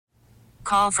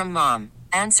Call from mom.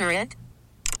 Answer it.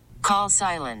 Call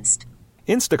silenced.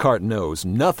 Instacart knows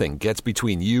nothing gets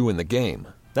between you and the game.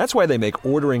 That's why they make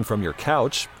ordering from your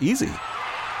couch easy.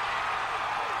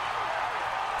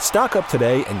 Stock up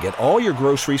today and get all your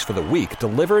groceries for the week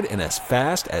delivered in as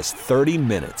fast as 30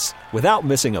 minutes without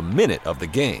missing a minute of the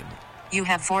game. You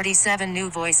have 47 new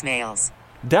voicemails.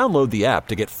 Download the app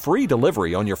to get free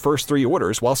delivery on your first 3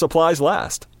 orders while supplies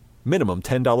last. Minimum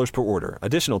 $10 per order.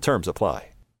 Additional terms apply.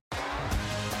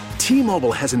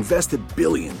 T-Mobile has invested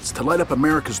billions to light up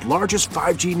America's largest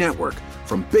 5G network,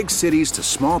 from big cities to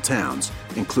small towns,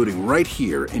 including right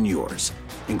here in yours.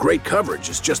 And great coverage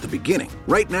is just the beginning.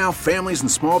 Right now, families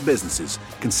and small businesses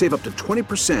can save up to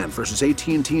 20% versus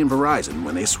AT&T and Verizon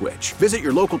when they switch. Visit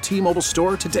your local T-Mobile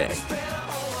store today.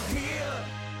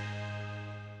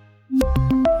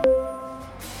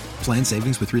 Plan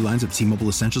savings with 3 lines of T-Mobile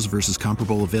Essentials versus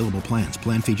comparable available plans.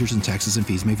 Plan features and taxes and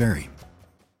fees may vary.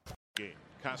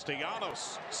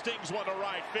 Castellanos stings one to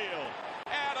right field.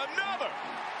 And another.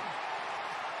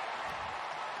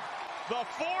 The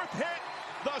 4th hit,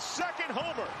 the 2nd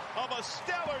homer of a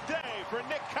stellar day for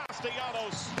Nick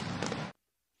Castellanos.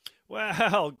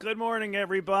 Well, good morning,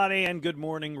 everybody, and good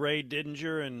morning, Ray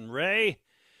Didinger. And Ray,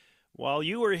 while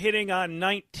you were hitting on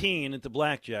 19 at the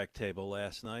blackjack table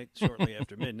last night, shortly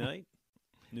after midnight,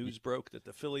 news broke that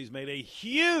the Phillies made a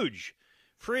huge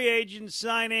free agent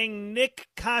signing. Nick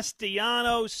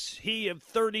Castellanos, he of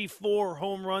 34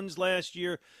 home runs last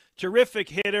year, terrific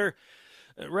hitter.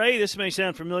 Ray, this may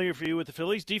sound familiar for you with the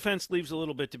Phillies. Defense leaves a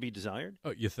little bit to be desired.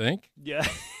 Oh, you think? Yeah.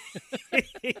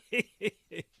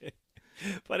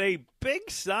 But a big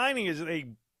signing as they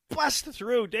bust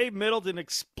through. Dave Middleton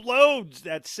explodes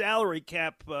that salary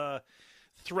cap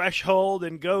threshold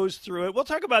and goes through it. We'll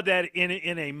talk about that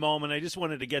in a moment. I just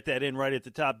wanted to get that in right at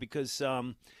the top because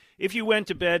if you went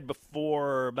to bed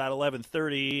before about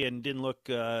 11:30 and didn't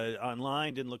look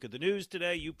online, didn't look at the news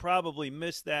today, you probably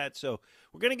missed that. So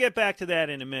we're going to get back to that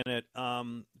in a minute.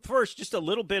 First, just a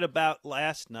little bit about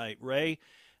last night. Ray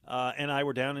and I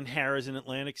were down in Harrah's in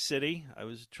Atlantic City. I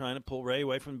was trying to pull Ray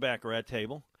away from the baccarat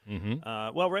table.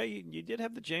 Mm-hmm. Well, Ray, you did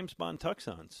have the James Bond tux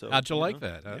on. So how'd you like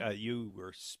that? Huh? You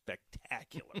were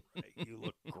spectacular, Ray. You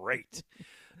looked great.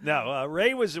 No,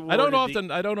 Ray was awarded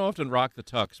I don't often rock the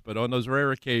tux, but on those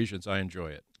rare occasions, I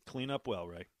enjoy it. Clean up well,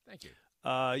 Ray. Thank you.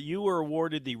 You were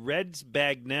awarded the Reds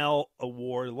Bagnell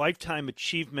Award, Lifetime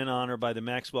Achievement Honor by the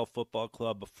Maxwell Football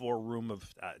Club before a room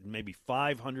of maybe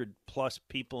 500-plus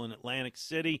people in Atlantic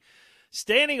City.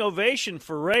 Standing ovation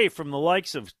for Ray from the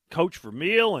likes of Coach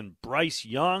Vermeil and Bryce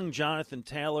Young, Jonathan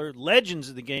Taylor, legends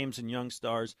of the games and young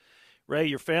stars. Ray,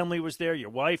 your family was there, your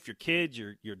wife, your kids,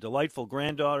 your delightful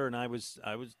granddaughter, and I was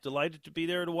delighted to be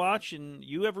there to watch. And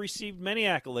you have received many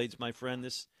accolades, my friend.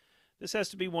 This has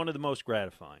to be one of the most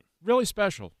gratifying. Really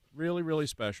special, really, really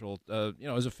special.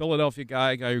 As a Philadelphia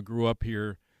guy who grew up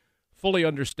here, fully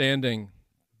understanding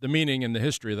the meaning and the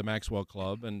history of the Maxwell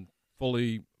Club, and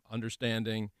fully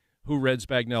understanding who Reds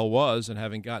Bagnell was, and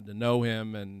having gotten to know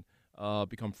him and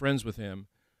become friends with him.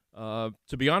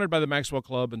 To be honored by the Maxwell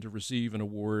Club and to receive an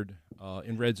award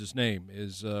in Reds' name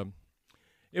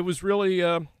it was really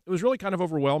kind of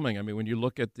overwhelming. I mean, when you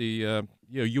look at the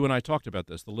you and I talked about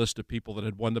this, the list of people that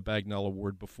had won the Bagnell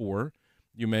Award before.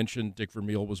 You mentioned Dick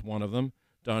Vermeil was one of them.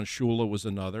 Don Shula was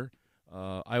another.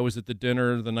 I was at the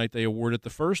dinner the night they awarded the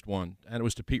first one, and it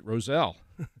was to Pete Rozelle.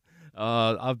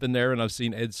 I've been there, and I've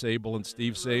seen Ed Sable and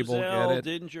Steve Sable get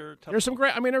it. There's some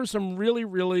great. I mean, there were some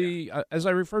really, as I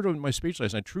referred to in my speech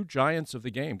last night, true giants of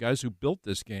the game, guys who built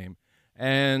this game.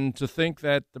 And to think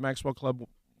that the Maxwell Club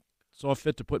saw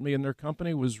fit to put me in their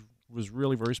company was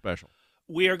really very special.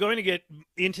 We are going to get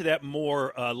into that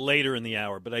more later in the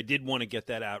hour, but I did want to get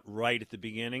that out right at the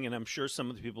beginning, and I'm sure some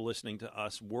of the people listening to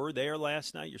us were there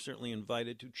last night. You're certainly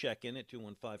invited to check in at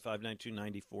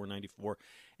 215-592-9494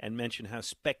 and mention how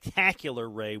spectacular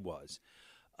Ray was.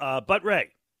 But, Ray,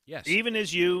 yes, even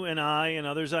as you and I and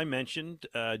others I mentioned,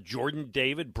 Jordan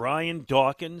David, Brian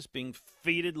Dawkins being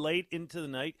feted late into the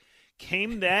night,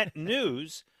 came that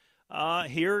news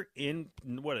here in,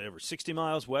 60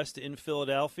 miles west in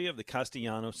Philadelphia of the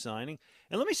Castellanos signing.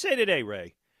 And let me say today,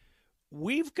 Ray,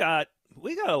 we got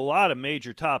a lot of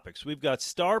major topics. We've got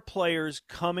star players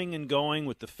coming and going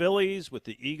with the Phillies, with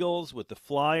the Eagles, with the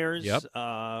Flyers. Yep.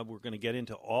 We're going to get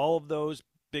into all of those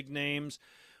big names.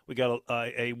 We got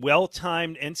a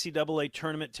well-timed NCAA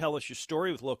tournament. Tell us your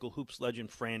story with local hoops legend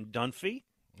Fran Dunphy.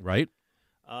 Right.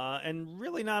 And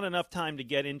really not enough time to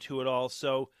get into it all.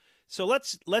 So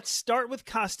let's start with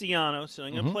Castellanos. And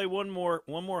I'm going to play one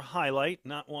more highlight,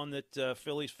 not one that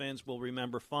Phillies fans will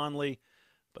remember fondly,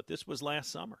 but this was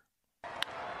last summer.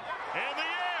 In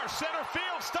the air, there, center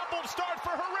field, stumbled start for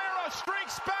Herrera,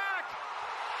 streaks back,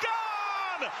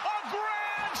 gone! A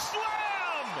grand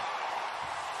slam!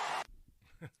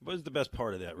 What was the best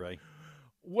part of that, Ray?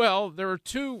 Well, there are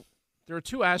two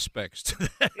aspects to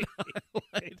that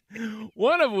highlight.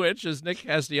 One of which is Nick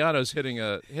Castellanos hitting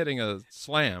a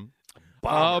slam.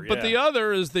 Bomber, but the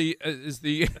other is the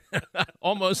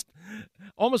almost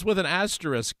with an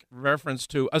asterisk reference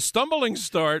to a stumbling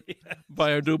start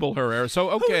by Odubel Herrera.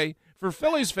 So, okay, for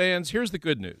Phillies fans, here's the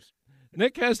good news.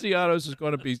 Nick Castellanos is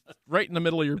going to be right in the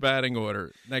middle of your batting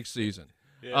order next season.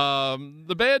 Yeah.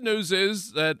 The bad news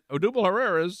is that Odubel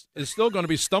Herrera is still going to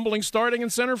be starting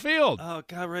in center field. Oh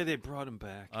God, Ray, they brought him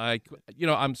back. I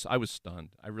was stunned.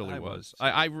 I really was.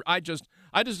 I just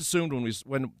assumed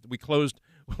when we closed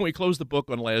the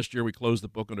book on last year, we closed the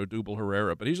book on Odubel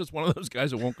Herrera, but he's just one of those guys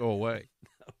that won't go away.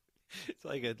 It's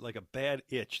like a bad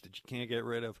itch that you can't get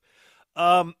rid of.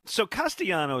 So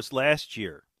Castellanos last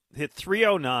year hit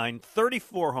 .309,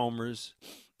 34 homers,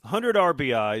 100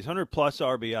 RBIs, 100-plus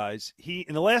RBIs. He,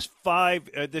 in the last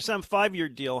there's some 5-year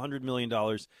deal, $100 million,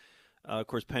 of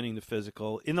course, pending the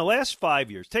physical. In the last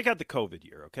 5 years, take out the COVID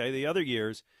year, okay, the other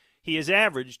years, he has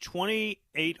averaged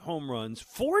 28 home runs,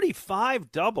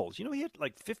 45 doubles. You know, he hit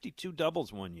like 52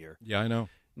 doubles one year. Yeah, I know.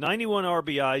 91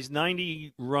 RBIs,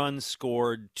 90 runs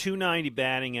scored, 290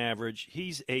 batting average.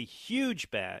 He's a huge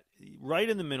bat, right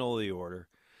in the middle of the order.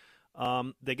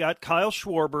 They got Kyle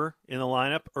Schwarber in the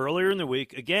lineup earlier in the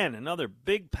week. Again, another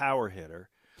big power hitter.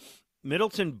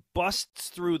 Middleton busts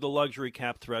through the luxury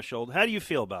cap threshold. How do you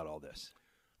feel about all this?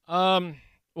 Well,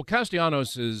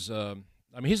 Castellanos is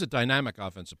he's a dynamic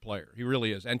offensive player. He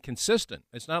really is, and consistent.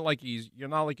 It's not like you're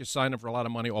not like you sign him for a lot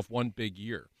of money off one big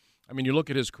year. I mean, you look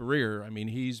at his career. I mean,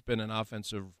 he's been an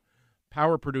offensive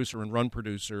power producer and run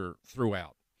producer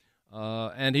throughout,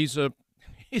 and he's a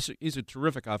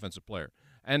terrific offensive player.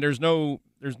 And there's no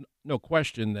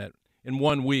question that in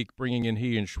 1 week, bringing in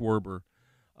he and Schwarber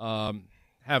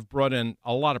have brought in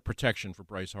a lot of protection for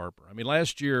Bryce Harper. I mean,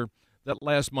 last year, that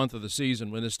last month of the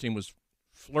season when this team was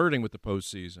flirting with the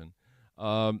postseason,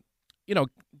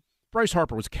 Bryce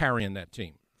Harper was carrying that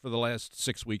team for the last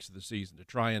 6 weeks of the season to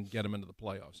try and get them into the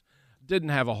playoffs. Didn't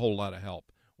have a whole lot of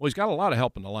help. Well, he's got a lot of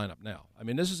help in the lineup now. I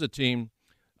mean, this is a team.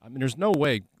 I mean, there's no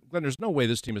way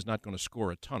this team is not going to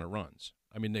score a ton of runs.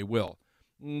 I mean, they will.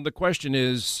 The question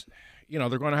is, they're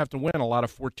going to have to win a lot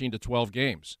of 14 to 12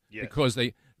 games because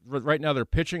right now their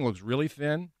pitching looks really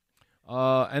thin,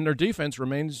 and their defense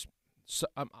remains.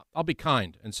 I'll be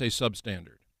kind and say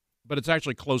substandard, but it's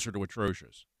actually closer to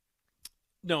atrocious.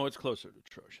 No, it's closer to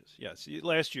atrocious. Yes,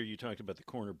 last year you talked about the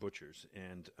corner butchers,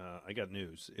 and I got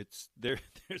news. There's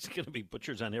going to be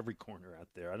butchers on every corner out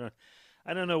there.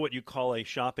 I don't know what you call a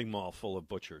shopping mall full of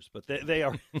butchers, but they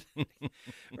are.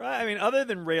 Right? I mean, other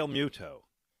than Real Muto,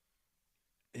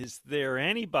 is there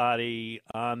anybody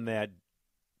on that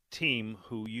team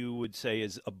who you would say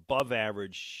is above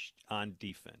average on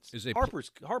defense?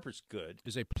 Harper's good.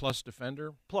 Is a plus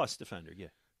defender? Plus defender, yeah.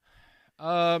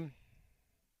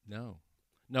 No.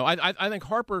 I think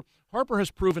Harper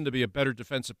has proven to be a better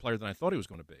defensive player than I thought he was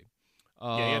going to be.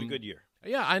 Yeah, he had a good year.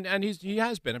 Yeah, and he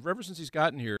has been ever since he's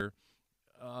gotten here.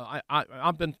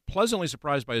 I've been pleasantly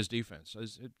surprised by his defense.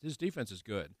 His defense is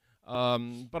good,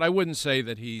 but I wouldn't say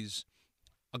that he's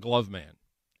a glove man.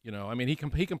 I mean, he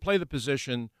can play the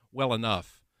position well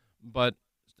enough, but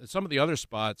some of the other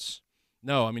spots,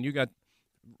 no. I mean, you got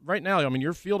right now. I mean,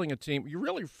 you're fielding a team. You're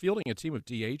really fielding a team of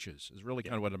DHs. Is really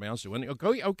kind of what it amounts to. And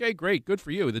okay, great, good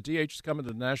for you. The DH is coming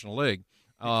to the National League,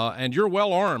 and you're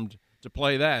well armed to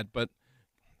play that, but.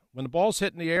 When the ball's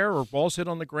hit in the air or ball's hit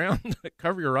on the ground,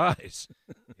 cover your eyes.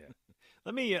 Yeah.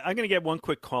 I'm going to get one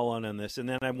quick call on this, and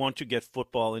then I want to get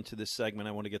football into this segment.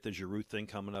 I want to get the Giroux thing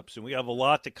coming up soon. We have a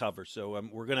lot to cover, so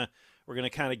we're gonna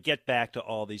kind of get back to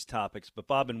all these topics. But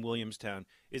Bob in Williamstown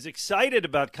is excited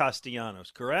about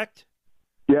Castellanos, correct?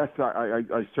 Yes,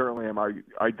 I certainly am.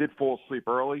 I did fall asleep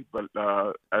early, but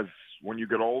as when you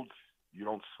get old, you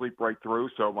don't sleep right through.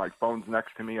 So my phone's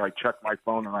next to me. I checked my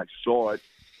phone and I saw it.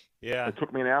 Yeah. It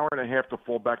took me an hour and a half to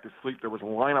fall back to sleep. There was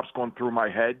lineups going through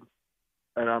my head.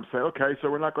 And I'm saying, okay,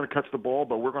 so we're not going to catch the ball,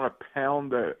 but we're going to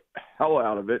pound the hell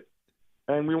out of it.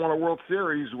 And we won a World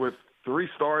Series with 3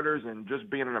 starters and just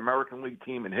being an American League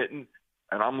team and hitting.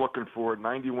 And I'm looking for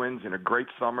 90 wins in a great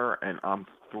summer, and I'm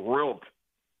thrilled.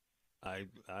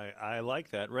 I like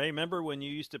that. Ray, remember when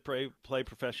you used to play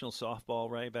professional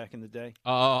softball, Ray, back in the day?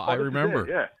 I remember.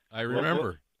 Yeah. I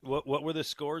remember. What were the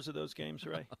scores of those games,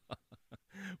 Ray?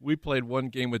 We played one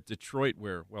game with Detroit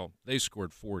where, well, they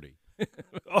scored 40.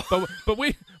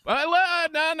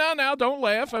 No, don't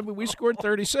laugh. I mean, we scored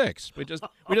 36. We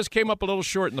just came up a little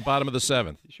short in the bottom of the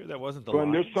seventh. You sure that wasn't the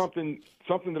Glenn, Lions? there's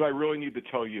something that I really need to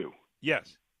tell you.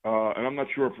 Yes. And I'm not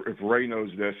sure if Ray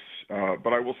knows this,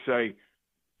 but I will say,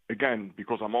 again,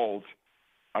 because I'm old,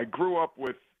 I grew up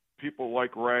with people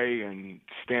like Ray and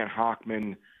Stan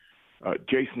Hockman,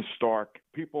 Jason Stark,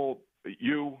 people,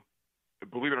 you,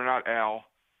 believe it or not, Al,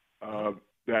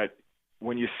 that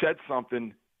when you said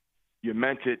something, you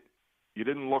meant it. You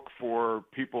didn't look for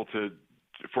people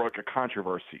for like a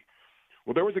controversy.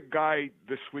 Well, there was a guy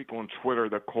this week on Twitter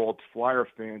that called Flyer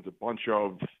fans a bunch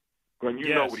of, Glenn,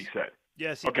 you know what he said.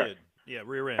 Yes, he did. Yeah,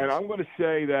 rear ends. And I'm going to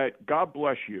say that God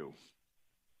bless you,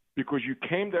 because you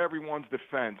came to everyone's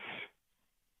defense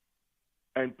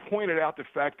and pointed out the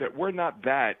fact that we're not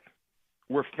that.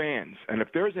 We're fans. And if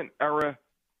there's an era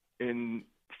in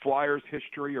Flyers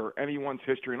history or anyone's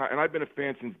history, and I've been a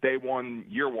fan since day one,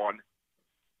 year one,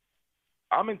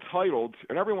 I'm entitled,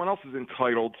 and everyone else is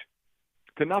entitled,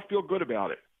 to not feel good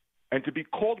about it. And to be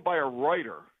called by a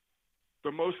writer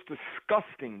the most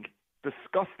disgusting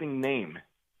name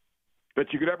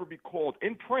that you could ever be called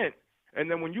in print, and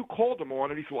then when you called him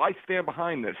on it, he said, well, I stand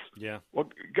behind this. Yeah. Well,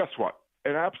 guess what?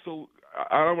 An absolute –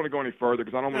 I don't want to go any further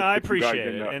because I don't want to I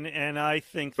appreciate it, and I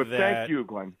think but that – thank you,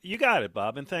 Glenn. You got it,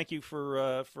 Bob, and thank you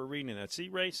for reading that. See,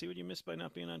 Ray, see what you missed by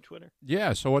not being on Twitter?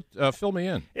 Yeah, so what? Fill me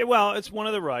in. Well, it's one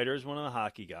of the writers, one of the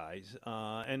hockey guys,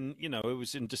 and, you know, it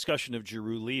was in discussion of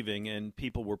Giroux leaving, and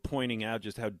people were pointing out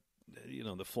just how –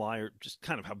 the Flyer, just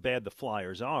kind of how bad the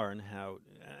Flyers are, and how,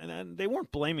 and they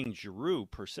weren't blaming Giroux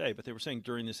per se, but they were saying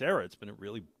during this era, it's been a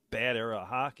really bad era of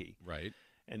hockey. Right.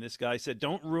 And this guy said,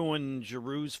 don't ruin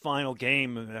Giroux's final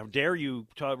game. How dare you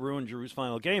ruin Giroux's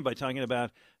final game by talking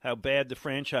about how bad the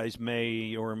franchise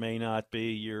may or may not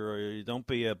be. Don't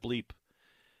be a bleep.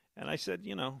 And I said,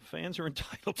 fans are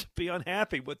entitled to be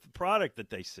unhappy with the product that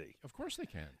they see. Of course they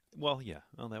can. Well, yeah.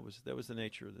 Well, that was the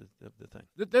nature of the thing.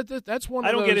 That's one.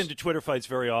 I don't get into Twitter fights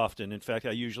very often. In fact,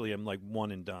 I usually am like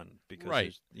one and done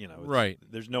because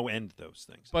there's no end to those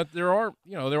things. But there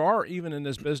are even in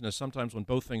this business sometimes when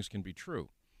both things can be true.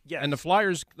 Yes. And the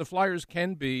Flyers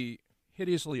can be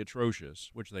hideously atrocious,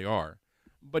 which they are.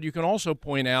 But you can also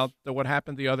point out that what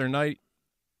happened the other night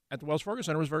at the Wells Fargo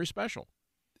Center was very special.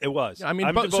 It was. I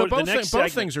mean,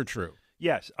 both things are true.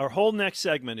 Yes. Our whole next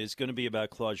segment is going to be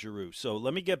about Claude Giroux. So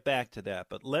let me get back to that.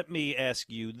 But let me ask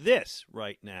you this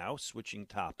right now, switching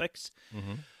topics.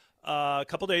 Mm-hmm. A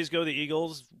couple days ago, the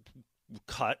Eagles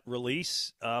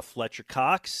release Fletcher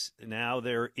Cox. Now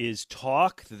there is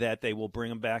talk that they will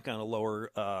bring him back on a lower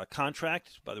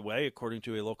contract. By the way, according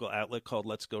to a local outlet called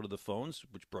Let's Go to the Phones,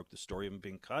 which broke the story of him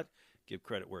being cut. Give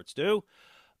credit where it's due.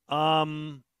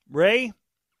 Ray,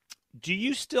 do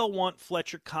you still want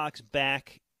Fletcher Cox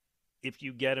back if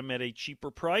you get him at a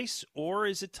cheaper price, or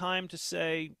is it time to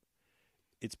say,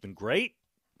 it's been great,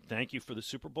 thank you for the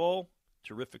Super Bowl,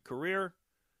 terrific career,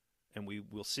 and we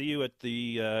will see you at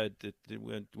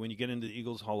when you get into the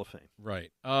Eagles Hall of Fame?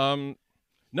 Right.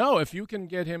 No, if you can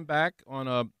get him back on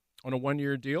a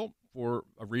 1-year deal for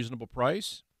a reasonable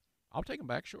price, I'll take him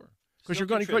back, sure. Because you're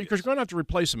going to have to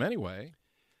replace him anyway.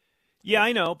 Yeah,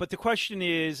 I know, but the question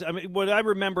is, I mean, what I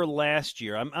remember last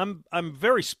year, I'm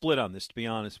very split on this, to be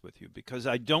honest with you, because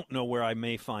I don't know where I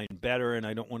may find better, and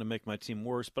I don't want to make my team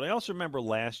worse. But I also remember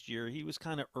last year he was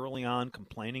kind of early on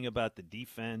complaining about the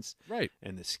defense, right,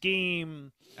 and the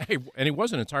scheme. Hey, and he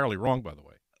wasn't entirely wrong, by the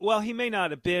way. Well, he may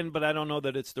not have been, but I don't know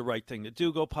that it's the right thing to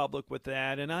do. Go public with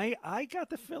that, and I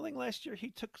got the feeling last year he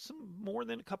took some more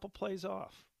than a couple plays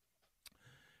off.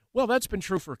 Well, that's been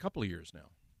true for a couple of years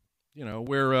now.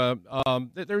 Where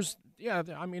there's,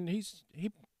 I mean,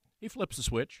 he flips the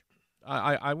switch.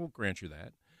 I will grant you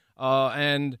that.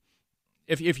 And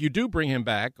if you do bring him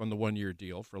back on the 1-year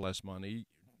deal for less money,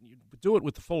 you do it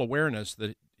with the full awareness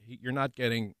that you're not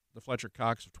getting the Fletcher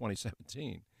Cox of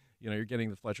 2017. You're getting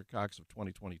the Fletcher Cox of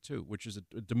 2022, which is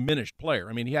a diminished player.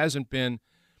 I mean, he hasn't been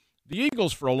 – the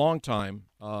Eagles for a long time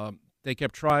they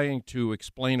kept trying to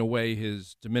explain away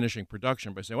his diminishing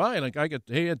production by saying, well,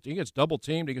 he gets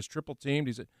double-teamed, he gets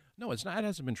triple-teamed. No, it's not. It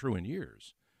hasn't been true in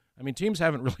years. I mean, teams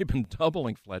haven't really been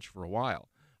doubling Fletch for a while.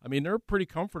 I mean, they're pretty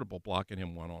comfortable blocking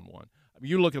him one-on-one. I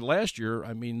mean, you look at last year,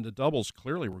 I mean, the doubles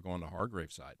clearly were going to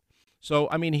Hargrave's side. So,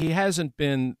 I mean, he hasn't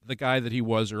been the guy that he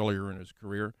was earlier in his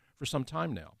career for some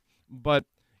time now. But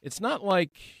it's not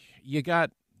like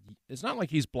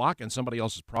he's blocking somebody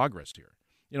else's progress here.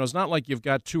 It's not like you've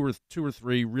got two or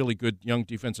three really good young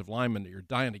defensive linemen that you're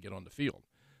dying to get on the field.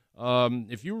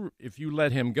 If you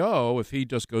let him go, if he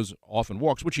just goes off and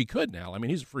walks, which he could now. I mean,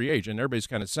 he's a free agent. Everybody's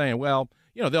kind of saying, well,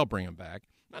 they'll bring him back.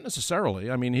 Not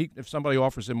necessarily. I mean, if somebody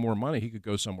offers him more money, he could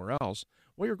go somewhere else.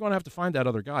 Well, you're going to have to find that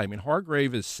other guy. I mean,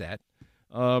 Hargrave is set.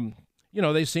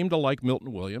 They seem to like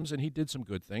Milton Williams, and he did some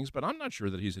good things, but I'm not sure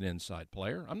that he's an inside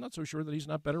player. I'm not so sure that he's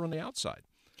not better on the outside.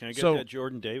 Can I get that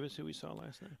Jordan Davis who we saw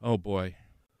last night? Oh, boy.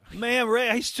 Man, Ray,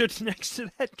 I stood next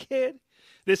to that kid.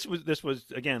 This was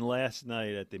again, last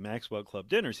night at the Maxwell Club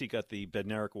dinners. He got the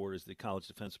Bednarik Award as the College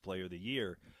Defensive Player of the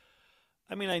Year.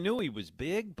 I mean, I knew he was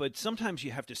big, but sometimes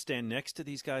you have to stand next to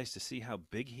these guys to see how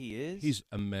big he is. He's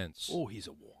immense. Oh, he's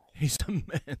a wall. He's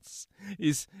immense.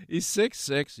 He's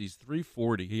 6'6". He's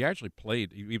 340. He actually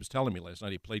played. He was telling me last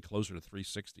night he played closer to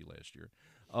 360 last year.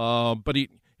 But he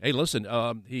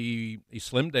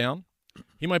slimmed down.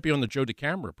 He might be on the Joe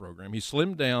DeCamara program. He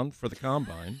slimmed down for the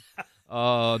combine,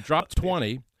 dropped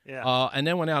 20. Yeah. And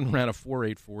then went out and ran a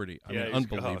 4.840. I mean,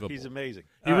 unbelievable. He's amazing.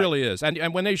 He really is.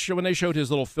 And when they showed his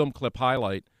little film clip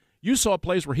highlight, you saw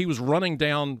plays where he was running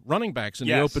down running backs in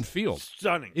the open field.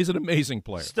 Stunning. He's an amazing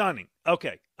player. Stunning.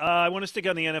 Okay. I want to stick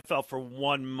on the NFL for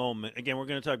one moment. Again, we're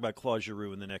going to talk about Claude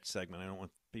Giroux in the next segment. I don't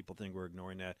want people to think we're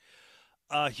ignoring that.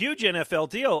 Huge NFL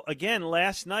deal. Again,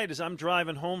 last night as I'm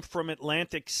driving home from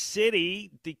Atlantic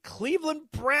City, the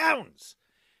Cleveland Browns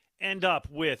end up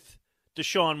with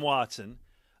Deshaun Watson.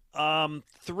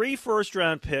 3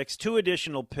 first-round picks, 2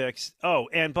 additional picks. Oh,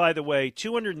 and by the way,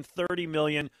 $230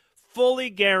 million fully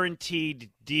guaranteed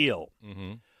deal.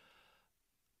 Mm-hmm.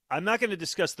 I'm not going to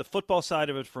discuss the football side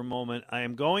of it for a moment. I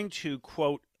am going to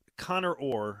quote Connor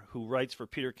Orr, who writes for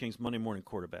Peter King's Monday Morning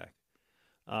Quarterback,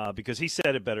 because he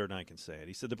said it better than I can say it.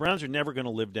 He said, the Browns are never going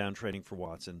to live down trading for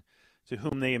Watson, to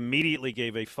whom they immediately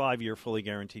gave a 5-year fully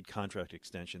guaranteed contract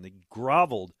extension. They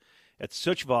groveled at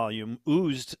such volume,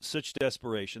 oozed such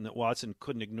desperation that Watson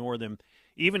couldn't ignore them,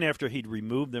 even after he'd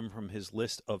removed them from his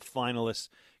list of finalists.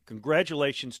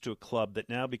 Congratulations to a club that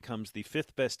now becomes the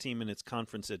 5th best team in its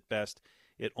conference at best.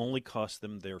 It only cost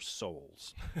them their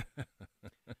souls.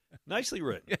 Nicely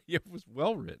written. Yeah, it was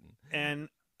well written. And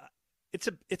it's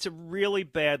a really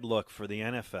bad look for the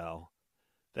NFL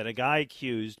that a guy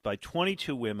accused by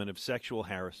 22 women of sexual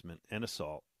harassment and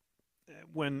assault,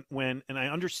 when and I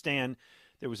understand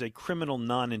there was a criminal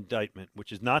non-indictment,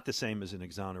 which is not the same as an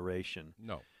exoneration.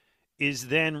 No. Is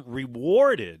then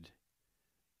rewarded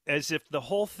as if the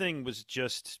whole thing was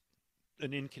just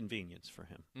an inconvenience for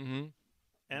him. Mm-hmm.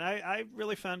 And I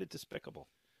really found it despicable.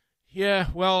 Yeah,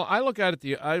 well, I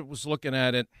was looking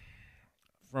at it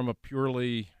from a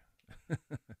purely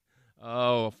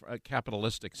a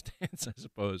capitalistic stance, I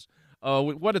suppose.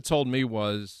 What it told me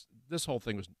was this whole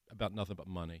thing was about nothing but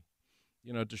money.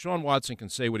 You know, Deshaun Watson can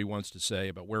say what he wants to say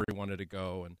about where he wanted to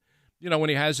go. And, you know, when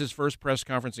he has his first press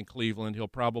conference in Cleveland,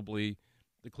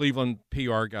 the Cleveland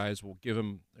PR guys will give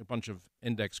him a bunch of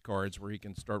index cards where he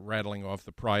can start rattling off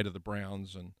the pride of the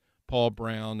Browns and Paul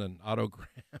Brown and Otto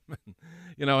Graham. And,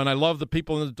 you know, and I love the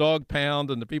people in the dog pound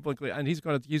and the people in Cleveland. And he's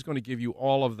going to give you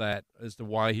all of that as to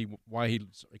why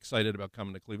he's excited about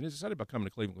coming to Cleveland. He's excited about coming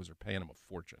to Cleveland because they're paying him a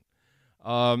fortune.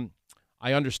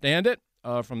 I understand it.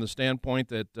 From the standpoint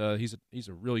that he's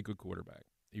a really good quarterback.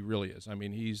 He really is. I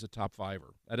mean, he's a top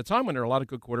fiver. At a time when there are a lot of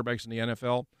good quarterbacks in the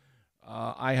NFL,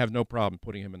 I have no problem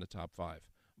putting him in the top 5.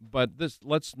 But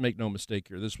let's make no mistake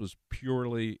here. This was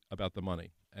purely about the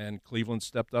money. And Cleveland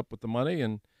stepped up with the money,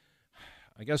 and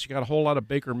I guess you got a whole lot of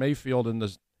Baker Mayfield in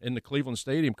the Cleveland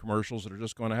Stadium commercials that are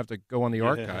just going to have to go on the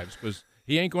archives because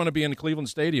he ain't going to be in the Cleveland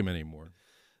Stadium anymore.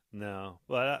 No,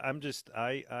 but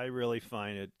I really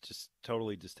find it just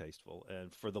totally distasteful,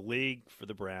 and for the league, for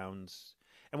the Browns.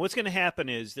 And what's going to happen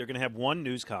is they're going to have one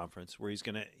news conference where he's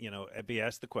going to, be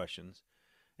asked the questions,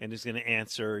 and he's going to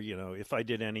answer, if I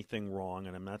did anything wrong,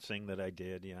 and I'm not saying that I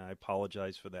did, I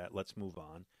apologize for that. Let's move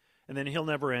on. And then he'll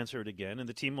never answer it again, and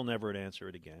the team will never answer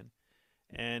it again.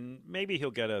 And maybe he'll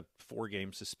get a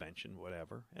 4-game suspension,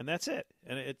 whatever, and that's it.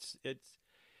 And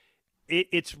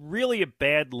it's really a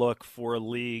bad look for a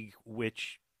league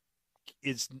which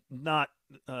is not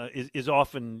is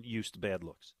often used to bad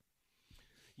looks.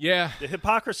 Yeah, the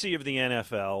hypocrisy of the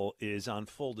NFL is on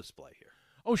full display here.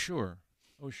 Oh sure.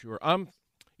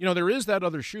 There is that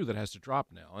other shoe that has to drop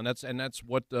now, and that's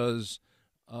what does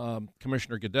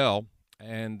Commissioner Goodell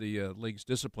and the league's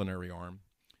disciplinary arm.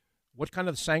 What kind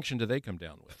of sanction do they come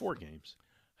down with? 4 games.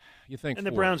 You think? And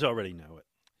the Browns already know it.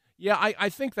 Yeah, I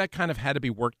think that kind of had to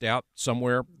be worked out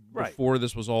somewhere before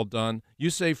this was all done. You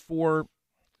say 4,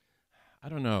 I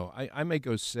don't know. I may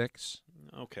go 6.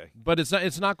 Okay. But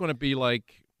it's not going to be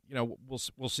like,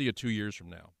 we'll see it 2 years from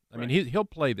now. I mean, he'll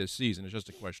play this season. It's just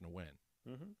a question of when.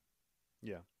 Mm-hmm.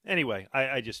 Yeah. Anyway,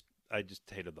 I I just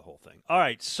hated the whole thing. All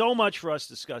right, so much for us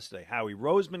to discuss today. Howie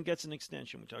Roseman gets an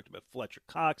extension. We talked about Fletcher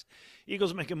Cox.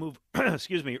 Eagles make a move,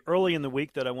 early in the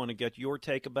week that I want to get your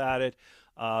take about it.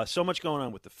 So much going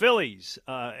on with the Phillies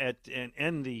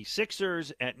and the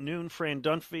Sixers at noon. Fran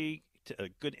Dunphy, a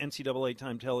good NCAA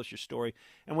time. Tell us your story.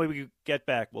 And when we get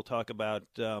back, we'll talk about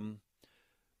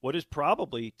what is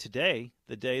probably today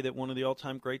the day that one of the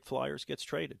all-time great Flyers gets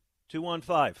traded.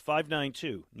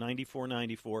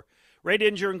 215-592-9494. Ray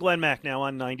Didinger and Glenn Mack now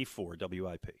on 94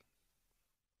 WIP.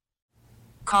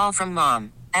 Call from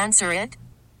mom. Answer it.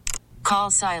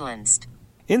 Call silenced.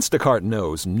 Instacart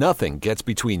knows nothing gets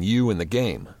between you and the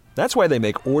game. That's why they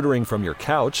make ordering from your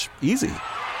couch easy.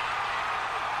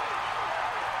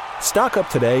 Stock up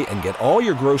today and get all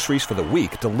your groceries for the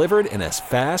week delivered in as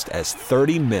fast as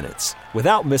 30 minutes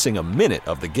without missing a minute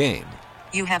of the game.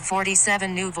 You have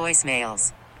 47 new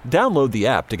voicemails. Download the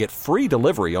app to get free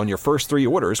delivery on your first 3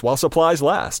 orders while supplies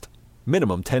last.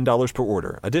 Minimum $10 per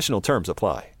order. Additional terms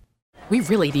apply. We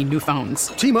really need new phones.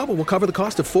 T-Mobile will cover the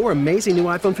cost of 4 amazing new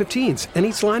iPhone 15s, and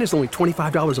each line is only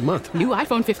 $25 a month. New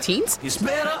iPhone 15s? It's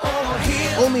better over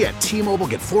here. Only at T-Mobile,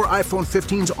 get 4 iPhone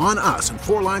 15s on us and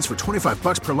 4 lines for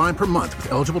 $25 per line per month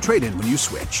with eligible trade-in when you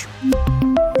switch.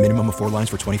 Minimum of 4 lines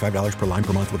for $25 per line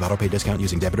per month with autopay discount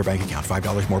using debit or bank account.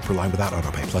 $5 more per line without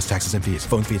autopay, plus taxes and fees.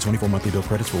 Phone fee at 24 monthly bill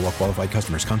credits for well-qualified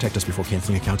customers. Contact us before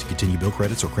canceling account to continue bill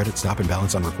credits or credit stop and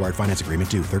balance on required finance agreement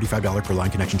due. $35 per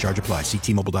line connection charge applies. See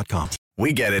T-Mobile.com.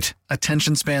 We get it.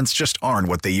 Attention spans just aren't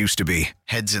what they used to be.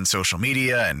 Heads in social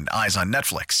media and eyes on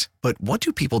Netflix. But what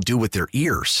do people do with their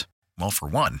ears? Well, for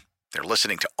one, they're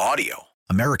listening to audio.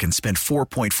 Americans spend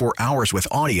 4.4 hours with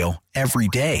audio every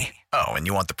day. Oh, and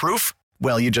you want the proof?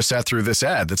 Well, you just sat through this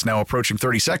ad that's now approaching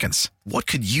 30 seconds. What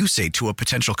could you say to a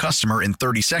potential customer in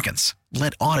 30 seconds?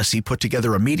 Let Odyssey put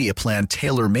together a media plan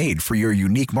tailor-made for your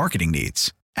unique marketing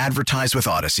needs. Advertise with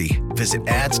Odyssey. Visit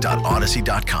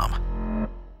ads.odyssey.com.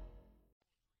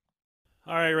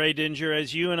 All right, Ray Didinger,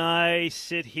 as you and I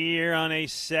sit here on a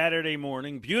Saturday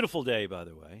morning, beautiful day, by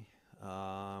the way,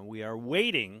 we are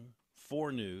waiting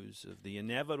for news of the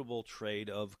inevitable trade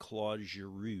of Claude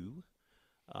Giroux,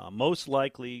 most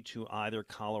likely to either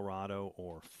Colorado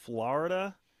or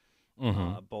Florida,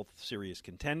 both serious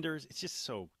contenders. It's just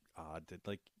so odd that,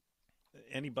 like,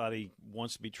 anybody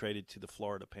wants to be traded to the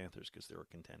Florida Panthers because they're a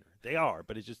contender. They are,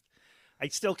 but I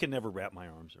still can never wrap my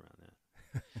arms around that.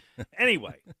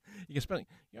 Anyway, you can spend.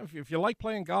 If you like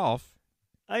playing golf,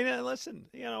 I know. Listen,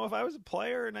 if I was a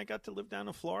player and I got to live down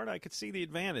in Florida, I could see the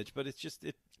advantage. But it's just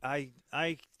I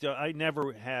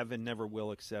never have and never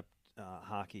will accept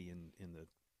hockey in the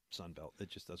Sun Belt. It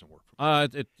just doesn't work for me.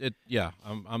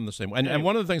 I'm the same way. And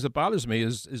one of the things that bothers me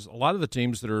is a lot of the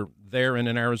teams that are there and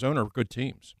in Arizona are good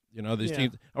teams. These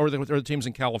teams or the teams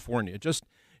in California.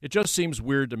 It just seems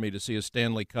weird to me to see a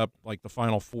Stanley Cup like the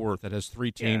Final Four that has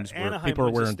 3 teams where Anaheim people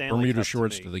are wearing Bermuda Cup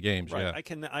shorts to the games. Right. Yeah,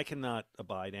 I cannot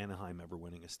abide Anaheim ever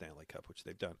winning a Stanley Cup, which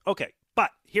they've done. Okay,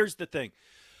 but here's the thing.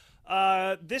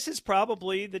 This is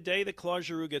probably the day that Claude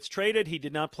Giroux gets traded. He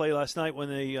did not play last night when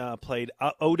they played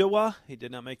Ottawa. He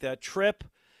did not make that trip.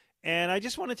 And I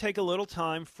just want to take a little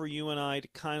time for you and I to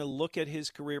kind of look at his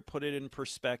career, put it in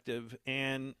perspective.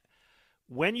 And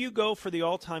when you go for the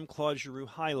all-time Claude Giroux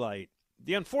highlight,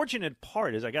 the unfortunate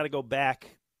part is I got to go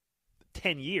back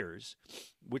 10 years,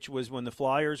 which was when the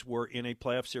Flyers were in a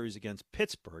playoff series against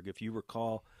Pittsburgh. If you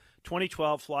recall,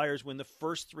 2012 Flyers win the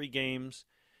first 3 games,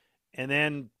 and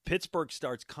then Pittsburgh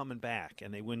starts coming back,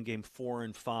 and they win game 4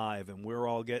 and 5, and we're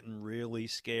all getting really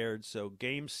scared. So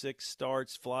game 6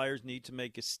 starts. Flyers need to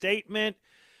make a statement.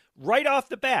 Right off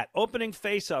the bat, opening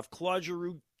faceoff, Claude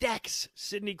Giroux decks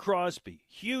Sidney Crosby.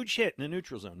 Huge hit in the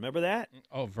neutral zone. Remember that?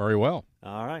 Oh, very well.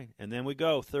 All right. And then we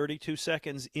go 32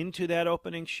 seconds into that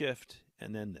opening shift,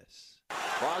 and then this.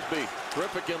 Crosby,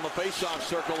 terrific in the faceoff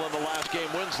circle in the last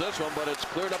game, wins this one, but it's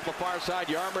cleared up the far side.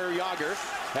 Jaromir Jagr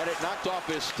had it knocked off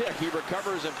his stick. He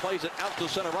recovers and plays it out to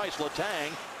center ice.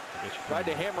 Letang tried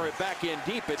to hammer it back in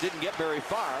deep. It didn't get very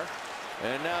far.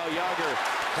 And now Jagr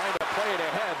trying to play it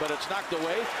ahead, but it's knocked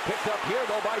away. Picked up here,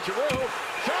 though, by Giroux.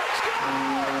 Shot, score!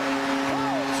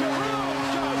 Oh,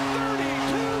 Giroux just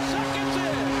 32 seconds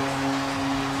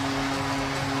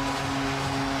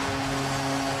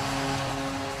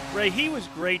in. Ray, he was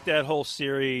great that whole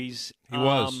series. He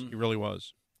was. He really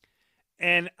was.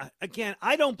 And, again,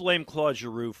 I don't blame Claude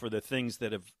Giroux for the things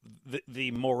that have the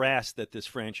morass that this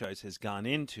franchise has gone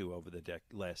into over the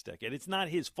last decade. It's not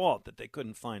his fault that they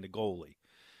couldn't find a goalie.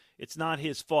 It's not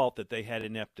his fault that they had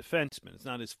inept defensemen. It's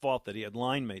not his fault that he had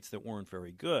line mates that weren't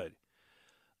very good.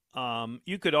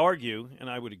 You could argue, and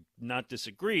I would not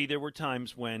disagree, there were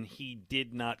times when he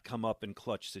did not come up in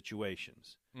clutch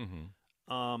situations. Mm-hmm.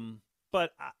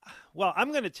 But,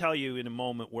 I'm going to tell you in a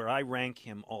moment where I rank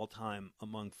him all-time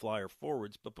among Flyer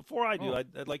forwards. But before I do,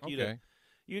 I'd like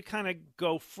you kind of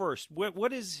go first.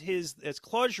 What is his, as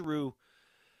Claude Giroux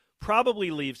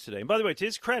probably leaves today. And by the way, to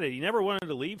his credit, he never wanted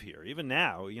to leave here. Even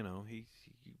now,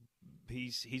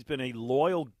 he's been a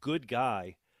loyal, good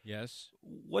guy. Yes.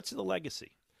 What's the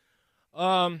legacy?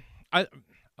 A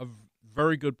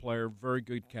very good player, very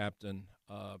good captain,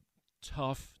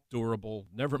 tough, durable,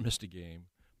 never missed a game,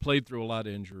 played through a lot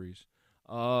of injuries,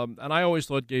 and I always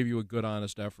thought gave you a good,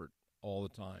 honest effort all the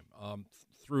time.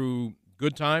 Through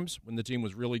good times when the team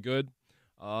was really good,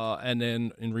 and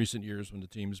then in recent years when the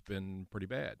team's been pretty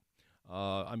bad.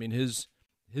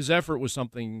 His effort was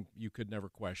something you could never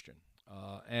question.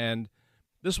 And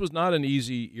this was not an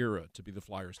easy era to be the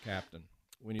Flyers captain.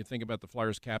 When you think about the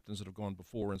Flyers captains that have gone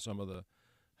before and some of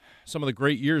the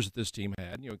great years that this team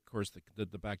had, of course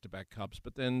the back-to-back cups,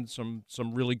 but then some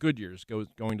really good years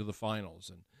going to the finals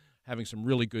and having some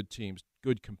really good teams,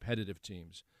 good competitive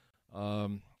teams.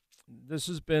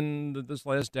 This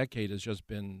last decade has just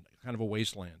been kind of a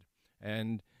wasteland,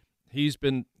 and he's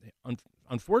been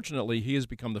unfortunately he has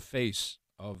become the face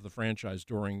of the franchise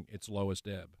during its lowest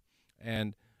ebb.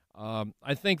 And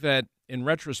I think that in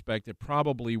retrospect, it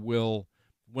probably will,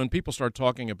 when people start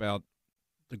talking about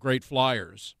the great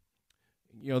Flyers,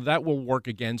 that will work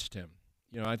against him.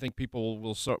 I think people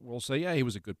will say, yeah, he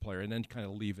was a good player, and then kind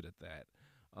of leave it at that.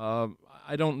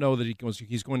 I don't know that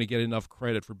he's going to get enough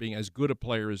credit for being as good a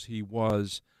player as he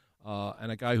was, and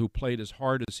a guy who played as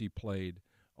hard as he played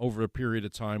over a period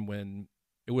of time when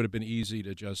it would have been easy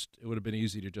to just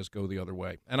go the other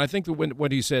way. And I think that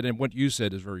what he said and what you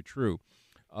said is very true.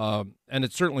 And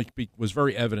it certainly was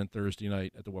very evident Thursday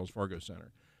night at the Wells Fargo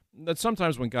Center that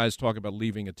sometimes when guys talk about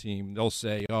leaving a team, they'll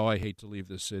say, "Oh, I hate to leave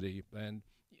this city," and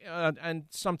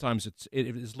sometimes it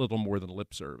is little more than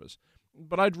lip service.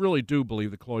 But I really do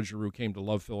believe that Claude Giroux came to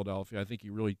love Philadelphia. I think he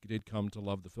really did come to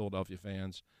love the Philadelphia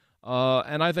fans.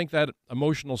 And I think that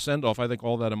emotional send-off, I think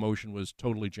all that emotion was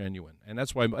totally genuine. And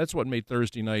that's what made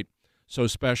Thursday night so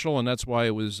special, and that's why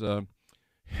it was, when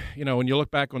you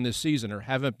look back on this season, there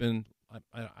haven't been,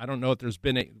 I don't know if there's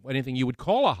been anything you would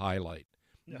call a highlight,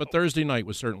 but Thursday night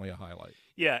was certainly a highlight.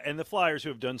 Yeah, and the Flyers, who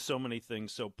have done so many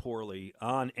things so poorly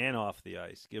on and off the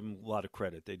ice, give them a lot of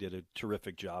credit. They did a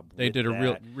terrific job. They did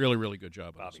a really, really good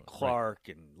job. Bobby Clark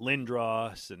and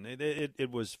Lindros, and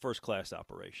it was first-class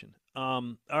operation.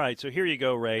 All right, so here you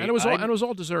go, Ray. And it was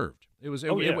all deserved. It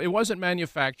wasn't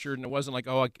manufactured, and it wasn't like,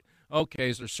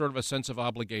 okay, so there's sort of a sense of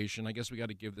obligation. I guess we got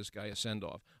to give this guy a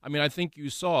send-off. I think you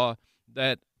saw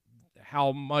that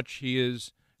how much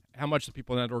the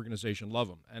people in that organization love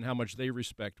him and how much they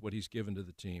respect what he's given to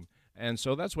the team. And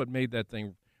so that's what made that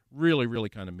thing really, really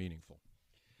kind of meaningful.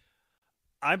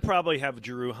 I probably have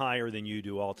Giroux higher than you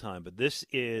do all time, but this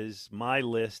is my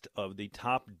list of the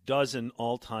top dozen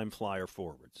all-time Flyer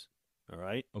forwards. All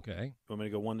right? Okay. You want me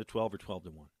to go 1 to 12 or 12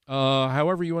 to 1?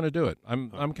 However you want to do it.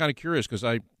 I'm kind of curious because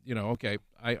I'm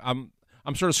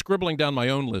sort of scribbling down my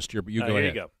own list here, but you go ahead. Here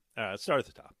you go. All right, let's start at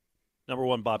the top. Number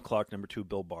 1, Bob Clark. Number 2,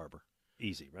 Bill Barber.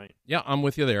 Easy, right? Yeah, I'm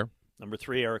with you there. Number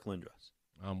 3, Eric Lindros.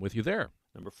 I'm with you there.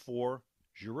 Number 4,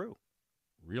 Giroux.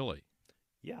 Really?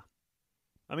 Yeah.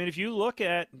 If you look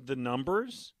at the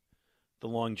numbers, the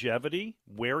longevity,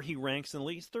 where he ranks in the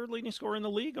league, he's third leading scorer in the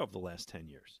league over the last 10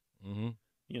 years. Mm-hmm.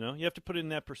 You have to put it in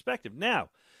that perspective. Now,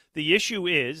 the issue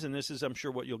is, and this is, I'm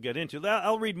sure, what you'll get into.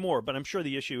 I'll read more, but I'm sure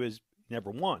the issue is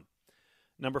never won.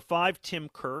 Number 5, Tim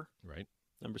Kerr. Right.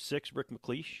 Number 6, Rick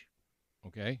McLeish.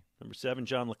 Okay. Number 7,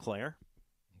 John LeClaire.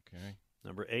 Okay.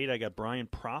 Number 8, I got Brian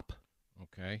Propp.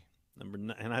 Okay. Number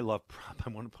 9, and I love Propp. I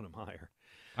want to put him higher.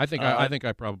 I think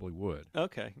I probably would.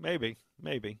 Okay, maybe.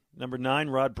 Number 9,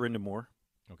 Rod Brindamore.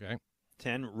 Okay.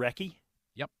 10, Recchi.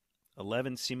 Yep.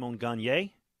 11, Simon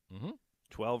Gagne. Mm-hmm.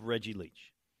 12, Reggie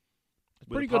Leach.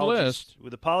 Pretty good list.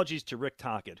 With apologies to Rick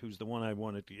Tocchet, who's the one I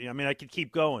wanted to. I could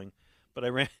keep going, but I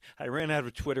ran out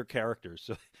of Twitter characters,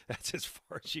 so that's as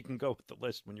far as you can go with the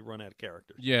list when you run out of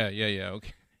characters. Yeah.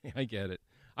 Okay, I get it.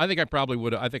 I think I probably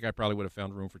would have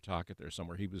found room for Tocchet there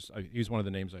somewhere. He's one of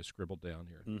the names I scribbled down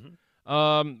here.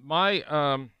 Mm-hmm.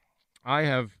 I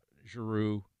have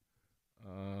Giroux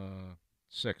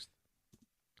 6th.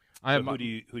 Who do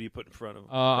you put in front of him?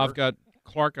 I've got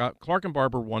Clark and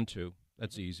Barber 1, 2.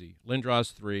 That's easy.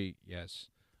 Lindros 3. Yes.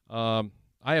 I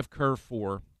have Kerr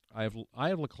 4. I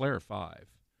have LeClaire 5,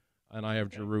 and I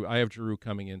have Giroux. I have Giroux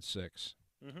coming in 6.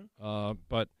 Mm-hmm.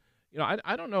 But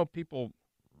I don't know if people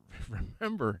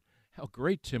remember how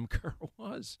great Tim Kerr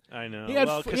was. I know. He had,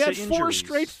 he had 4 injuries.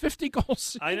 straight 50-goal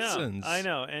seasons. I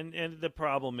know. And the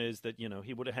problem is that,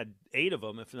 he would have had 8 of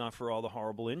them if not for all the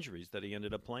horrible injuries that he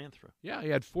ended up playing through. Yeah, he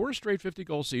had 4 straight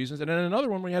 50-goal seasons, and then another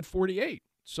one where he had 48.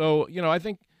 So, I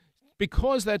think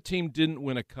because that team didn't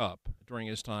win a cup during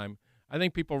his time, I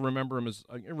think people remember him as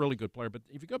a really good player. But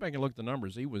if you go back and look at the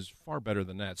numbers, he was far better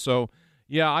than that. So,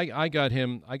 yeah, I got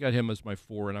him. I got him as my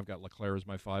 4, and I've got LeClaire as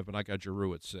my 5, but I got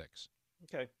Giroux at 6.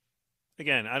 Okay.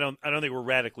 Again, I don't think we're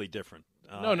radically different.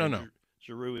 No.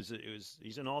 Giroux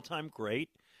he's an all-time great.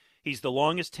 He's the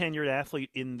longest tenured athlete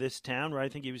in this town, right? I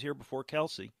think he was here before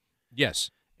Kelsey.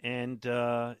 Yes. And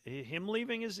him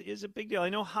leaving is a big deal. I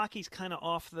know hockey's kind of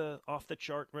off the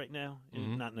chart right now,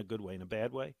 not in a good way, in a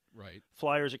bad way. Right.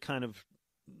 Flyers are kind of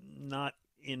not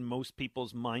in most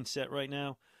people's mindset right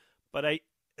now. But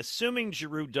assuming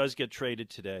Giroux does get traded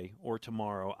today or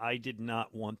tomorrow, I did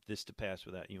not want this to pass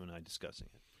without you and I discussing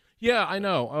it. Yeah, I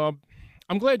know.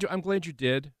 I'm glad you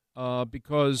did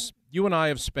because you and I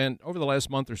have spent over the last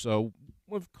month or so.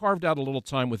 We've carved out a little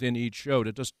time within each show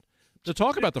to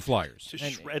talk about the Flyers, to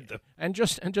shred them, and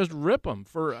just rip them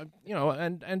for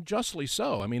and justly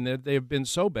so. I mean, they've been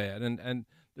so bad, and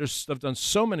they've done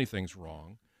so many things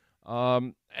wrong.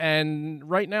 And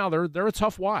right now they're a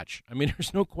tough watch. I mean,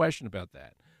 there's no question about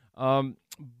that.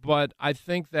 But I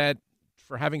think that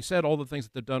for having said all the things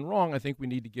that they've done wrong, I think we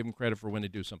need to give them credit for when they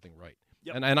do something right.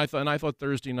 Yep. And I thought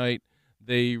Thursday night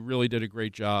they really did a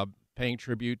great job paying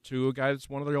tribute to a guy that's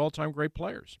one of their all-time great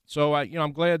players. So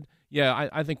I'm glad. Yeah,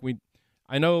 I think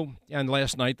I know. And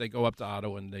last night they go up to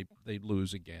Ottawa and they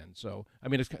lose again. So I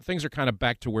mean, things are kind of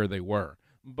back to where they were.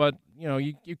 But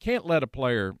you can't let a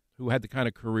player who had the kind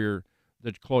of career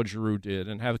that Claude Giroux did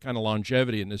and have the kind of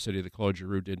longevity in this city that Claude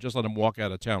Giroux did, just let him walk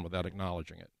out of town without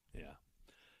acknowledging it. Yeah.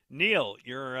 Neil,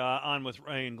 you're on with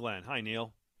Ray and Glenn. Hi,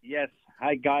 Neil. Yes.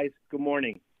 Hi, guys. Good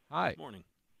morning. Hi. Good morning.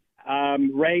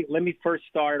 Ray, let me first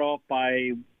start off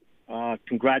by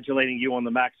congratulating you on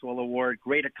the Maxwell Award.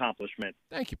 Great accomplishment.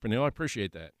 Thank you, Pernille. I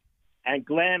appreciate that. And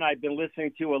Glenn, I've been listening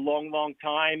to you a long, long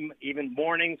time, even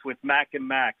mornings with Mac and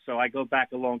Mac, so I go back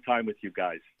a long time with you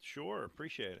guys. Sure.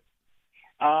 Appreciate it.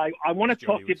 I want to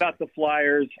talk to you about the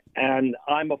Flyers, and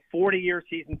I'm a 40-year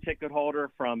season ticket holder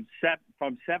from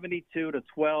 72 to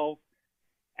 12,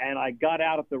 and I got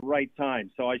out at the right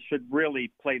time, so I should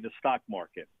really play the stock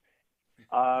market.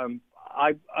 I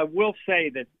will say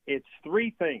that it's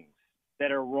 3 things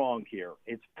that are wrong here.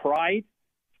 It's pride,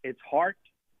 it's heart,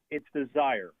 it's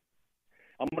desire.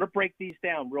 I'm going to break these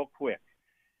down real quick.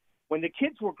 When the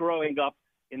kids were growing up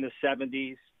in the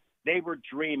 70s, they were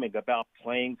dreaming about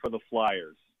playing for the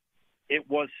Flyers. It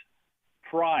was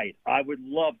pride. I would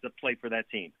love to play for that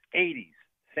team. 80s,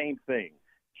 same thing.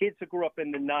 Kids who grew up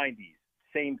in the 90s,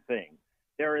 same thing.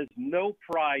 There is no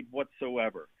pride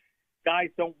whatsoever. Guys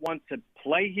don't want to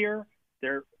play here.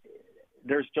 There's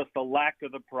just a lack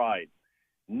of the pride.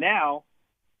 Now,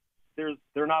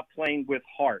 they're not playing with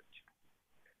heart.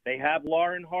 They have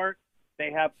Lauren Hart.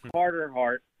 They have Carter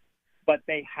Hart. But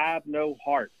they have no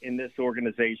heart in this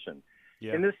organization.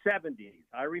 Yeah. In the 70s,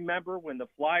 I remember when the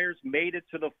Flyers made it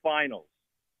to the finals,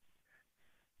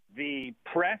 the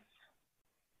press,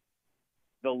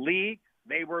 the league,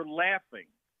 they were laughing.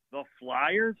 The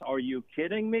Flyers? Are you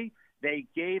kidding me? They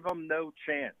gave them no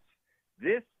chance.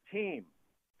 This team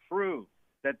proved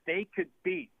that they could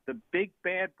beat the big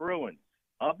bad Bruins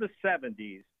of the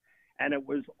 70s, and it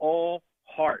was all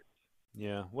heart.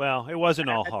 Yeah, well, it wasn't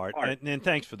all heart, and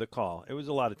thanks for the call. It was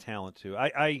a lot of talent too.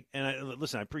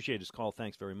 Listen, I appreciate his call.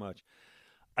 Thanks very much.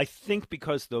 I think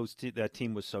because that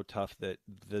team was so tough that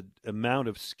the amount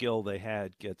of skill they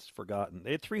had gets forgotten.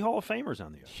 They had 3 Hall of Famers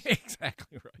on the ice.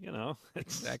 Exactly right.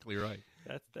 Exactly right.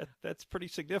 That's pretty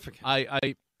significant.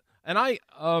 And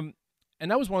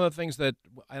that was one of the things that,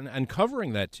 and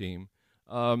covering that team,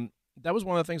 that was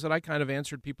one of the things that I kind of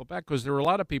answered people back, because there were a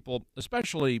lot of people,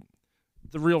 especially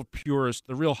the real purists,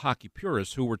 the real hockey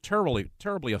purists, who were terribly,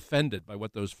 terribly offended by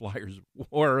what those Flyers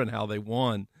were and how they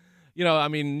won.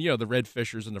 The Red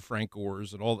Fishers and the Frank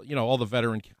Orrs and all the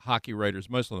veteran hockey writers,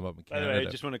 most of them up in Canada. By the way, I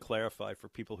just want to clarify for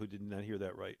people who did not hear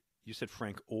that right. You said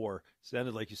Frank Orr. It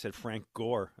sounded like you said Frank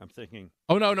Gore. I'm thinking.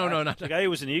 Oh, no. The guy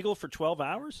who was an Eagle for 12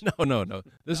 hours? No.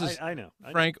 This is I know.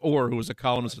 Frank Orr, who was a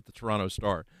columnist at the Toronto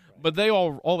Star. Right. But they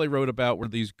all they wrote about were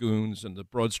these goons and the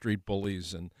Broad Street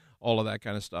bullies and all of that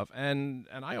kind of stuff. And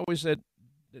I always said,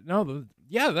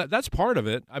 that's part of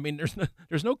it. I mean,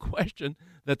 there's no question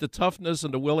that the toughness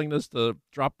and the willingness to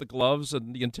drop the gloves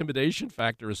and the intimidation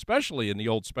factor, especially in the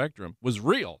old Spectrum, was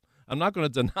real. I'm not going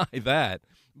to deny that.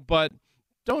 But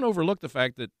don't overlook the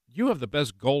fact that you have the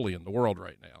best goalie in the world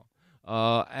right now.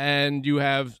 And you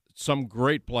have some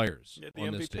great players the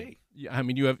on MVP. this team. Yeah, I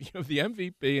mean, you have the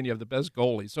MVP and you have the best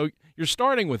goalie. So you're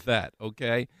starting with that,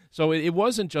 okay? So it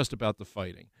wasn't just about the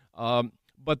fighting.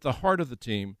 But the heart of the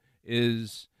team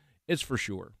it's for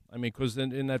sure. I mean, because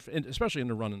especially in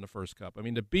the run in the first cup. I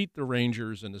mean, to beat the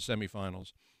Rangers in the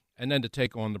semifinals and then to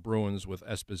take on the Bruins with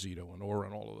Esposito and Orr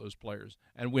and all of those players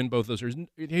and win both those.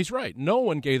 He's right. No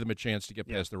one gave them a chance to get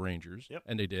past the Rangers,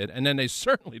 and they did. And then they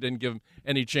certainly didn't give them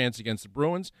any chance against the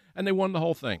Bruins, and they won the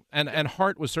whole thing. And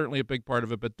heart was certainly a big part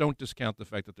of it, but don't discount the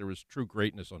fact that there was true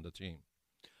greatness on the team.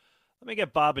 Let me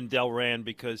get Bob and Delran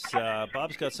because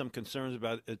Bob's got some concerns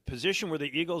about a position where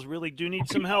the Eagles really do need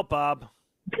some help, Bob.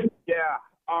 Yeah.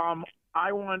 I'm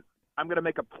going to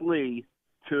make a plea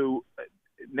to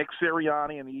Nick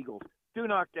Sirianni and the Eagles. Do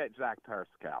not get Zach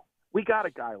Pascal. We got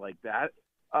a guy like that.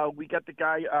 We got the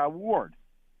guy Ward.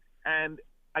 And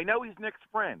I know he's Nick's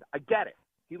friend. I get it.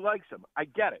 He likes him. I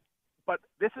get it. But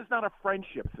this is not a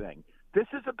friendship thing. This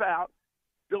is about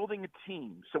building a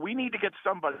team. So we need to get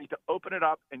somebody to open it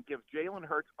up and give Jalen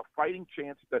Hurts a fighting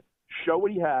chance to show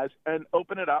what he has and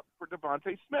open it up for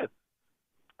Devontae Smith.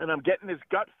 And I'm getting this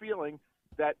gut feeling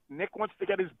that Nick wants to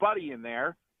get his buddy in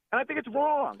there, and I think it's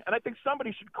wrong. And I think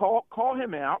somebody should call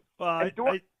him out. I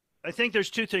think there's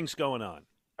two things going on.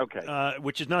 Okay.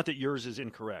 Which is not that yours is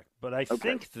incorrect, but I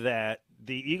think that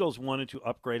the Eagles wanted to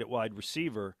upgrade at wide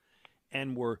receiver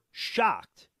and were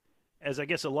shocked, as I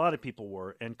guess a lot of people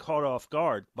were, and caught off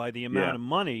guard by the amount of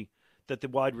money that the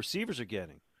wide receivers are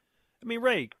getting. I mean,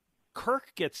 Ray,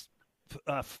 Kirk gets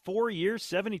 4 years,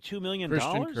 $72 million.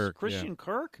 Christian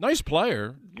Kirk. Nice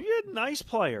player. Yeah, nice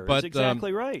player. But, That's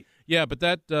exactly right. Yeah, but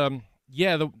that, of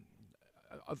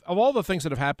all the things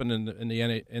that have happened in the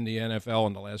NFL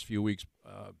in the last few weeks,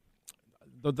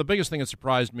 the biggest thing that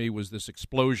surprised me was this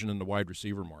explosion in the wide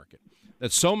receiver market.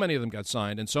 That so many of them got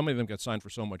signed, and so many of them got signed for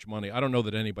so much money. I don't know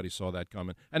that anybody saw that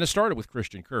coming. And it started with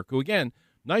Christian Kirk, who, again,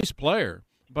 nice player,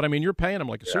 but, I mean, you're paying him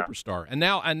like a superstar. And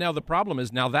now the problem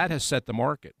is now that has set the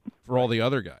market for all the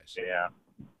other guys. Yeah.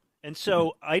 And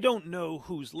so I don't know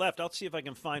who's left. I'll see if I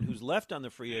can find who's left on the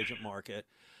free agent market.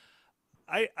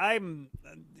 I'm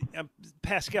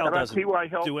Pascal doesn't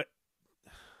do it.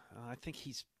 I think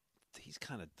he's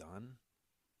kind of done.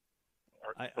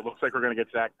 It looks like we're going to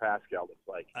get Zach Pascal. Looks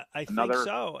like I think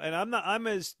so, and I'm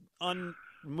as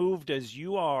unmoved as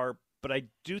you are, but I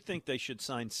do think they should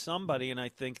sign somebody, and I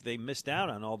think they missed out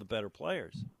on all the better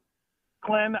players.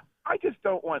 Glenn, I just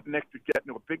don't want Nick to get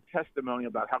into a big testimony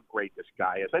about how great this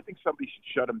guy is. I think somebody should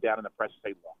shut him down in the press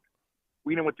and say, look,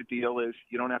 we know what the deal is.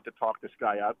 You don't have to talk this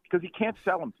guy out because he can't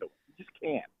sell him to him. He just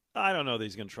can't. I don't know that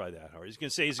he's going to try that hard. He's going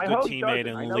to say he's a good teammate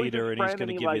and leader, and he's going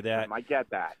to give you that. Him. I get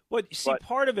that. Well, see,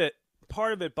 part of it,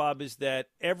 Bob, is that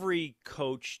every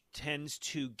coach tends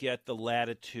to get the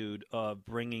latitude of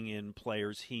bringing in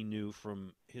players he knew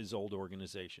from his old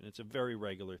organization. It's a very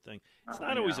regular thing. It's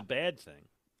not always a bad thing.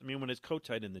 I mean, when it's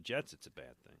co-tight in the Jets, it's a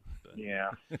bad thing. But.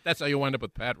 Yeah. That's how you wind up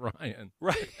with Pat Ryan.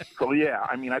 Right. So, yeah,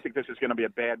 I mean, I think this is going to be a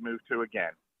bad move, too, again.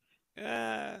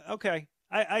 Okay.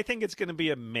 I think it's going to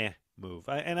be a meh move.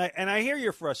 I hear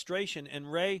your frustration.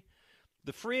 And, Ray,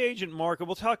 the free agent market,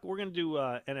 we're going to do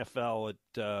NFL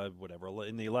at whatever,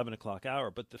 in the 11 o'clock hour.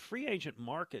 But the free agent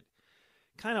market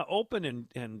kind of opened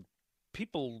and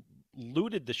people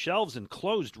looted the shelves and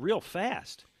closed real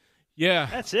fast. Yeah.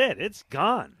 That's it. It's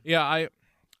gone. Yeah,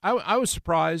 I was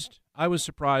surprised. I was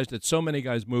surprised that so many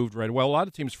guys moved right away. Well, a lot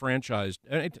of teams franchised.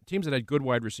 Teams that had good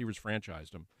wide receivers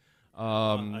franchised them.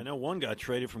 I know one got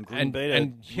traded from Green Bay to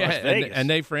Las Vegas. And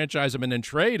they franchise them and then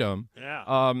trade them.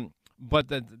 Yeah. But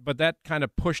that kind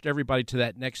of pushed everybody to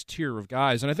that next tier of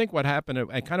guys. And I think what happened,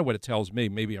 and kind of what it tells me,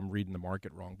 maybe I'm reading the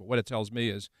market wrong, but what it tells me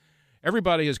is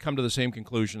everybody has come to the same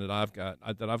conclusion that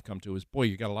I've come to is, boy,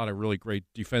 you got a lot of really great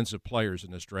defensive players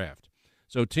in this draft.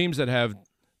 So teams that have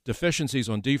deficiencies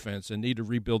on defense and need to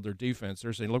rebuild their defense,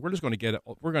 they're saying, look, we're going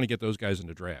to get those guys in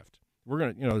the draft. We're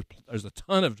going to, there's a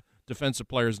ton of defensive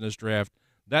players in this draft.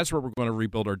 That's where we're going to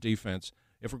rebuild our defense.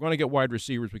 If we're going to get wide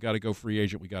receivers, we got to go free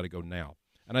agent. We got to go now.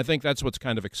 And I think that's what's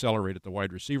kind of accelerated the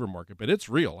wide receiver market. But it's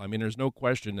real. I mean, there's no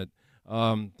question that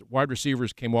wide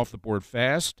receivers came off the board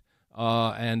fast,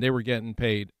 and they were getting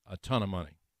paid a ton of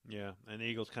money. Yeah, and the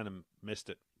Eagles kind of missed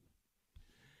it.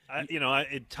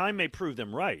 Time may prove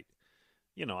them right.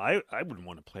 I wouldn't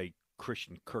want to pay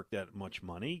Christian Kirk that much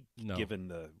money,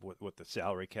 given what the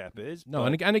salary cap is. No,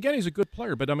 and again, he's a good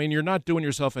player, but I mean, you're not doing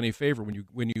yourself any favor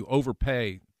when you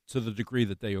overpay to the degree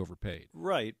that they overpaid.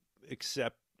 Right,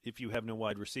 except if you have no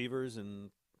wide receivers and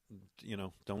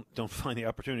don't find the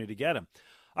opportunity to get them.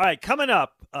 All right, coming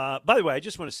up. By the way, I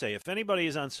just want to say, if anybody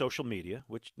is on social media,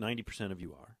 which 90% of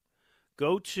you are,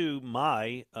 go to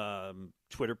my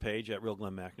Twitter page at Real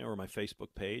Glenn McNamara, or my Facebook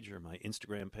page, or my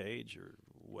Instagram page, or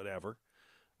whatever.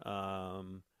 I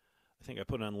think I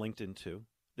put it on LinkedIn too.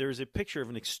 There is a picture of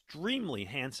an extremely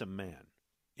handsome man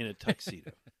in a tuxedo.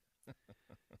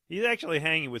 He's actually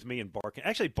hanging with me and Barkhand.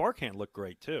 Actually, Barkhand looked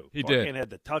great too. He Barkhand did.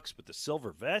 had the tux with the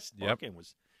silver vest. Yep. Barkhand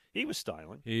was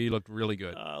styling. He looked really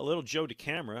good. A little Joe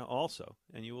DeCamara also,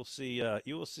 and you will see.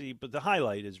 But the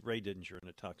highlight is Ray Didinger in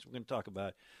a tux. We're going to talk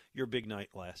about your big night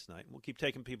last night. We'll keep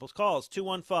taking people's calls.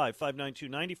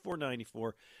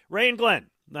 215-592-9494. Ray and Glenn,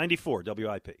 94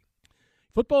 WIP.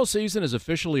 Football season is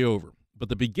officially over, but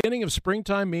the beginning of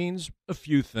springtime means a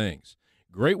few things: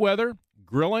 great weather,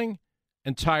 grilling,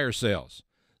 and tire sales.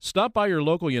 Stop by your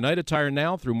local United Tire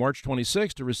now through March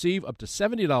 26 to receive up to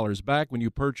 $70 back when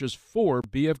you purchase 4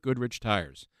 BF Goodrich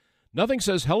tires. Nothing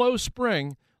says hello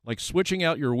spring like switching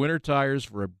out your winter tires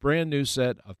for a brand new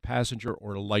set of passenger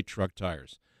or light truck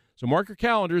tires. So mark your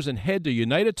calendars and head to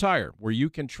United Tire, where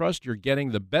you can trust you're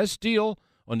getting the best deal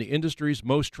on the industry's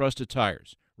most trusted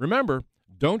tires. Remember,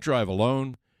 don't drive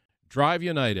alone. Drive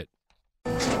United.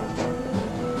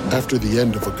 After the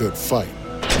end of a good fight,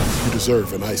 you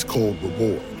deserve an ice-cold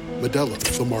reward. Modelo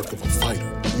is the mark of a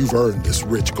fighter. You've earned this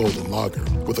rich golden lager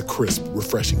with a crisp,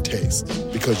 refreshing taste.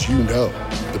 Because you know,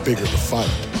 the bigger the fight,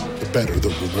 the better the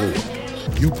reward.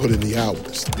 You put in the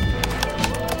hours,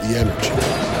 the energy,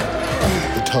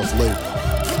 the tough labor.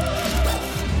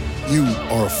 You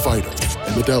are a fighter,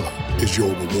 and Modelo is your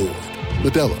reward.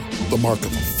 Modelo, the mark of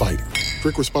a fighter.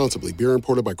 Drink responsibly. Beer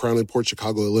imported by Crown Imports,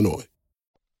 Chicago, Illinois.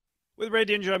 With Ray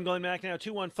Didinger, I'm Glenn Mack now.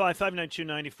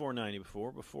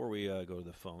 215-592-9494. Before we go to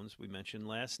the phones, we mentioned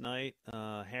last night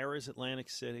Harrah's Atlantic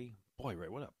City. Boy, Ray,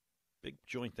 what a big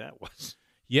joint that was.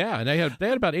 Yeah, and they had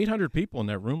about 800 people in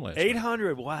that room last night.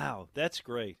 800, wow, that's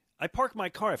great. I parked my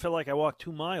car. I felt like I walked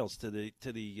 2 miles to the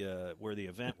where the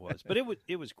event was, but it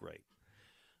was great.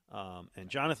 And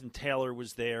Jonathan Taylor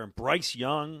was there, and Bryce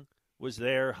Young was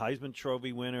there, Heisman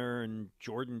Trophy winner, and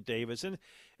Jordan Davis, and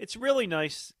it's really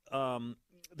nice.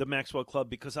 The Maxwell Club,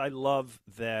 because I love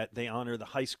that they honor the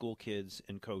high school kids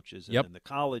and coaches, and then the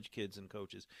college kids and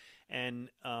coaches, and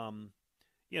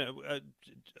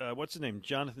what's his name,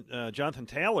 Jonathan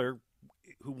Taylor,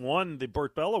 who won the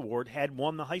Burt Bell Award, had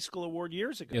won the high school award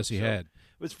years ago. Yes, he so had.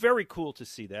 It was very cool to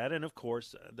see that, and of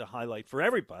course, the highlight for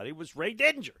everybody was Ray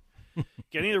Didinger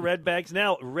getting the Reds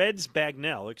Bagnell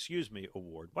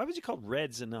award. Why was he called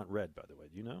Reds and not Red? By the way,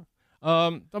 do you know?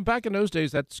 Back in those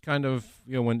days, that's kind of,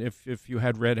 when if you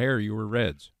had red hair, you were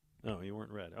Reds. No, you weren't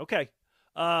red. Okay.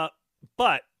 But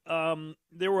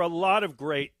there were a lot of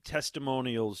great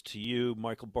testimonials to you.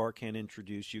 Michael Barkhand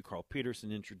introduced you. Carl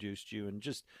Peterson introduced you. And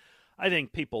just, I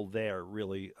think people there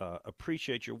really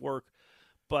appreciate your work.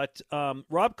 But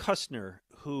Rob Kustner,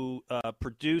 who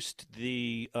produced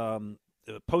the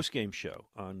post-game show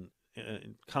on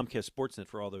Comcast Sportsnet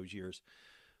for all those years,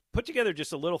 put together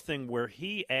just a little thing where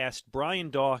he asked Brian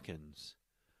Dawkins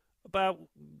about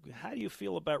how do you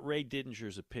feel about Ray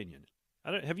Didinger's opinion.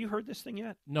 Have you heard this thing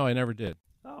yet? No, I never did.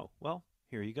 Oh, well,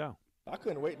 here you go. I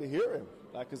couldn't wait to hear him.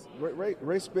 Cause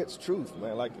Ray spits truth,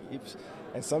 man.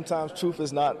 And sometimes truth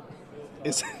is not,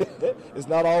 it's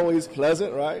not always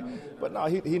pleasant, right? But no,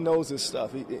 he knows his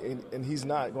stuff, and he's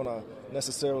not going to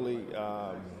necessarily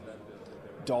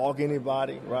dog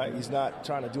anybody, right? He's not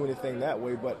trying to do anything that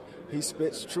way, but he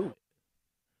spits truth.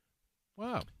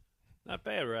 Wow. Not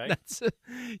bad, right?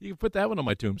 You can put that one on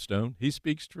my tombstone. He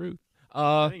speaks truth.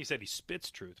 I think you said he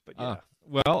spits truth, but yeah.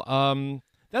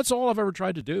 That's all I've ever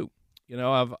tried to do.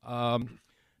 I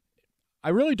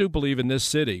really do believe in this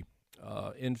city,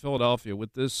 in Philadelphia,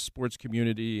 with this sports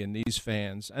community and these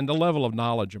fans and the level of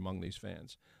knowledge among these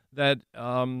fans, that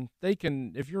they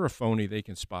can, if you're a phony, they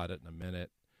can spot it in a minute.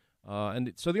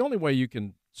 And so the only way you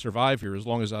can survive here, as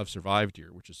long as I've survived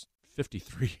here, which is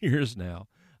 53 years now,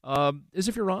 is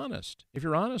if you're honest. If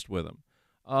you're honest with them.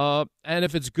 And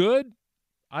if it's good,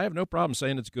 I have no problem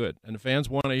saying it's good. And the fans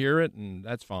want to hear it, and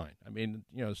that's fine. I mean,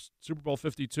 Super Bowl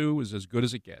 52 is as good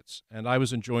as it gets. And I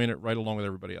was enjoying it right along with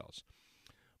everybody else.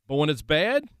 But when it's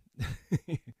bad,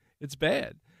 it's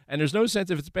bad. And there's no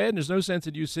sense, if it's bad, there's no sense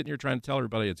in you sitting here trying to tell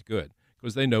everybody it's good,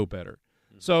 because they know better.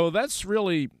 So that's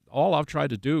really all I've tried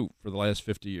to do for the last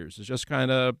 50 years is just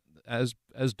kind of, as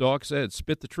Doc said,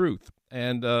 spit the truth.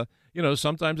 And,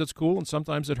 sometimes it's cool and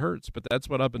sometimes it hurts, but that's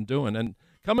what I've been doing. And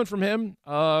coming from him,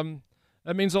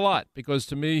 that means a lot, because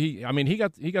to me,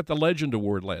 he got the Legend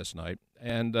Award last night.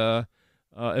 And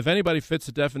if anybody fits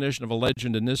the definition of a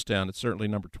legend in this town, it's certainly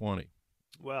number 20.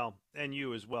 Well, and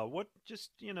you as well. What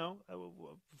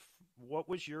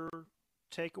was your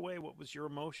takeaway? What was your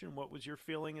emotion? What was your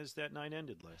feeling as that night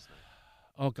ended last night?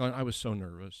 Oh, God, I was so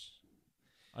nervous.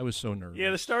 I was so nervous.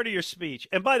 Yeah, the start of your speech.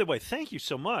 And by the way, thank you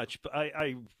so much.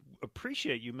 I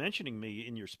appreciate you mentioning me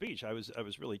in your speech. I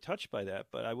was really touched by that.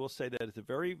 But I will say that at the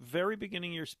very, very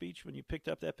beginning of your speech, when you picked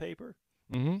up that paper,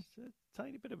 it's a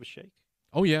tiny bit of a shake.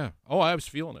 Oh, yeah. Oh, I was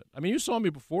feeling it. I mean, you saw me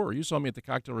before. You saw me at the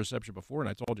cocktail reception before, and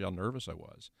I told you how nervous I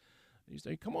was. You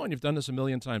say, come on, you've done this a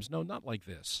million times. No, not like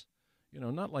this.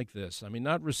 Not like this. I mean,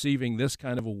 not receiving this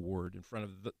kind of award in front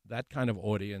of that kind of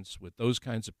audience with those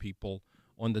kinds of people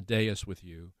on the dais with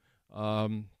you.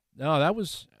 No, that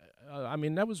was,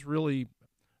 that was really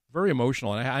very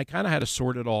emotional. And I kind of had to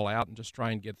sort it all out and just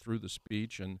try and get through the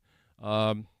speech. And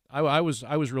I was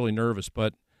really nervous,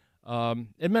 but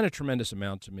it meant a tremendous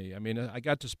amount to me. I mean, I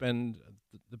got to spend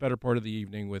the better part of the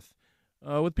evening with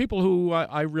people who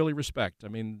I really respect. I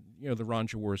mean, the Ron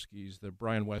Jaworskis, the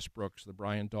Brian Westbrooks, the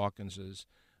Brian Dawkinses,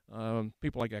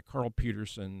 people like that, Carl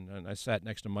Peterson, and I sat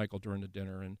next to Michael during the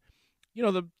dinner, and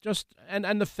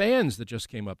the fans that just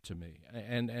came up to me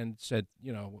and said,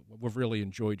 we've really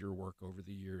enjoyed your work over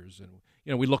the years,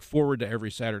 and we look forward to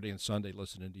every Saturday and Sunday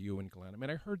listening to you and Glenn. I mean,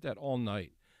 I heard that all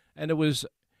night, and it was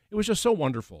just so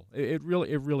wonderful. It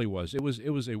really was. It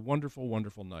was a wonderful,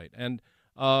 wonderful night, and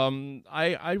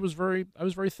I was very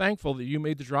thankful that you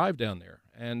made the drive down there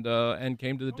and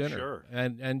came to the dinner. Sure.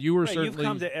 And you were certainly. You've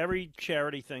come to every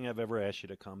charity thing I've ever asked you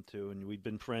to come to, and we've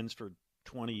been friends for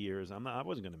 20 years. I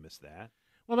wasn't going to miss that.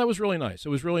 Well, that was really nice. It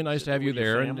was really nice to have you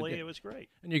there. Family, it was great.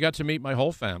 And you got to meet my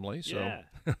whole family. So.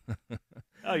 Yeah.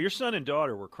 Oh, your son and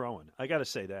daughter were crowing. I got to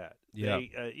say that. Yeah.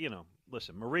 They,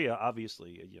 listen, Maria,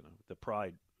 obviously, the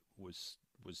pride was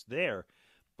there,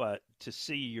 but to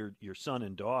see your son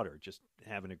and daughter just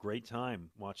having a great time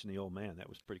watching the old man, that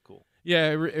was pretty cool.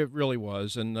 Yeah, it really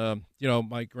was. And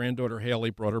my granddaughter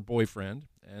Haley brought her boyfriend,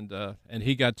 and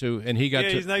he got to.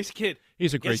 He's a nice kid.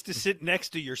 He's a great. Gets to sit next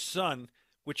to your son,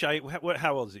 which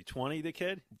how old is he? 20, the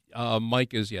kid?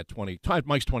 Mike is 20.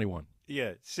 Mike's 21.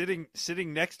 Yeah, sitting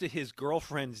next to his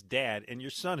girlfriend's dad, and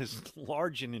your son is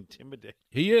large and intimidating.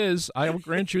 He is. I will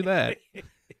grant you that.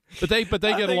 But they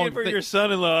get along. For your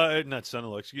son-in-law, not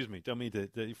son-in-law. Excuse me. Don't mean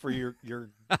to. For your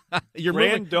your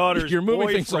granddaughter's you're moving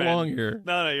boyfriend. Things along here.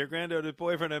 No, your granddaughter's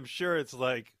boyfriend. I'm sure it's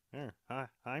like, hi,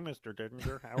 Mr.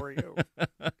 Didinger. How are you?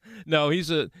 No, he's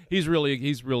really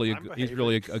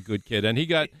a good kid, and he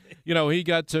got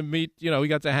to meet he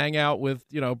got to hang out with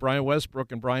Brian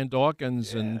Westbrook and Brian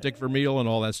Dawkins and Dick Vermeil and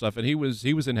all that stuff, and he was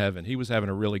in heaven. He was having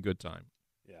a really good time.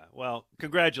 Yeah. Well,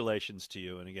 congratulations to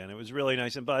you, and again, it was really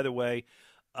nice. And by the way.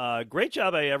 Great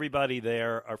job by everybody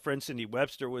there. Our friend Cindy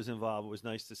Webster was involved. It was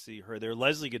nice to see her there.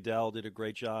 Leslie Goodell did a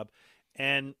great job.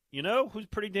 And who's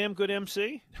pretty damn good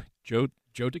MC? Joe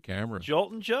DeCamera.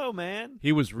 Joltin' Joe, man.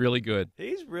 He was really good.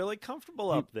 He's really comfortable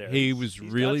up there. He's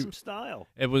really got some style.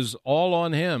 It was all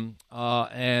on him.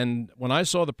 And when I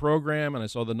saw the program and I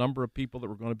saw the number of people that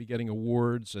were going to be getting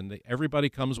awards, and everybody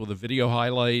comes with a video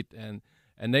highlight, and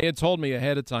they had told me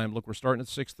ahead of time, look, we're starting at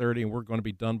 6:30 and we're going to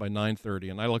be done by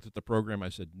 9:30. And I looked at the program. I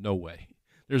said, no way.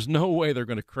 There's no way they're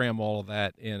going to cram all of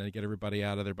that in and get everybody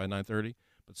out of there by 9:30.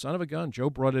 But son of a gun, Joe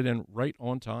brought it in right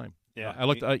on time. Yeah, I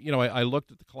looked. I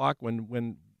looked at the clock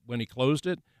when he closed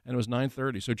it, and it was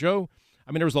 9:30. So Joe,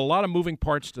 there was a lot of moving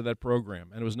parts to that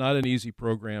program, and it was not an easy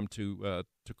program to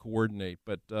coordinate.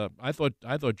 But I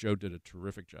thought Joe did a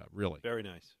terrific job. Really. Very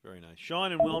nice. Very nice.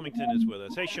 Sean in Wilmington is with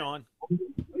us. Hey, Sean.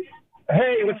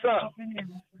 Hey, what's up?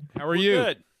 How are you?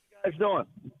 Good. What are you guys doing?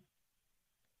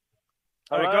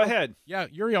 All right, go ahead. Yeah,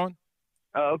 you're on.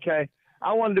 Okay.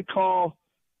 I wanted to call.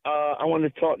 I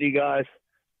wanted to talk to you guys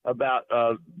about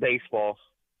baseball.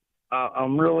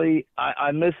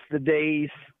 I miss the days.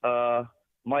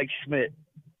 Mike Schmidt,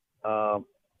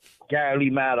 Gary Lee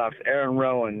Maddox, Aaron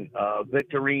Rowan,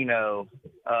 Victorino.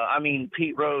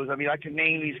 Pete Rose. I can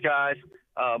name these guys.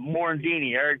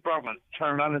 Morandini, Eric Brugman,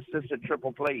 turned unassisted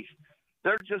triple plays.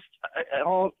 They're just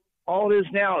all it is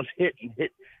now is hitting,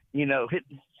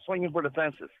 swinging for the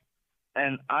fences,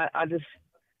 and I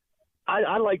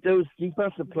like those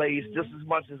defensive plays just as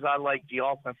much as I like the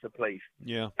offensive plays.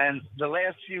 Yeah. And the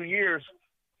last few years,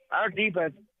 our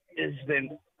defense has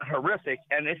been horrific,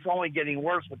 and it's only getting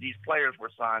worse with these players we're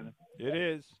signing. It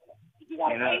is.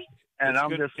 And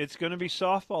it's going to be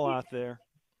softball out there.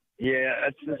 Yeah,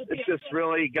 it's just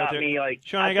really got me like.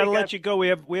 Sean, I got to let you go. We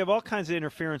have all kinds of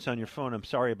interference on your phone. I'm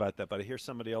sorry about that, but I hear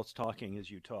somebody else talking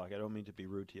as you talk. I don't mean to be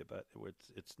rude to you, but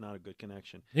it's not a good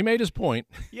connection. He made his point.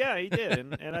 Yeah, he did,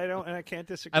 and I can't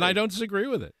disagree. And I don't disagree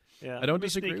with it. Yeah, I don't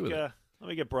disagree with it. Let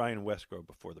me get Brian Westgrove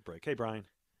before the break. Hey, Brian.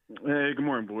 Hey, good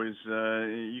morning, boys.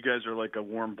 You guys are like a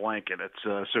warm blanket. It's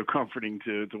so comforting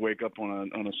to wake up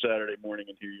on a Saturday morning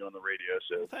and hear you on the radio.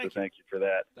 So thank you for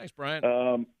that. Thanks, Brian.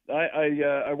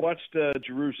 I watched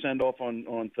Giroux send off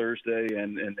on Thursday,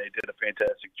 and they did a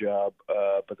fantastic job.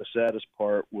 But the saddest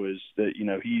part was that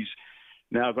he's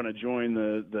now going to join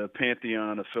the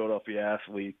pantheon of Philadelphia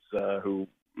athletes who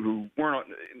weren't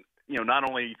not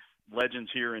only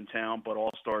legends here in town, but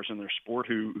all-stars in their sport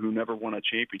who never won a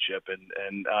championship.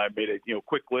 And I made a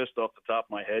quick list off the top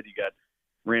of my head. You got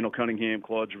Randall Cunningham,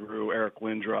 Claude Giroux, Eric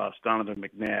Lindros, Donovan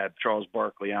McNabb, Charles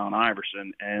Barkley, Allen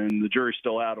Iverson, and the jury's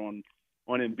still out on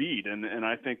Embiid. And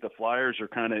I think the Flyers are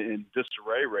kind of in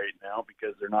disarray right now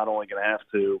because they're not only going to have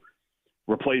to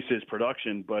replace his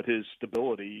production, but his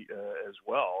stability as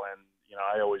well. And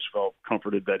I always felt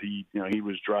comforted that he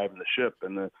was driving the ship.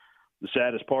 And the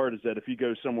saddest part is that if he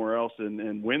goes somewhere else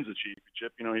and wins a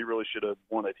championship, he really should have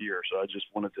won it here. So I just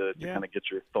wanted to kind of get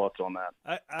your thoughts on that.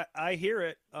 I hear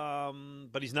it,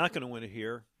 but he's not going to win it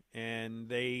here, and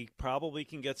they probably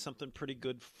can get something pretty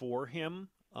good for him.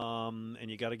 And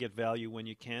you got to get value when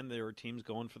you can. There are teams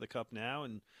going for the cup now,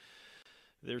 and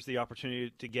there's the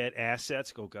opportunity to get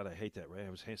assets. Oh God, I hate that, Ray.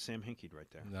 I was Sam Hinkie right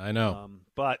there. I know.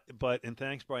 But and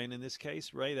thanks, Brian. In this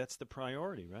case, Ray, that's the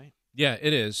priority, right? Yeah,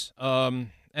 it is.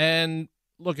 And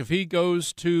look, if he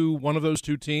goes to one of those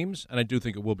two teams, and I do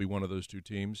think it will be one of those two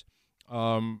teams,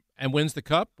 and wins the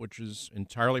cup, which is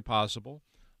entirely possible,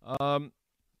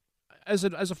 as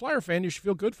a Flyer fan, you should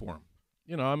feel good for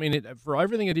him. For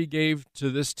everything that he gave to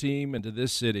this team and to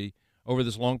this city over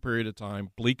this long period of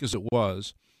time, bleak as it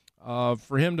was,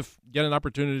 for him to get an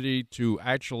opportunity to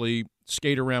actually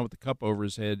skate around with the cup over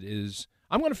his head is.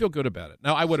 I'm going to feel good about it.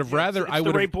 Now, I would have rather. It's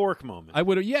the Ray Bourque moment. I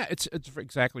would have. Yeah, it's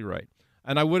exactly right.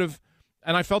 And I would have,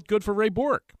 and I felt good for Ray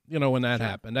Bourque, when that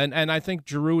happened. And I think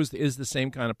Giroux is the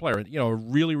same kind of player. A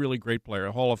really, really great player,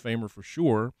 a Hall of Famer for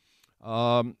sure.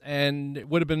 And it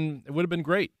would have been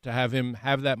great to have him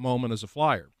have that moment as a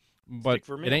Flyer. But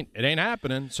it ain't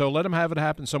happening. So let him have it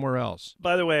happen somewhere else.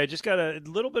 By the way, I just got a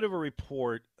little bit of a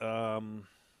report from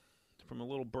a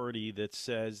little birdie that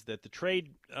says that the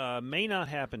trade may not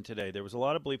happen today. There was a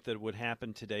lot of belief that it would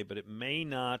happen today, but it may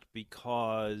not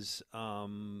because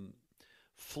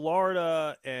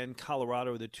Florida and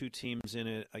Colorado are the two teams in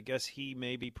it. I guess he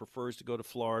maybe prefers to go to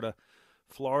Florida.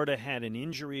 Florida had an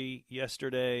injury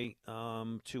yesterday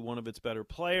to one of its better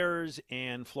players,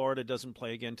 and Florida doesn't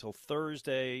play again until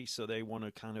Thursday, so they want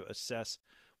to kind of assess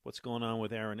what's going on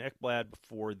with Aaron Ekblad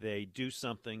before they do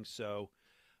something. So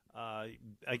I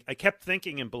kept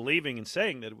thinking and believing and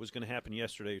saying that it was going to happen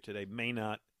yesterday or today. May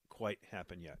not quite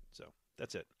happen yet. So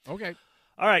that's it. Okay.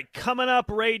 All right. Coming up,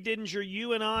 Ray Didinger,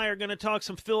 you and I are going to talk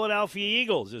some Philadelphia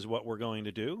Eagles is what we're going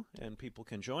to do. And people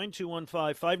can join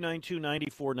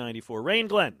 215-592-9494. Ray and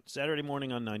Glenn, Saturday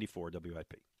morning on 94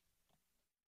 WIP.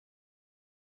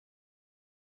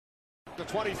 The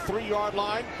 23-yard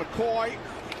line, McCoy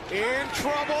in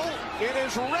trouble. It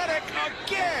is Reddick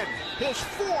again, his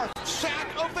fourth sack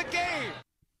of the game.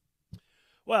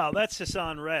 Well, that's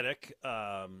Hassan Reddick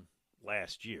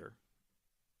last year.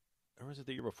 Or was it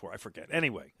the year before? I forget.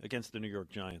 Anyway, against the New York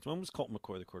Giants. When was Colt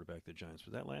McCoy the quarterback of the Giants?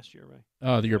 Was that last year, Ray?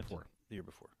 The year before. The year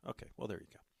before. Okay, well, there you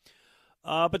go.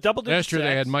 But double-digit last year sacks.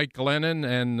 they had Mike Glennon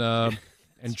and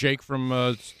Jake from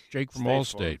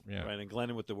Allstate. Yeah. Right, and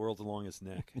Glennon with the world's longest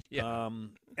neck. Yeah.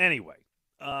 Anyway,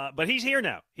 but he's here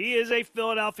now. He is a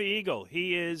Philadelphia Eagle.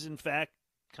 He is, in fact,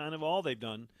 kind of all they've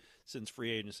done since free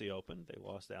agency opened. They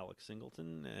lost Alex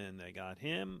Singleton, and they got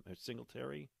him,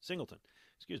 Singleton,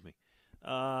 excuse me.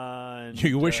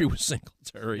 You wish he was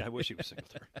Singletary. Yeah, I wish he was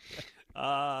Singletary.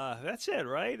 That's it,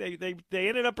 right? They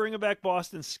ended up bringing back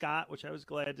Boston Scott, which I was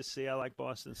glad to see. I like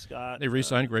Boston Scott. They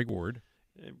re-signed Greg Ward.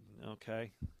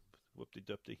 Okay.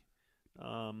 Whoop-de-doop-de.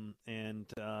 And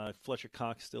Fletcher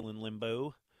Cox still in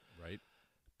limbo. Right.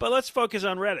 But let's focus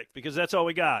on Reddick because that's all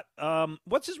we got.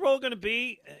 What's his role going to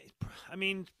be? I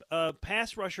mean,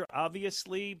 pass rusher,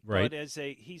 obviously, right. But as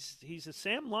he's a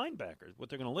Sam linebacker. What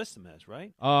they're going to list him as,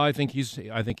 right? I think he's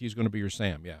going to be your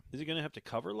Sam. Yeah. Is he going to have to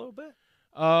cover a little bit?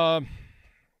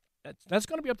 That's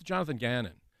going to be up to Jonathan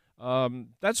Gannon.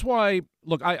 That's why.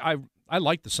 Look, I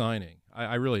like the signing.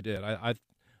 I really did. I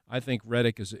think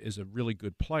Reddick is a really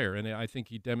good player, and I think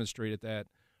he demonstrated that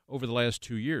over the last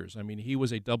 2 years. I mean, he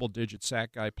was a double-digit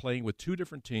sack guy playing with two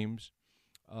different teams,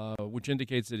 which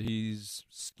indicates that he's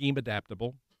scheme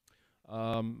adaptable.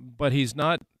 But he's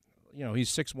not, he's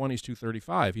 6'1", he's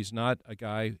 235. He's not a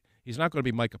guy. He's not going to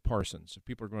be Micah Parsons. If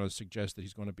people are going to suggest that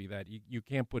he's going to be that, you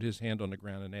can't put his hand on the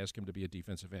ground and ask him to be a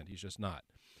defensive end. He's just not.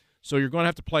 So you're going to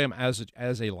have to play him as a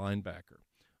linebacker.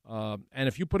 And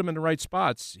if you put him in the right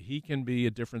spots, he can be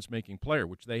a difference-making player,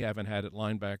 which they haven't had at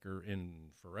linebacker in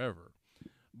forever.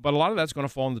 But a lot of that's going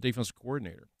to fall on the defensive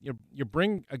coordinator. You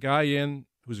bring a guy in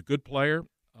who's a good player.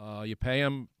 You pay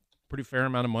him a pretty fair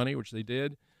amount of money, which they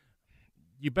did.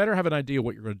 You better have an idea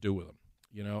what you're going to do with him.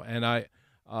 And I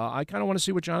kind of want to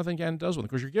see what Jonathan Gannon does with him,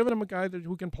 because you're giving him a guy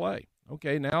who can play.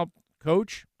 Okay, now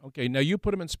coach. Okay, now you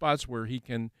put him in spots where he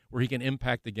can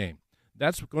impact the game.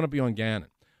 That's going to be on Gannon.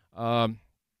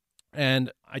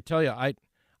 And I tell you,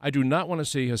 I do not want to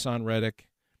see Hassan Reddick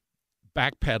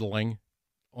backpedaling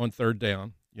on third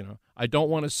down. I don't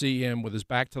want to see him with his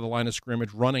back to the line of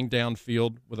scrimmage running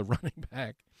downfield with a running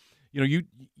back.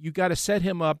 You got to set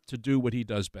him up to do what he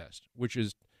does best, which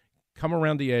is come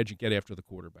around the edge and get after the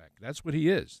quarterback. That's what he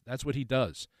is. That's what he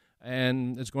does.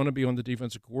 And it's going to be on the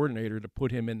defensive coordinator to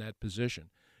put him in that position.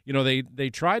 They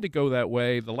tried to go that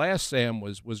way. The last Sam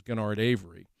was Gennard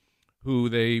Avery, who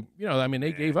they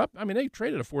gave up. They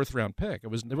traded a fourth-round pick. It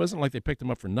wasn't like they picked him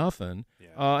up for nothing.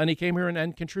 And he came here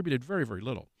and contributed very, very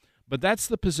little. But that's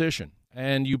the position,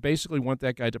 and you basically want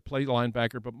that guy to play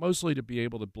linebacker, but mostly to be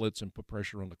able to blitz and put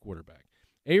pressure on the quarterback.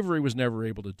 Avery was never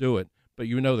able to do it, but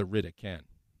you know that Riddick can.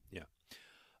 Yeah.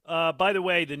 By the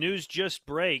way, the news just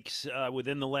breaks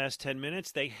within the last 10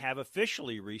 minutes. They have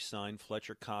officially re-signed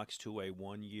Fletcher Cox to a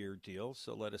one-year deal,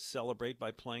 so let us celebrate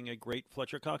by playing a great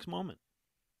Fletcher Cox moment.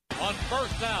 On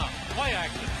first down, play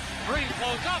action. Green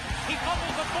flows up. He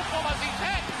fumbles the football as he's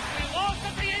hit. He lost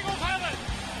it. The Eagles have it.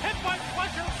 Hit by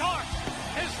Fletcher Cox.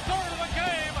 His third of the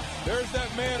game. There's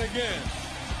that man again.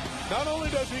 Not only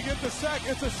does he get the sack,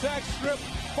 it's a sack strip,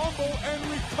 fumble, and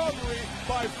recovery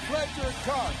by Fletcher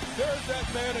Cox. There's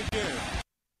that man again.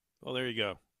 Well, there you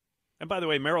go. And by the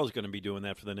way, Merrill's going to be doing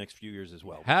that for the next few years as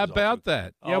well. How about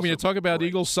that? Yeah, when you talk about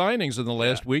Eagles signings in the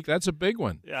last week, that's a big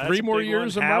one. Yeah, 3 more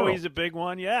years of Merrill. Howie's a big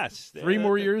one, yes. 3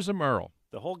 more years of Merrill.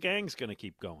 The whole gang's going to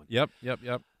keep going. Yep.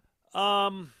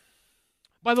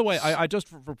 By the way, I just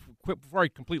before I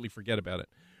completely forget about it,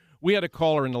 we had a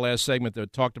caller in the last segment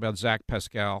that talked about Zach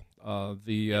Pascal,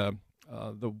 the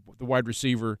wide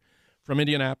receiver from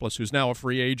Indianapolis, who's now a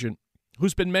free agent,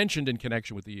 who's been mentioned in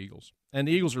connection with the Eagles. And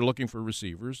the Eagles are looking for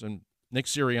receivers, and Nick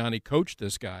Sirianni coached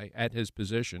this guy at his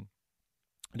position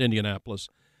at Indianapolis.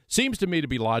 Seems to me to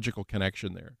be logical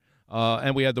connection there.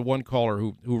 And we had the one caller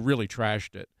who really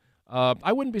trashed it.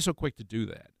 I wouldn't be so quick to do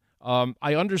that.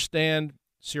 I understand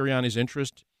Sirianni's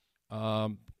interest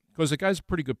because the guy's a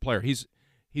pretty good player. He's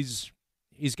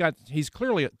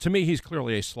clearly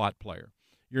a slot player.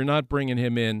 You're not bringing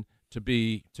him in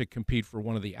to compete for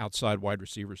one of the outside wide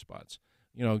receiver spots.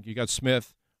 You got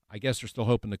Smith. I guess they're still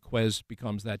hoping that Quez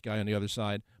becomes that guy on the other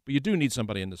side. But you do need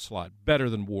somebody in the slot, better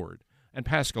than Ward. And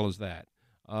Pascal is that.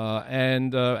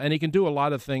 And he can do a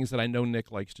lot of things that I know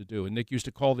Nick likes to do. And Nick used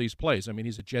to call these plays.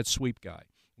 He's a jet sweep guy.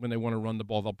 When they want to run the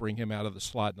ball, they'll bring him out of the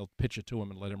slot and they'll pitch it to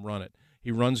him and let him run it.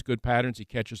 He runs good patterns. He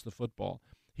catches the football.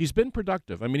 He's been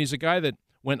productive. He's a guy that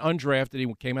went undrafted.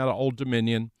 He came out of Old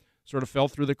Dominion, sort of fell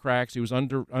through the cracks. He was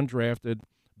undrafted,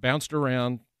 bounced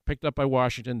around, picked up by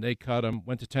Washington. They cut him.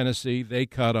 Went to Tennessee. They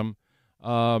cut him.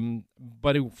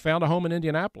 But he found a home in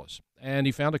Indianapolis. And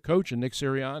he found a coach in Nick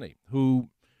Sirianni who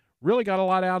really got a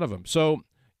lot out of him. So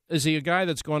is he a guy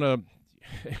that's going to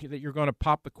that you're going to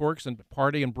pop the corks and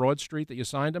party in Broad Street that you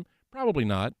signed him? Probably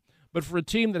not. But for a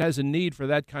team that has a need for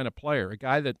that kind of player, a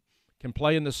guy that can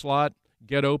play in the slot,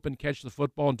 get open, catch the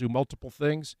football, and do multiple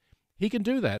things, he can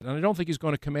do that. And I don't think he's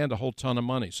going to command a whole ton of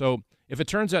money. So if it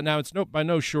turns out, now it's by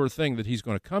no sure thing that he's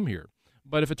going to come here,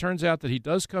 but if it turns out that he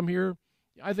does come here,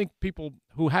 I think people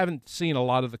who haven't seen a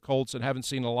lot of the Colts and haven't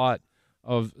seen a lot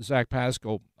of Zach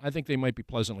Pascal, I think they might be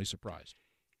pleasantly surprised.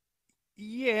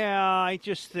 Yeah, I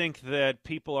just think that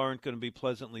people aren't going to be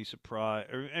pleasantly surprised.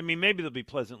 Maybe they'll be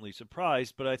pleasantly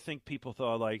surprised, but I think people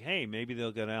thought like, hey, maybe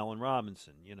they'll get Allen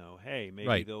Robinson. Hey,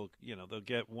 maybe they'll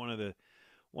get one of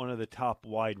the top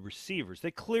wide receivers. They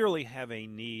clearly have a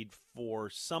need for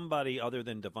somebody other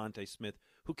than Devontae Smith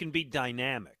who can be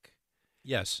dynamic.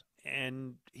 Yes,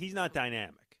 and he's not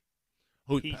dynamic.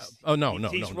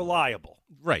 He's reliable.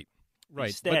 Right.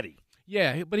 He's steady.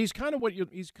 But he's kind of what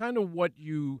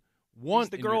you want. He's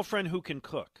the girlfriend who can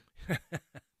cook.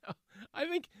 I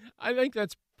think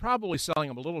that's probably selling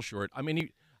him a little short.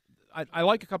 I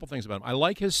like a couple things about him. I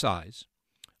like his size.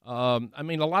 A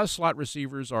lot of slot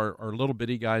receivers are little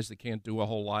bitty guys that can't do a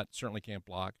whole lot, certainly can't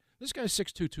block. This guy's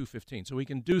 6'2", 215, so he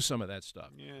can do some of that stuff.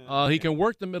 He can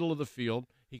work the middle of the field.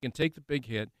 He can take the big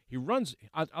hit. He runs.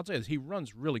 I'll tell you this. He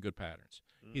runs really good patterns.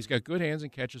 He's got good hands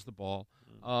and catches the ball.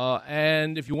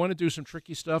 And if you want to do some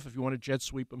tricky stuff, if you want to jet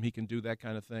sweep him, he can do that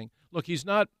kind of thing. Look, he's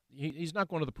not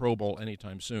going to the Pro Bowl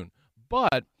anytime soon.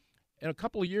 But in a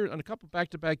couple of years, on a couple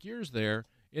back-to-back years there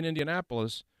in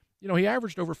Indianapolis, he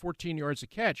averaged over 14 yards a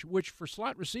catch, which for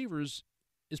slot receivers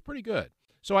is pretty good.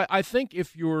 So I think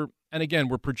if you're, and again,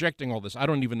 we're projecting all this. I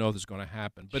don't even know if this is going to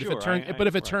happen. But Sure,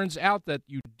 if it turns out that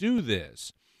you do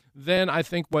this, then I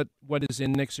think what is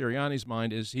in Nick Sirianni's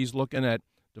mind is he's looking at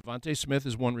Devontae Smith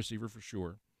as one receiver for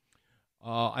sure.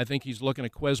 I think he's looking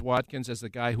at Quez Watkins as the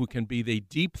guy who can be the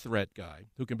deep threat guy,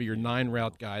 who can be your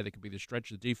 9-route guy, that can be the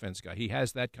stretch of the defense guy. He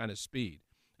has that kind of speed.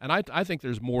 And I think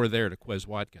there's more there to Quez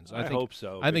Watkins. I hope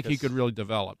so. I think he could really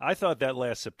develop. I thought that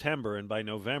last September, and by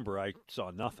November I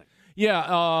saw nothing.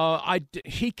 Yeah,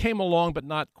 he came along, but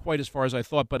not quite as far as I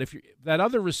thought. But that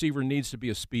other receiver needs to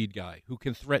be a speed guy who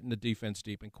can threaten the defense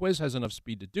deep, and Quez has enough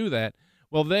speed to do that.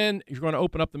 Well, then you're going to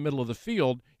open up the middle of the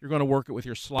field. You're going to work it with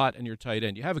your slot and your tight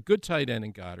end. You have a good tight end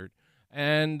in Goddard,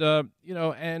 and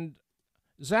and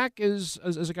Zach is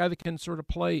a guy that can sort of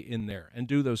play in there and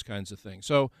do those kinds of things.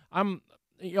 So I'm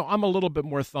a little bit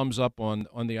more thumbs up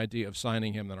on the idea of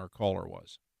signing him than our caller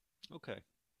was. Okay.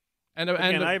 And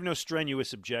I have no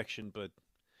strenuous objection, but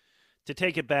to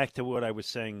take it back to what I was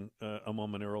saying a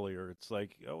moment earlier, it's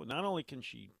like, not only can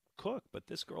she cook, but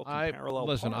this girl can parallel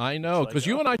Listen, park. I know, because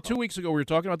you and I 2 weeks weeks ago, we were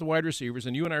talking about the wide receivers,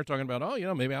 and you and I were talking about,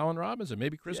 maybe Allen Robinson,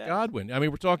 maybe Chris Godwin. I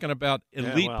mean, we're talking about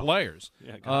elite players.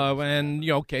 And,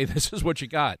 okay, this is what you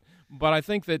got. But I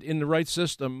think that in the right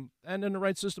system,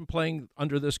 playing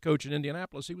under this coach in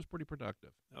Indianapolis, he was pretty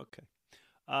productive.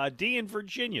 Okay. Dee in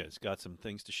Virginia's got some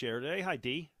things to share today. Hi,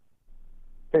 Dee.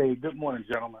 Hey, good morning,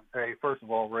 gentlemen. Hey, first of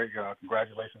all, Ray,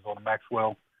 congratulations on the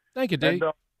Maxwell. Thank you, Dee. And,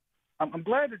 I'm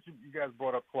glad that you guys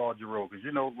brought up Claude Giroux because,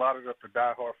 a lot of the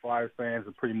diehard Flyers fans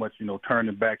are pretty much, turn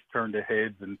their backs, turn their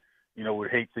heads, and, would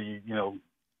hate to,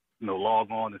 log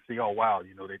on and see, oh, wow,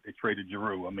 they traded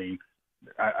Giroux. I mean,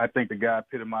 I think the guy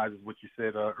epitomizes what you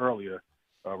said earlier,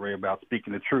 Ray, about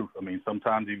speaking the truth. I mean,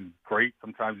 sometimes he was great,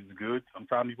 sometimes he was good,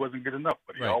 sometimes he wasn't good enough,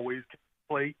 but he always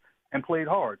played and played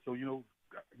hard. So,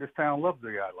 this town loves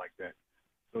a guy like that.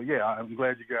 So, yeah, I'm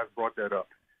glad you guys brought that up.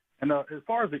 And as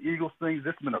far as the Eagles things,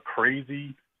 this has been a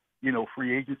crazy,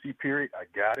 free agency period. I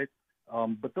got it.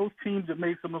 But those teams that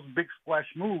made some of those big splash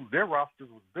moves, their rosters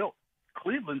was built.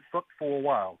 Cleveland sucked for a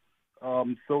while.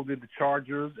 So did the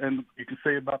Chargers, and you can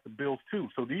say about the Bills too.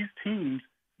 So these teams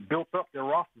built up their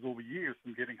rosters over years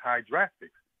from getting high draft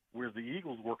picks, whereas the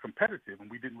Eagles were competitive and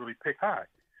we didn't really pick high.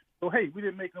 So, hey, we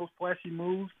didn't make no flashy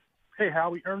moves. Hey, how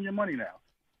we earn your money now?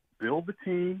 Build the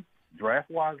team,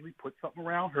 draft wisely, put something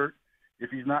around Hurt. If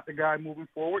he's not the guy moving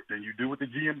forward, then you do what the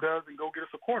GM does and go get us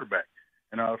a quarterback.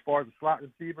 And as far as the slot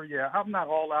receiver, I'm not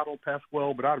all out on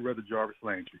Pasquale, but I'd rather Jarvis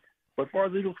Landry. But as far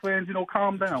as Eagles fans,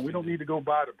 calm down. We don't need to go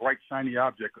buy the bright, shiny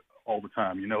object all the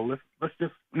time. Let's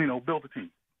just, build a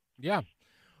team. Yeah.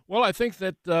 Well, I think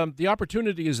that the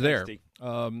opportunity is there.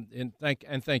 And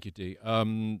thank you, Dee.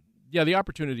 The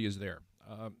opportunity is there.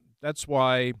 That's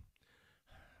why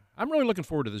I'm really looking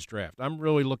forward to this draft. I'm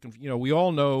really looking. We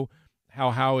all know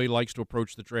how Howie likes to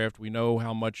approach the draft. We know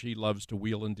how much he loves to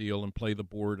wheel and deal and play the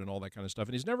board and all that kind of stuff.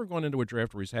 And he's never gone into a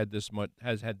draft where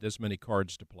has had this many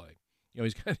cards to play.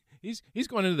 He's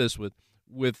going into this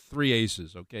with 3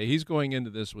 aces. Okay, he's going into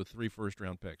this with 3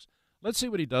 first-round picks. Let's see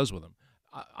what he does with them.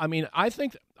 I mean, I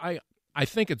think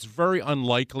it's very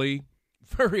unlikely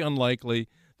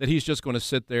that he's just going to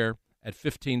sit there at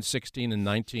 15, 16, and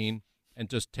 19 and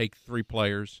just take 3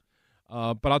 players.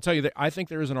 But I'll tell you that I think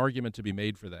there is an argument to be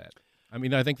made for that. I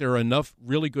mean, I think there are enough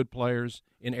really good players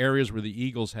in areas where the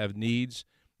Eagles have needs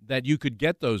that you could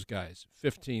get those guys,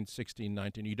 15, 16,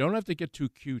 19. You don't have to get too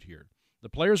cute here. The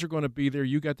players are going to be there.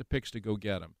 You got the picks to go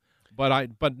get them.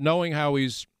 But knowing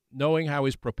Howie's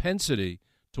propensity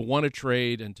to want to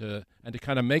trade and to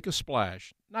kind of make a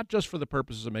splash, not just for the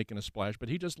purposes of making a splash, but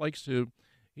he just likes to,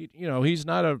 he's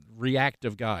not a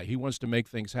reactive guy. He wants to make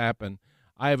things happen.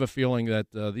 I have a feeling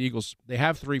that the Eagles, they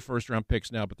have 3 first-round picks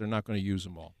now, but they're not going to use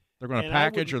them all. They're going to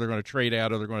package or they're going to trade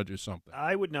out or they're going to do something.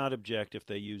 I would not object if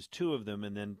they use 2 of them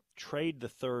and then trade the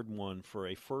third one for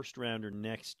a first-rounder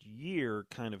next year,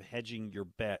 kind of hedging your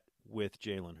bet with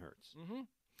Jalen Hurts. Mm-hmm.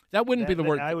 That wouldn't be the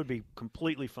worst. I would be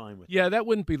completely fine with that. Yeah, that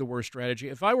wouldn't be the worst strategy.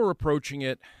 If I were approaching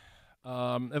it, I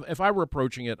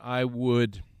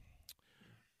would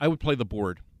play the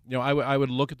board. I would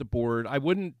look at the board. I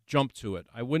wouldn't jump to it.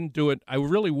 I wouldn't do it. I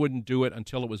really wouldn't do it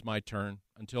until it was my turn,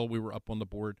 until we were up on the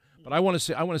board. But I want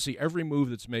to see every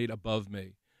move that's made above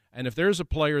me. And if there's a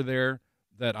player there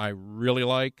that I really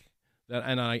like,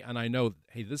 and I know,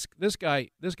 hey, this guy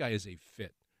is a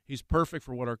fit. He's perfect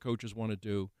for what our coaches want to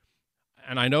do.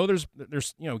 And I know there's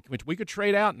we could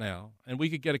trade out now, and we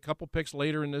could get a couple picks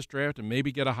later in this draft, and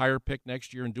maybe get a higher pick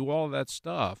next year, and do all of that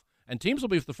stuff. And teams will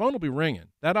be, if the phone will be ringing,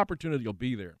 that opportunity will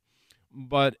be there.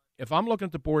 But if I'm looking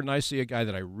at the board and I see a guy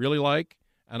that I really like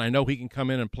and I know he can come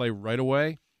in and play right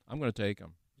away, I'm going to take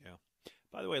him. Yeah.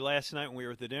 By the way, last night when we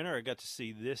were at the dinner, I got to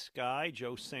see this guy,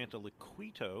 Joe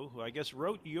Santaliquito, who I guess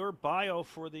wrote your bio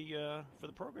for the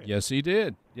program. Yes, he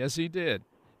did. Yes, he did.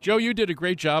 Joe, you did a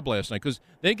great job last night because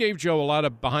they gave Joe a lot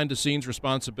of behind-the-scenes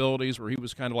responsibilities where he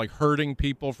was kind of like herding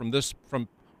people from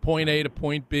point A to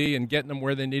point B and getting them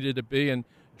where they needed to be. And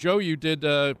Joe, you did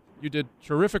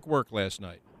terrific work last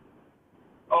night.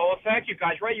 Oh, well, thank you,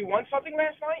 guys. Ray, you won something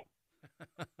last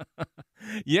night?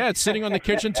 Yeah, it's sitting on the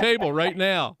kitchen table right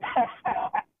now.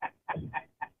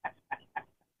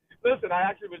 Listen, I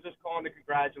actually was just calling to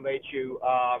congratulate you.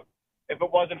 If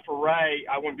it wasn't for Ray,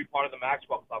 I wouldn't be part of the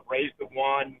Maxwell Club. Ray's the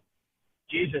one,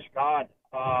 Jesus God,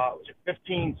 was it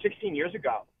 16 years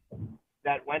ago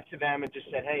that went to them and just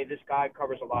said, hey, this guy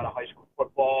covers a lot of high school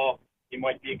football. He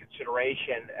might be a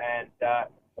consideration. And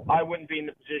I wouldn't be in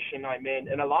the position I'm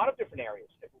in a lot of different areas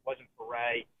if it wasn't for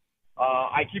Ray.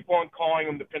 I keep on calling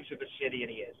him the Prince of the City,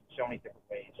 and he is in so many different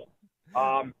ways.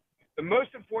 The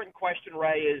most important question,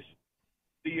 Ray, is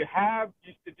did you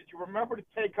remember to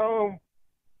take home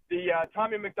the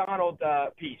Tommy McDonald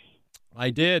piece? I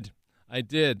did.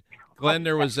 Glenn,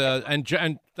 there was and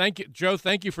thank you, Joe.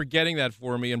 Thank you for getting that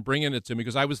for me and bringing it to me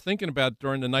because I was thinking about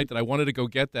during the night that I wanted to go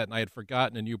get that and I had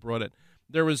forgotten and you brought it.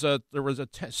 There was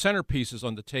centerpieces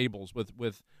on the tables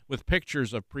with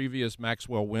pictures of previous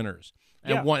Maxwell winners,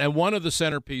 and one of the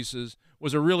centerpieces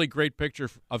was a really great picture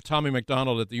of Tommy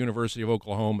McDonald at the University of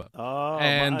Oklahoma. Oh,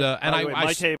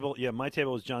 my table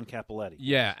was John Capoletti.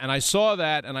 Yeah, and I saw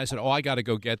that and I said, I got to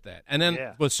go get that. And then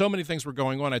with so many things were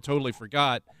going on, I totally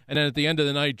forgot. And then at the end of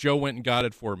the night, Joe went and got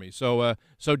it for me. So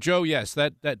Joe, yes,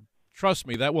 that trust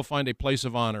me, that will find a place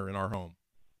of honor in our home.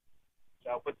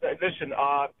 So, but listen,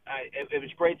 it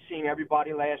was great seeing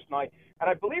everybody last night, and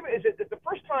I believe is it the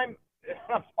first time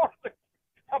I'm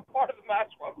part of the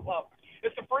Maxwell Club.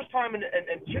 It's the first time in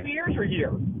 2 years or a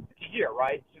year. It's a year,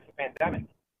 right? Since the pandemic.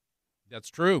 That's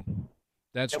true.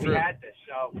 That's true. We had this,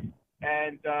 so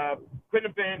and couldn't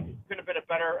have been a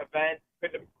better event.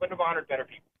 Couldn't have honored better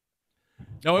people.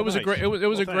 No, it was a great. It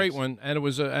was a great one, and it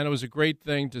was a great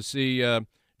thing to see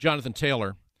Jonathan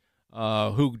Taylor,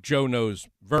 who Joe knows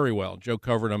very well. Joe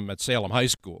covered him at Salem High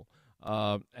School,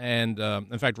 and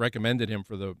in fact recommended him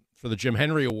for the Jim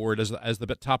Henry Award as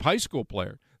the top high school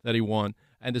player that he won,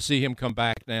 and to see him come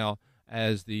back now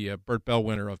as the Bert Bell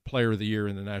winner of Player of the Year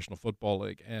in the National Football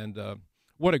League, and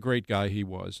what a great guy he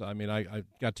was. I mean, I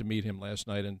got to meet him last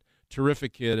night, and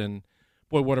terrific kid, and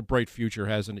boy, what a bright future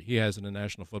he has in the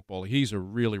National Football League. He's a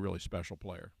really, really special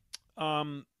player.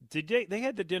 Did they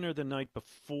had the dinner the night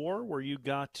before where you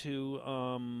got to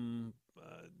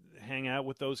hang out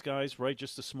with those guys, right?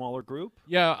 Just a smaller group?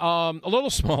 Yeah, a little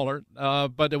smaller,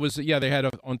 but it was they had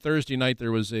on Thursday night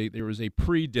there was a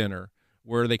pre-dinner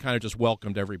where they kind of just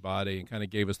welcomed everybody and kind of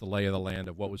gave us the lay of the land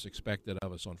of what was expected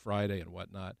of us on Friday and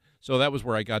whatnot. So that was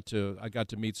where I got to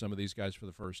meet some of these guys for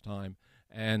the first time.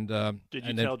 And did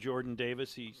you tell Jordan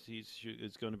Davis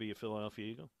he's going to be a Philadelphia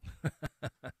Eagle?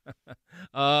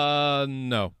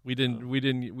 No, we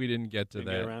didn't get to that.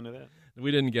 Get around to that.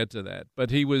 We didn't get to that, but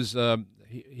he was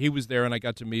he was there, and I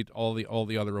got to meet all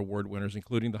the other award winners,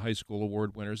 including the high school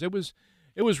award winners. It was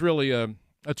really a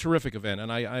terrific event,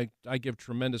 and I give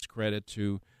tremendous credit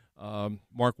to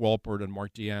Mark Walpert and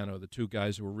Mark Diano, the two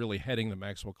guys who are really heading the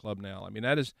Maxwell Club now. I mean,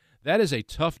 that is a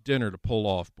tough dinner to pull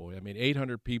off, boy. I mean,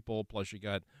 800 people, plus you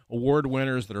got award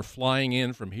winners that are flying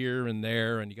in from here and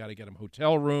there, and you got to get them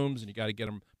hotel rooms, and you got to get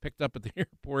them picked up at the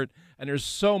airport, and there's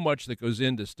so much that goes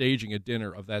into staging a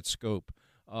dinner of that scope.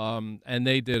 And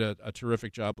they did a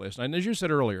terrific job last night. And as you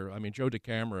said earlier, I mean, Joe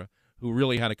DeCamara, who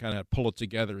really had to kind of pull it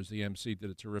together as the MC, did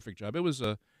a terrific job. It was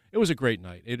a great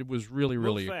night. It was really,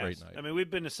 really a great night. I mean, we've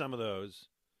been to some of those.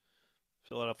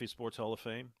 Philadelphia Sports Hall of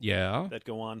Fame. Yeah. That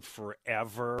go on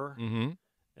forever. Mm-hmm.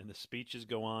 And the speeches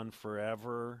go on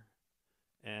forever.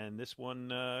 And this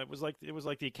one, it was like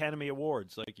the Academy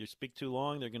Awards. Like, you speak too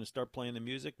long, they're going to start playing the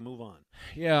music, move on.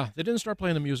 Yeah, they didn't start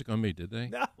playing the music on me, did they?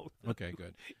 No. Okay,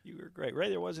 good. You were great,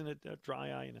 right? There wasn't a dry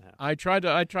eye and a half. I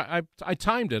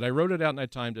timed it. I wrote it out and I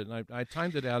timed it, and I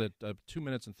timed it out at 2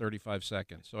 minutes and 35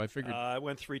 seconds. So I figured I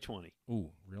went 3:20. Ooh,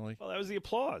 really? Well, that was the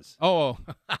applause. Oh,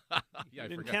 yeah, I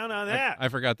didn't count on that. I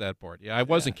forgot that part. Yeah, I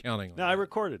wasn't counting on No, that. I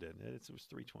recorded it. It was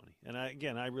 3:20. And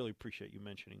I really appreciate you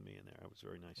mentioning me in there. It was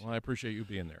very nice. Well, I appreciate you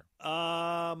being there.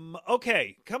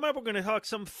 Okay, coming up, we're going to talk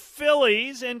some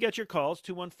Phillies and get your calls,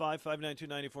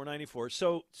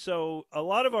 215-592-9494. So a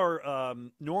lot of our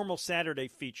normal Saturday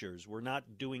features we're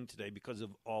not doing today because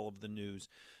of all of the news.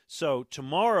 So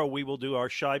tomorrow we will do our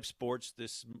Shibe Sports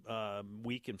this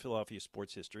week in Philadelphia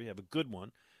sports history. Have a good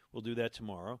one We'll do that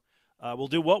tomorrow. We'll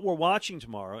do what we're watching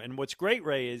tomorrow. And what's great,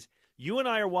 Ray, is you and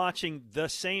I are watching the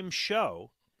same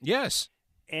show. Yes.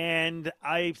 And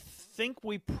I think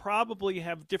we probably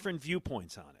have different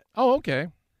viewpoints on it. Oh, okay.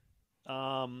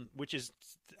 Which is,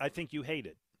 I think you hate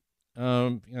it.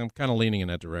 I'm kind of leaning in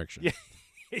that direction. Yeah.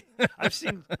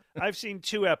 I've seen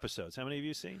 2 episodes. How many have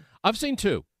you seen? I've seen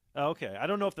 2. Oh, okay. I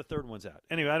don't know if the third one's out.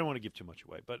 Anyway, I don't want to give too much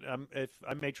away, but if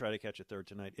I may try to catch a third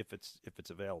tonight if it's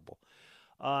available.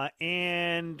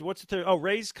 And what's the third? Oh,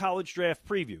 Ray's college draft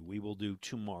preview we will do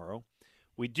tomorrow.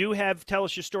 We do have Tell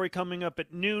Us Your Story coming up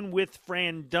at noon with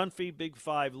Fran Dunphy, Big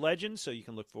 5 legend, so you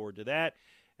can look forward to that,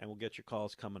 and we'll get your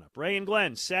calls coming up. Ray and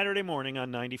Glenn, Saturday morning on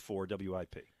 94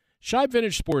 WIP. Shibe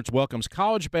Vintage Sports welcomes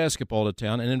college basketball to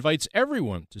town and invites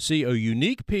everyone to see a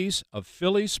unique piece of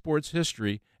Phillies sports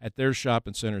history at their shop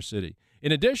in Center City.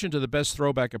 In addition to the best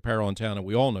throwback apparel in town, and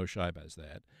we all know Shibe has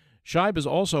that, Shibe is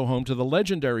also home to the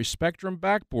legendary Spectrum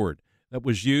backboard that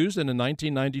was used in the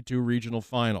 1992 regional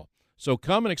final. So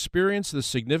come and experience the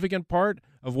significant part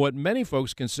of what many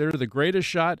folks consider the greatest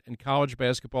shot in college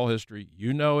basketball history.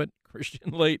 You know it, Christian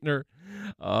Laettner,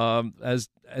 as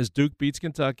Duke beats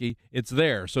Kentucky. It's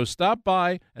there. So stop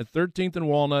by at 13th and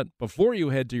Walnut before you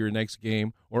head to your next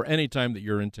game or any time that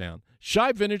you're in town.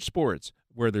 Shibe Vintage Sports,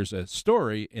 where there's a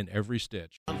story in every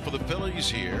stitch. For the Phillies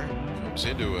here, comes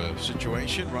into a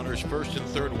situation, runners first and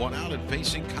third, one out, and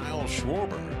facing Kyle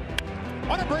Schwarber.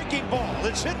 On a breaking ball,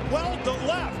 it's hit well to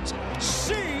left.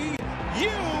 See you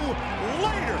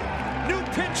later. New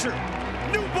pitcher,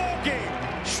 new ball game.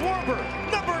 Schwarber,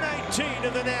 number 19,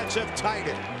 and the Nats have tied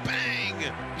it.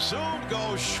 Bang! Zoom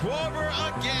goes Schwarber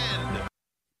again.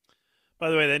 By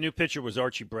the way, that new pitcher was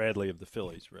Archie Bradley of the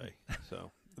Phillies, Ray.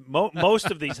 So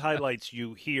most of these highlights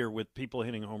you hear with people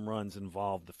hitting home runs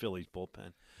involve the Phillies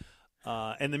bullpen.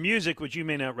 And the music, which you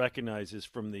may not recognize, is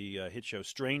from the hit show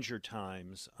Stranger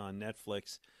Times on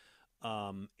Netflix.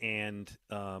 The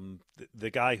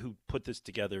guy who put this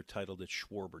together titled it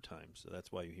Schwarber Times. So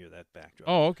that's why you hear that backdrop.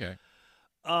 Oh, okay.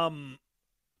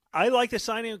 I like the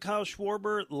signing of Kyle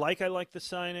Schwarber, like I like the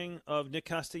signing of Nick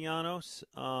Castellanos.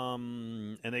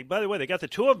 And they, by the way, they got the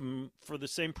two of them for the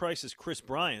same price as Chris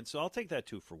Bryant, so I'll take that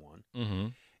 2 for 1. Mm-hmm.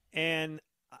 And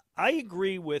I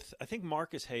agree with, I think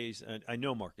Marcus Hayes, I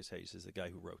know Marcus Hayes is the guy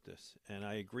who wrote this, and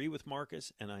I agree with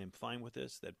Marcus, and I am fine with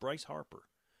this, that Bryce Harper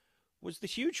was the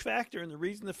huge factor in the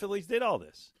reason the Phillies did all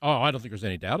this. Oh, I don't think there's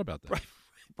any doubt about that.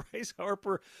 Bryce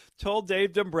Harper told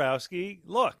Dave Dombrowski,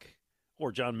 look,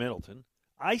 or John Middleton,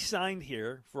 I signed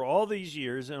here for all these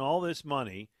years and all this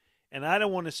money, and I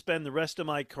don't want to spend the rest of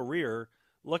my career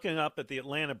looking up at the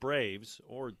Atlanta Braves,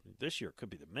 or this year it could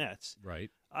be the Mets.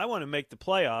 Right. I want to make the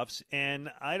playoffs,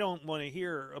 and I don't want to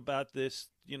hear about this,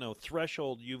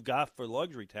 threshold you've got for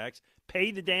luxury tax. Pay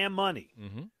the damn money.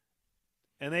 Mm-hmm.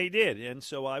 And they did, and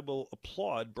so I will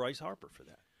applaud Bryce Harper for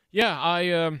that. Yeah, I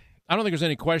don't think there's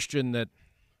any question that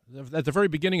at the very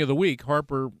beginning of the week,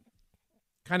 Harper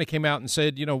kind of came out and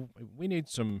said, we need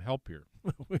some help here.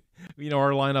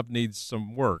 Our lineup needs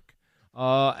some work.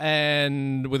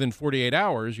 And within 48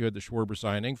 hours, you had the Schwarber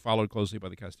signing, followed closely by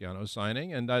the Castellanos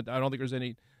signing. And I don't think there's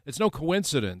it's no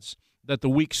coincidence that the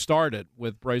week started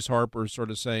with Bryce Harper sort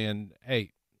of saying,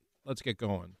 hey, let's get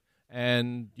going.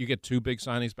 And you get 2 big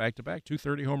signings back-to-back, 2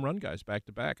 30-home run guys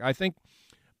back-to-back. I think,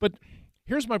 but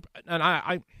here's my, and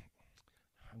how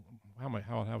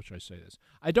should I say this?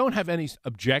 I don't have any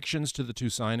objections to the 2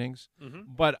 signings,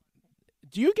 but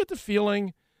do you get the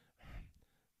feeling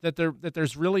that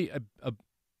there's really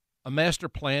a master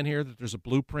plan here, that there's a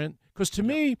blueprint? Because to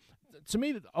me,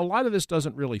 a lot of this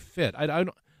doesn't really fit. I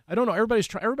don't know. Everybody's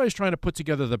trying to put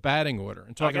together the batting order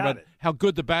and talking about how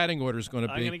good the batting order is going to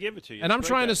be. I'm going to give it to you. And I'm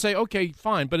trying to say, okay,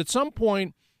 fine, but at some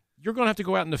point you're going to have to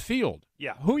go out in the field.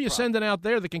 Yeah. Who are you sending out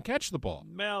there that can catch the ball?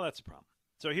 Well, that's a problem.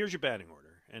 So here's your batting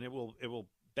order, and it will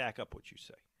back up what you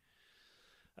say.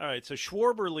 All right. So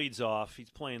Schwarber leads off.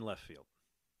 He's playing left field.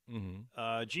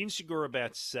 Mm-hmm. Gene Segura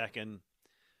bats second.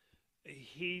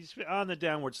 He's on the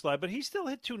downward slide, but he still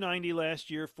hit 290 last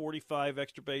year, 45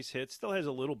 extra base hits. Still has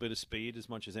a little bit of speed, as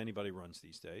much as anybody runs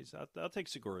these days. I'll take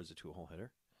Segura as a 2-hole hitter.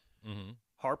 Mm-hmm.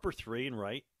 Harper 3 and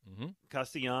right. Mm-hmm.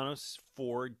 Castellanos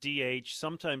 4, DH.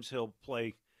 Sometimes he'll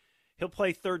play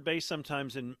third base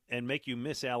sometimes and make you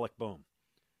miss Alec Bohm.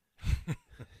 He'll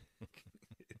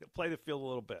play the field a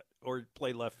little bit or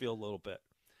play left field a little bit.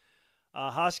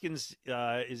 Hoskins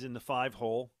is in the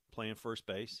 5-hole playing first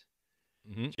base.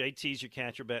 Mm-hmm. JT's your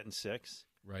catcher batting 6.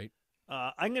 Right.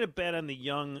 I'm going to bet on the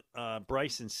young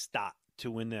Bryson Stott to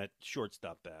win that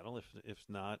shortstop battle. If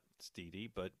not, it's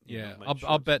Didi. But yeah,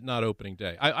 I'll bet not opening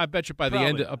day. I bet you by the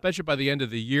end. I'll bet you by the end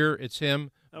of the year it's him.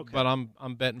 Okay. But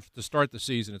I'm betting to start the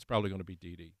season it's probably going to be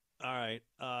Didi. right.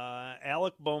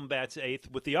 Alec Boehm bats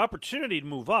 8th with the opportunity to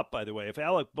move up, by the way. If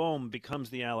Alec Boehm becomes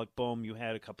the Alec Boehm you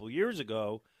had a couple of years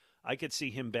ago, I could see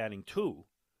him batting 2.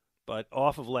 But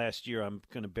off of last year, I'm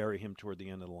going to bury him toward the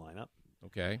end of the lineup.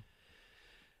 Okay.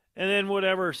 And then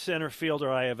whatever center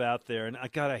fielder I have out there, and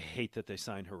I hate that they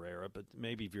signed Herrera, but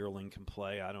maybe Vierling can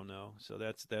play. I don't know. So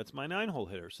that's my 9-hole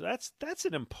hitter. So that's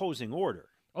an imposing order.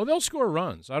 Oh, they'll score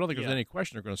runs. I don't think there's any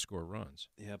question they're going to score runs.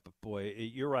 Yeah, but boy,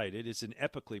 you're right. It is an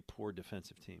epically poor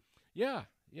defensive team. Yeah.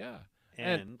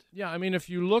 And I mean, if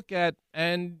you look at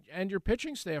and your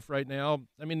pitching staff right now,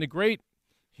 I mean, the great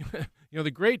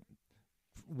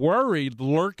worry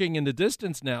lurking in the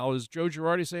distance now is Joe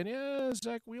Girardi saying, "Yeah,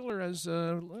 Zach Wheeler has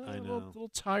a little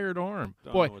tired arm."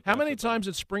 Boy, how many times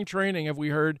at spring training have we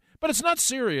heard? But it's not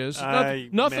serious.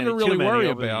 It's nothing to really worry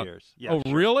about. Yeah,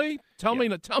 sure. Really? Tell me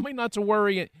not to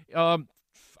worry.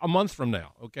 A month from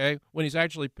now, okay, when he's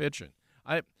actually pitching.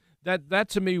 That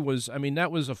to me was, I mean,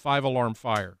 that was a 5-alarm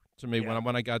fire to me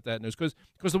when I got that news, because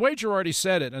the way Girardi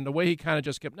said it and the way he kind of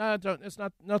just kept, it's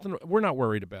not nothing. We're not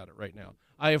worried about it right now.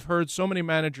 I have heard so many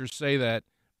managers say that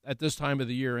at this time of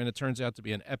the year, and it turns out to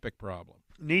be an epic problem.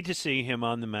 Need to see him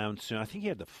on the mound soon. I think he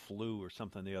had the flu or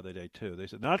something the other day, too. They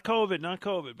said, not COVID,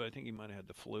 but I think he might have had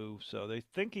the flu. So they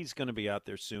think he's going to be out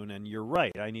there soon, and you're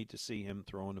right. I need to see him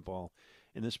throwing the ball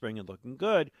in the spring and looking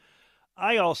good.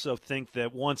 I also think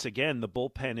that, once again, the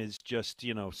bullpen is just,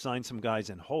 sign some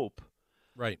guys and hope.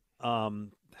 Right.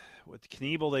 With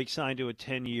Knievel, they signed to a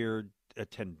 $10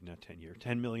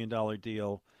 million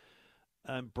deal.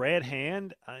 Brad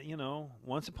Hand,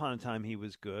 once upon a time he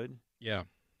was good. Yeah.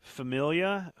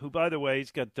 Familia, who, by the way, he's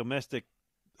got domestic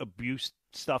abuse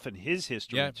stuff in his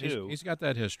history, too. He's got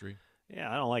that history.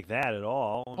 Yeah, I don't like that at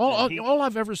all. All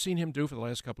I've ever seen him do for the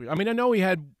last couple of years. I mean, I know he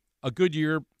had a good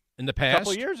year in the past. A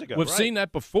couple years ago, We've right. seen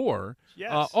that before.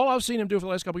 Yes. All I've seen him do for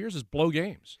the last couple of years is blow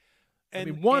games.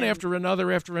 One after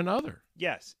another after another.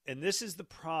 Yes, and this is the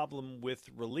problem with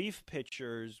relief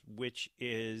pitchers, which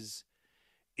is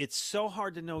it's so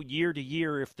hard to know year to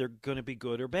year if they're going to be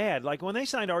good or bad. Like when they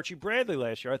signed Archie Bradley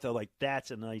last year, I thought,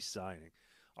 that's a nice signing.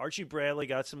 Archie Bradley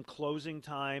got some closing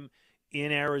time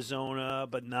in Arizona,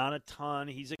 but not a ton.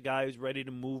 He's a guy who's ready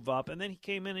to move up, and then he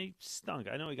came in and he stunk.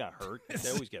 I know he got hurt. They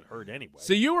always get hurt anyway.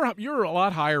 So you were a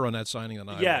lot higher on that signing than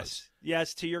I was.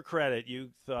 Yes, to your credit, you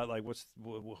thought,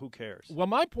 who cares? Well,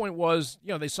 my point was,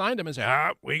 they signed him and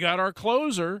said, we got our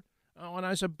closer. Oh, and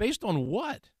I said, based on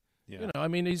what? Yeah. I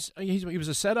mean, he was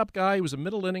a setup guy. He was a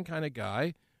middle inning kind of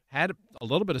guy, had a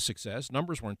little bit of success.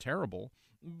 Numbers weren't terrible,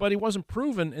 but he wasn't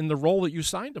proven in the role that you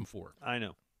signed him for. I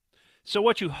know. So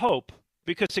what you hope,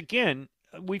 because, again,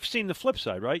 we've seen the flip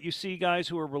side, right? You see guys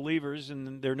who are relievers,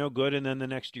 and they're no good, and then the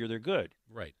next year they're good.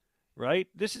 Right?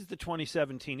 This is the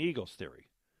 2017 Eagles theory,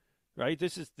 right?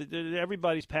 This is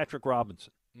everybody's Patrick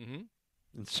Robinson. Mm-hmm.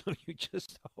 And so you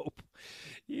just hope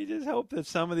that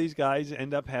some of these guys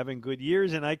end up having good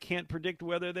years, and I can't predict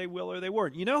whether they will or they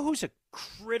won't. You know who's a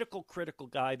critical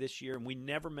guy this year, and we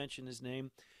never mention his name,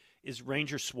 is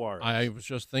Ranger Suarez. I was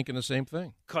just thinking the same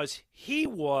thing. Because he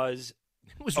was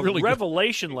a really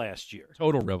revelation last year.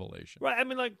 Total revelation. Right. I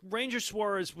mean, Ranger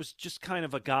Suarez was just kind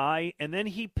of a guy, and then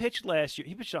he pitched last year.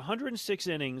 He pitched 106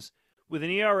 innings with an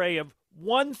ERA of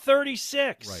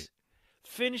 136. Right.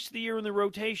 Finished the year in the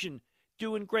rotation,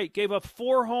 doing great. Gave up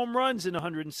 4 home runs in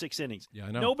 106 innings. Yeah,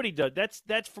 I know. Nobody does.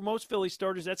 That's for most Philly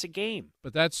starters, that's a game.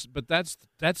 But that's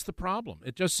the problem.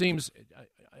 It just seems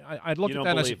I look at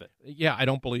that as yeah, I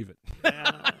don't believe it.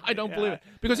 I don't believe it.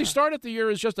 Because he started the year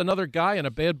as just another guy in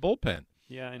a bad bullpen.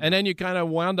 Yeah, I know. And then you kind of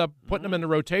wound up putting him in the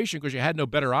rotation because you had no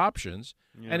better options.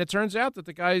 Yeah. And it turns out that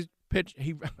the guy pitched,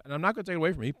 and I'm not going to take it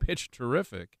away from him, he pitched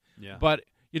terrific. Yeah. But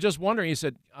you're just wondering, he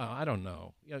said, I don't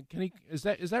know. Is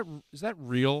that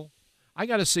real? I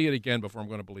got to see it again before I'm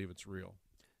going to believe it's real.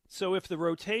 So if the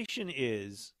rotation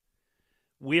is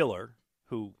Wheeler,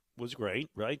 who was great,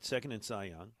 right? Second in Cy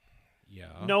Young.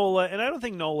 Yeah. Nola, and I don't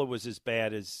think Nola was as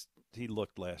bad as he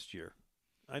looked last year.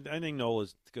 I think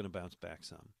Nola's going to bounce back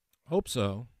some. Hope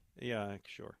so. Yeah,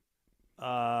 sure.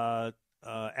 Not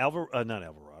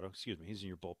Alvarado. Excuse me. He's in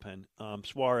your bullpen.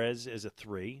 Suarez is a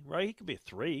 3, right? He could be a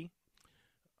 3.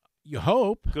 You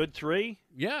hope. Good 3.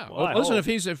 Yeah. Well, listen,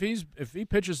 if he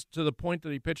pitches to the point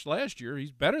that he pitched last year,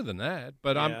 he's better than that.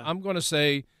 But yeah. I'm going to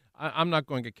say I'm not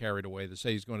going to get carried away to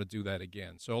say he's going to do that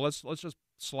again. So let's just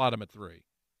slot him at 3.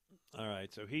 All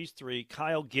right. So he's 3.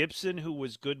 Kyle Gibson, who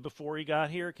was good before he got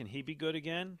here, can he be good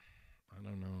again? I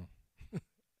don't know.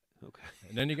 Okay.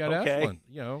 And then you got Eflin,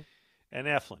 And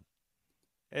Eflin.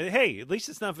 And hey, at least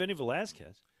it's not Vinny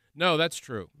Velasquez. No, that's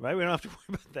true. Right? We don't have to worry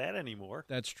about that anymore.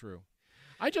 That's true.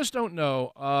 I just don't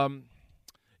know.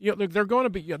 they're going to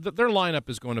be their lineup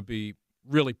is going to be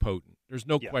really potent. There's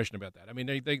no question about that. I mean,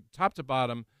 they top to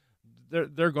bottom,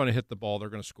 they're going to hit the ball. They're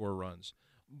going to score runs,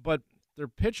 but their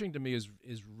pitching to me is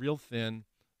real thin.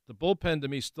 The bullpen to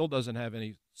me still doesn't have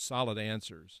any solid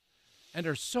answers, and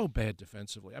they're so bad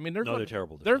defensively. I mean, they're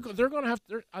terrible. They're going to have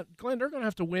Glenn. They're going to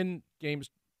have to win games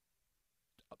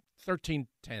 13-10.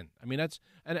 I mean,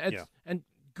 and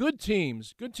good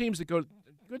teams that go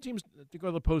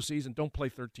to the postseason don't play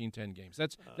 13-10 games.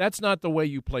 That's not the way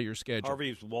you play your schedule.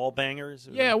 Harvey's wall bangers.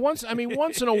 Yeah, once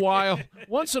in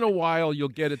a while you'll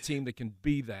get a team that can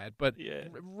be that, but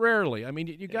rarely. I mean,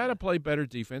 you got to play better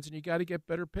defense and you got to get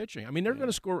better pitching. I mean, they're going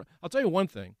to score. I'll tell you one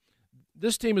thing: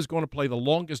 this team is going to play the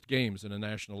longest games in the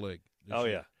National League. Oh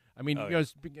year. yeah. I mean,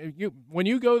 when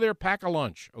you go there, pack a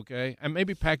lunch, okay, and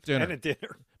maybe pack dinner, and a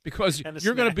dinner, because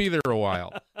you're going to be there a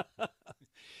while.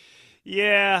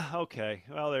 Yeah, okay.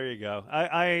 Well, there you go.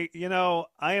 I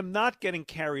am not getting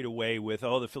carried away with,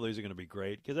 the Phillies are going to be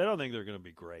great, because I don't think they're going to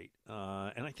be great.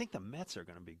 And I think the Mets are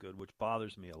going to be good, which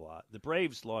bothers me a lot. The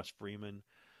Braves lost Freeman.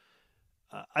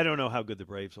 I don't know how good the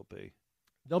Braves will be.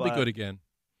 They'll be good again.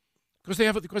 Because they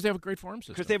have a great farm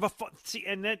system. Because they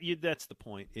have that's the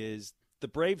point, is the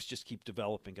Braves just keep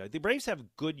developing guys. The Braves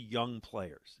have good young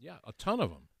players. Yeah, a ton of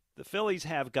them. The Phillies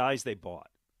have guys they bought.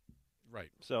 Right.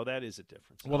 So that is a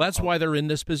difference. Well, that's why they're in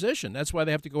this position. That's why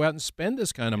they have to go out and spend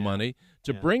this kind of money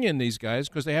to bring in these guys,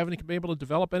 because they haven't been able to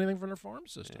develop anything from their farm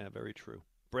system. Yeah, very true.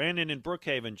 Brandon in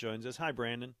Brookhaven joins us. Hi,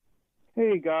 Brandon.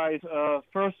 Hey, guys.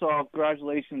 First off,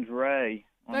 congratulations, Ray,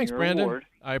 on Thanks, your Brandon. award.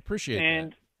 I appreciate that.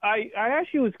 And I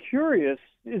actually was curious,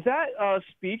 is that a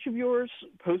speech of yours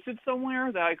posted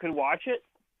somewhere that I could watch it?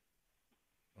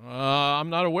 I'm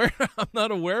not aware. I'm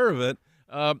not aware of it.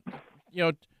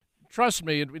 Trust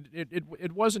me,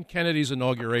 it wasn't Kennedy's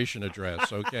inauguration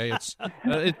address. Okay, it's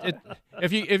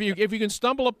if you can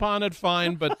stumble upon it,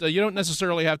 fine, but you don't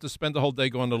necessarily have to spend the whole day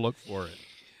going to look for it.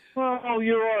 Well,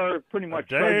 you are pretty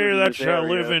much a day that shall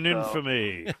live in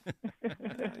infamy.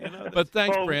 But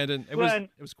thanks, Brandon. It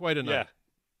was quite a night. Yeah.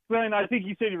 Glenn, I think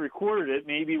you said you recorded it.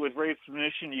 Maybe with Ray's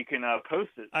permission, you can post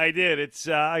it. I did. It's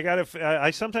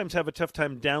I sometimes have a tough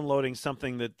time downloading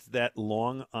something that's that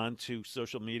long onto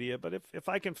social media, but if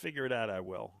I can figure it out, I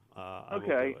will.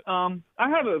 Okay. I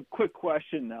have a quick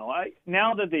question though.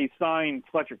 Now that they signed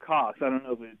Fletcher Cox, I don't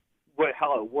know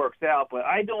how it works out, but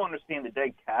I don't understand the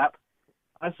dead cap.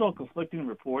 I saw conflicting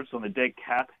reports on the dead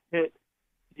cap hit.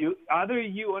 Either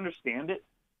of you understand it?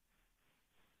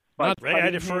 Ray, I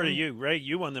defer to you. Ray,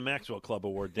 you won the Maxwell Club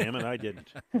Award. Damn it, I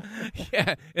didn't.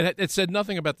 Yeah, it said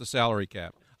nothing about the salary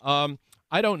cap. I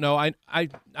don't know. I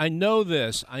know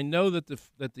this. I know that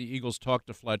the Eagles talked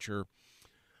to Fletcher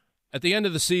at the end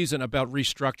of the season about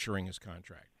restructuring his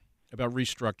contract, and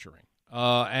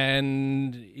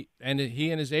he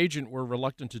and his agent were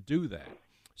reluctant to do that.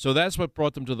 So that's what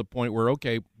brought them to the point where,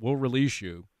 okay, we'll release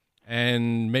you,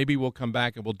 and maybe we'll come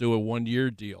back and we'll do a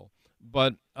 1-year deal.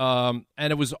 But and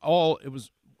it was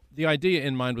the idea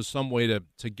in mind was some way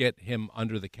to get him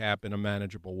under the cap in a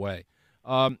manageable way.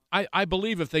 I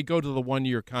believe if they go to the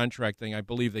 1-year contract thing, I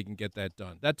believe they can get that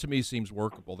done. That to me seems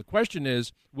workable. The question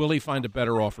is, will he find a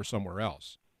better offer somewhere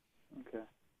else?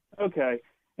 Okay.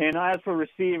 And as for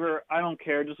receiver, I don't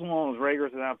care. Just as long as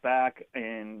Rager's not back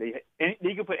and they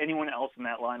can put anyone else in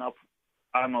that lineup,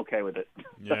 I'm okay with it.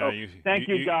 Yeah, so, thank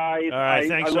you, guys. All right,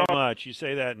 thanks so much. You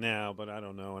say that now, but I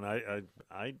don't know. And I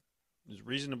there's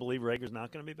reason to believe Rager's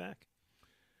not going to be back.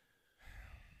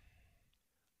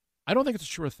 I don't think it's a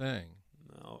sure thing.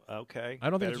 No, okay. I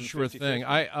don't think it's a sure thing.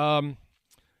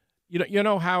 You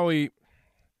know Howie,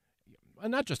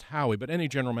 not just Howie, but any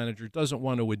general manager doesn't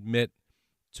want to admit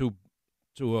to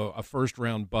a first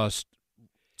round bust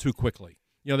too quickly.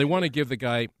 They want to give the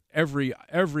guy every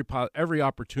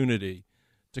opportunity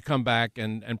to come back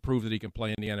and prove that he can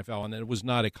play in the NFL, and that it was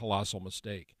not a colossal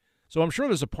mistake. So I'm sure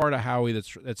there's a part of Howie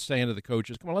that's saying to the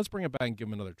coaches, come on, let's bring him back and give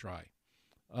him another try.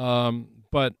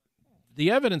 But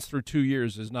the evidence through 2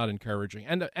 years is not encouraging.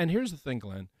 And here's the thing,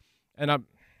 Glenn,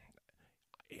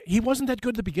 he wasn't that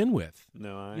good to begin with.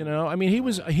 No, he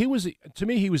was to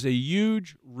me, he was a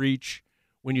huge reach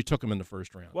when you took him in the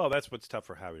first round. Well, that's what's tough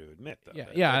for Howie to admit, though. Yeah,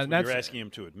 that's what you're asking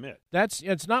him to admit.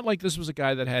 It's not like this was a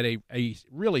guy that had a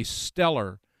really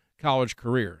stellar college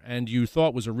career and you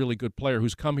thought was a really good player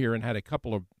who's come here and had a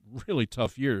couple of really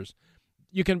tough years.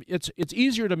 It's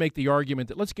easier to make the argument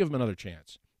that let's give him another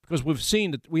chance because we've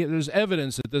seen that there's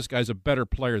evidence that this guy's a better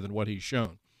player than what he's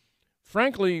shown.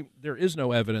 Frankly, there is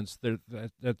no evidence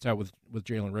that's out with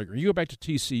Jalen Reagor. You go back to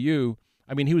TCU,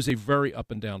 he was a very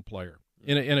up and down player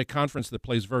in a conference that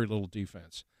plays very little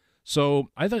defense.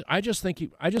 So I just think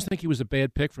he was a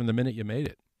bad pick from the minute you made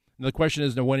it. And the question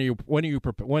is, now, when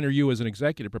are you as an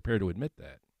executive prepared to admit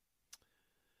that?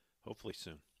 Hopefully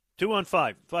soon.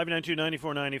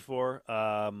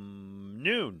 215-592-9494.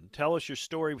 Noon. Tell us your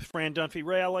story with Fran Dunphy.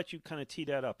 Ray, I'll let you kind of tee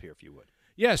that up here if you would.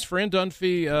 Yes, Fran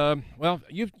Dunphy, well,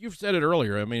 you've said it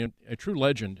earlier. I mean, a true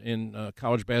legend in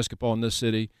college basketball in this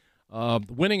city.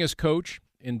 Winningest coach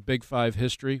in Big Five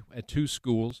history at 2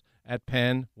 schools. At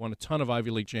Penn, won a ton of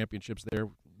Ivy League championships there.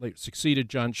 Succeeded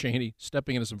John Chaney,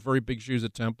 stepping into some very big shoes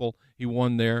at Temple. He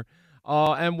won there.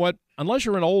 Unless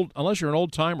you're an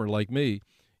old timer like me,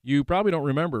 you probably don't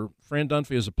remember Fran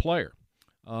Dunphy as a player.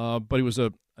 But he was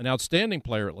an outstanding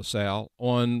player at LaSalle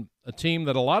on a team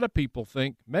that a lot of people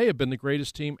think may have been the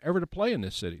greatest team ever to play in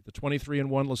this city, the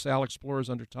 23-1 LaSalle Explorers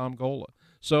under Tom Gola.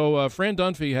 So Fran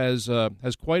Dunphy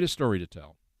has quite a story to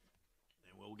tell.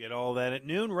 And we'll get all that at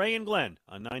noon. Ray and Glenn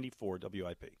on 94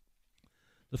 WIP.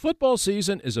 The football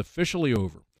season is officially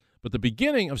over, but the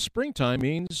beginning of springtime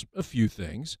means a few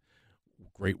things: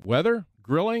 great weather,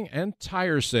 grilling, and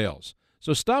tire sales.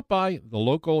 So stop by the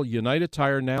local United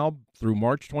Tire now through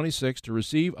March 26 to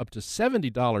receive up to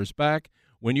 $70 back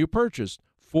when you purchase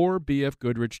 4 BF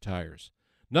Goodrich tires.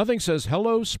 Nothing says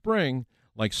hello spring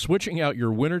like switching out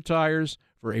your winter tires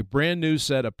for a brand new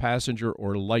set of passenger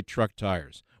or light truck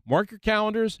tires. Mark your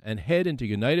calendars and head into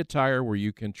United Tire, where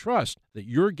you can trust that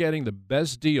you're getting the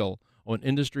best deal on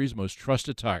industry's most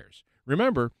trusted tires.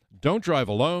 Remember, don't drive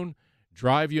alone,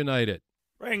 drive United.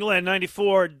 Ray and Glenn,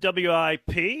 94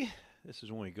 WIP. This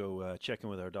is when we go check in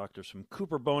with our doctors from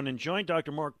Cooper Bone and Joint.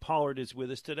 Dr. Mark Pollard is with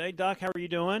us today. Doc, how are you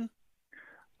doing?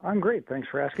 I'm great. Thanks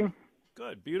for asking.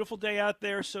 Good. Beautiful day out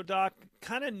there. So, Doc,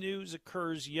 kind of news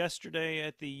occurs yesterday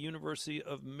at the University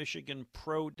of Michigan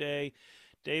Pro Day.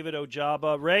 David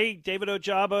Ojabo. Ray, David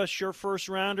Ojabo, sure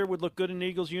first-rounder, would look good in an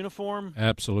Eagles uniform.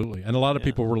 Absolutely. And a lot of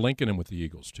people were linking him with the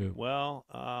Eagles, too. Well,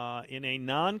 in a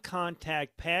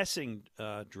non-contact passing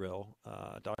drill,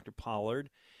 Dr. Pollard,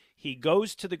 he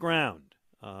goes to the ground,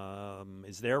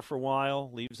 is there for a while,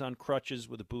 leaves on crutches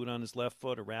with a boot on his left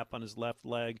foot, a wrap on his left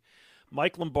leg.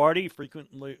 Mike Lombardi,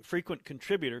 frequent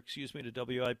contributor, to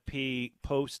WIP,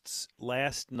 posts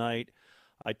last night.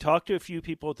 I talked to a few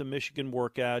people at the Michigan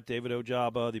workout. David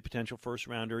Ojabo, the potential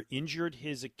first-rounder, injured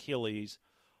his Achilles.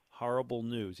 Horrible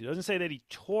news. He doesn't say that he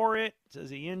tore it. Says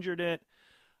he injured it.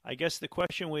 I guess the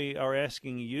question we are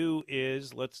asking you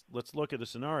is, let's look at the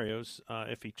scenarios.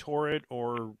 If he tore it,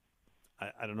 or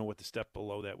I don't know what the step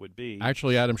below that would be.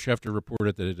 Actually, Adam Schefter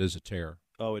reported that it is a tear.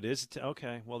 Oh, it is?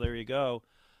 Okay. Well, there you go.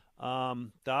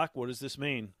 Doc, what does this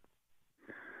mean?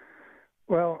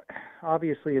 Well,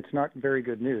 obviously, it's not very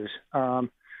good news. The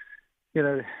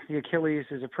Achilles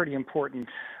is a pretty important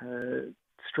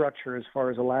structure as far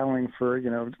as allowing for,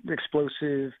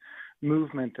 explosive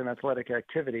movement and athletic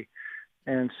activity.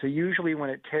 And so usually when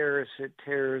it tears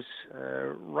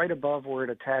right above where it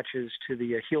attaches to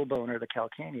the heel bone or the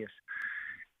calcaneus.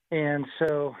 And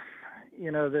so,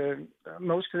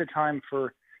 most of the time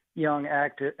for young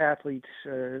athletes,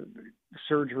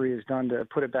 surgery is done to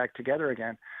put it back together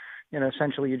again.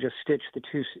 Essentially you just stitch the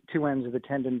two ends of the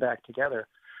tendon back together.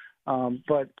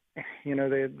 But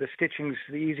the stitching's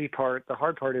the easy part. The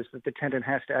hard part is that the tendon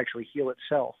has to actually heal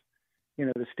itself.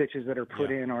 The stitches that are put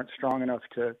in aren't strong enough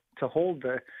to hold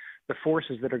the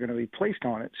forces that are going to be placed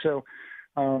on it. So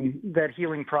that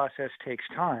healing process takes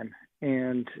time.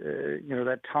 And,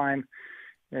 that time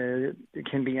it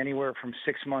can be anywhere from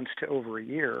 6 months to over a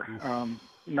year.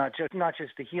 Not just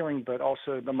the healing, but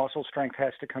also the muscle strength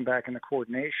has to come back and the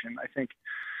coordination. I think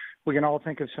we can all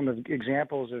think of some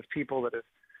examples of people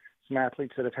some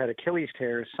athletes that have had Achilles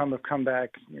tears. Some have come back,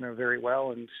 very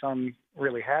well, and some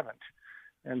really haven't.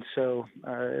 And so,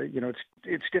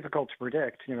 it's difficult to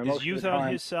predict. Is youth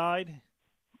on his side?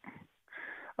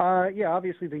 Yeah,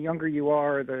 obviously, the younger you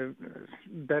are, the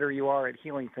better you are at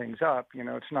healing things up.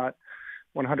 It's not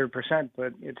 100%,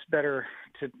 but it's better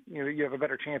to, you have a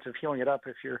better chance of healing it up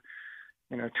if you're,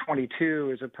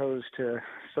 22 as opposed to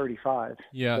 35.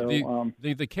 Yeah, so,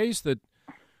 the case that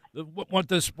what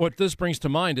this brings to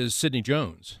mind is Sidney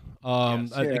Jones.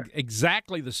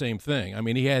 Exactly the same thing. I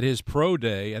mean, he had his pro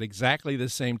day at exactly the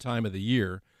same time of the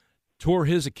year, tore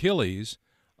his Achilles.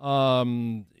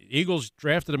 Eagles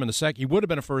drafted him in the second. He would have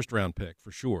been a first-round pick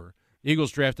for sure. The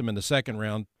Eagles drafted him in the second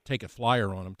round, take a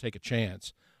flyer on him, take a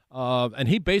chance. And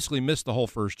he basically missed the whole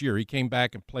first year. He came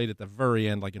back and played at the very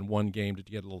end, like in one game to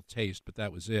get a little taste, but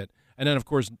that was it. And then, of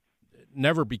course,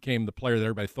 never became the player that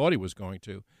everybody thought he was going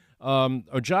to.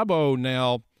 Ojabo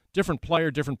now, different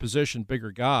player, different position,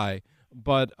 bigger guy.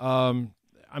 But,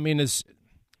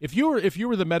 if you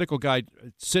were the medical guy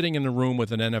sitting in the room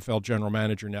with an NFL general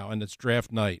manager now and it's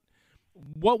draft night,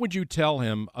 what would you tell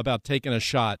him about taking a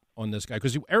shot on this guy?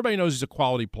 Because everybody knows he's a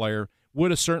quality player,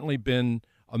 would have certainly been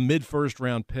a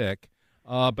mid-first-round pick,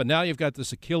 but now you've got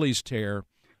this Achilles tear.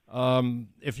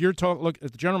 If you're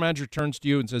if the general manager turns to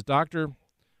you and says, "Doctor,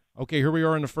 okay, here we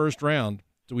are in the first round.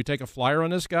 Do we take a flyer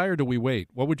on this guy or do we wait?"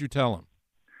 What would you tell him?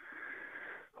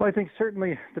 Well, I think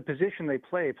certainly the position they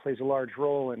play plays a large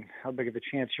role in how big of a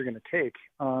chance you're going to take.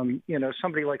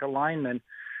 Somebody like a lineman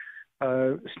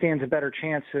stands a better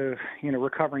chance of,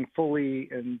 recovering fully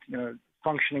and,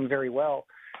 functioning very well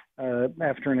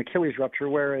after an Achilles rupture,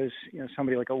 whereas,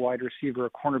 somebody like a wide receiver,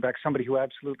 a cornerback, somebody who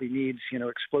absolutely needs,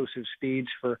 explosive speeds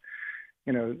for,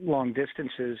 long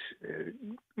distances,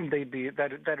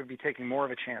 that would be taking more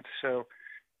of a chance. So,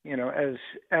 as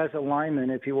a lineman,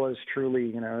 if he was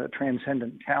truly, a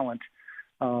transcendent talent,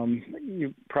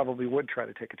 you probably would try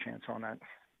to take a chance on that.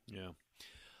 Yeah.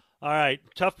 All right.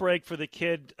 Tough break for the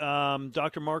kid.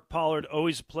 Dr. Mark Pollard,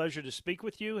 always a pleasure to speak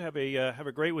with you. Have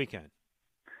a great weekend.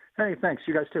 Hey, thanks.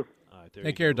 You guys too. All right,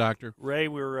 Take care, Doctor. Ray,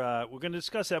 we're going to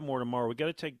discuss that more tomorrow. We got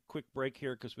to take a quick break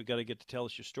here because we got to get to tell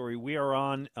us your story. We are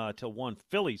on till 1.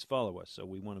 Phillies follow us, so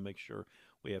we want to make sure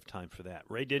we have time for that.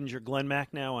 Ray Didinger, Glenn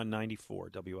Mack now on 94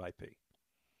 WIP.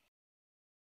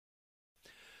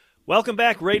 Welcome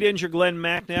back. Ray Didinger, Glenn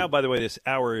Mack now. By the way, this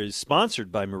hour is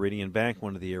sponsored by Meridian Bank,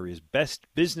 one of the area's best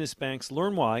business banks.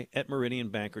 Learn why at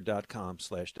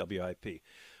meridianbanker.com/WIP.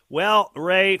 Well,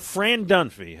 Ray, Fran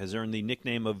Dunphy has earned the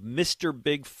nickname of Mr.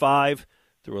 Big Five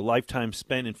through a lifetime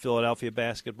spent in Philadelphia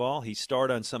basketball. He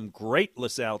starred on some great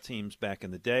LaSalle teams back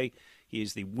in the day. He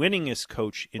is the winningest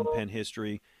coach in Penn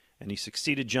history, and he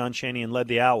succeeded John Chaney and led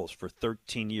the Owls for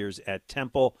 13 years at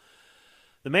Temple.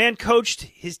 The man coached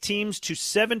his teams to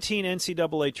 17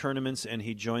 NCAA tournaments, and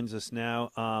he joins us now.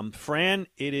 Fran,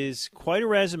 it is quite a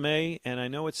resume, and I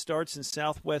know it starts in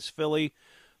Southwest Philly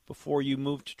before you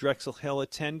moved to Drexel Hill at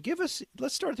 10.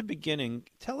 Let's start at the beginning.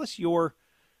 Tell us your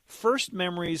first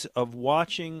memories of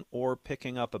watching or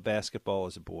picking up a basketball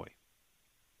as a boy.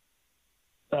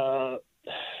 I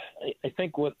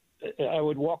think I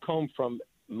would walk home from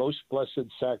Most Blessed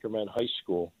Sacrament grade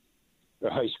school,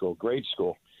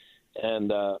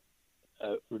 and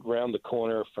around the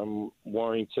corner from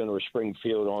Warrington or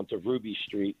Springfield onto Ruby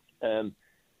Street, and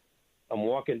I'm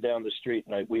walking down the street,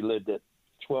 and we lived at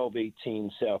 1218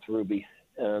 South Ruby,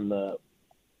 and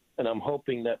I'm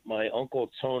hoping that my Uncle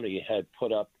Tony had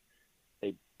put up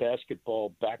a basketball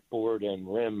backboard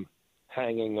and rim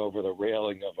hanging over the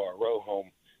railing of our row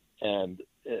home, and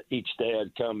each day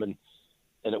I'd come and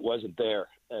it wasn't there,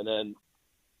 and then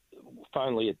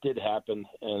finally it did happen,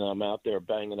 and I'm out there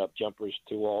banging up jumpers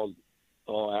to all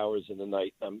hours of the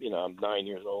night. I'm 9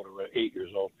 years old or 8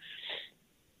 years old,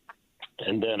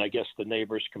 and then I guess the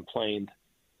neighbors complained,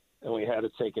 and we had to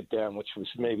take it down, which was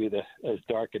maybe as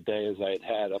dark a day as I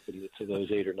had up into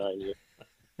those 8 or 9 years,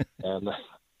 and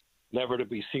never to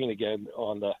be seen again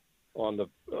on the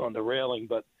railing.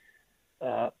 But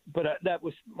that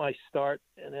was my start,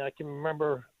 and I can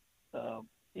remember,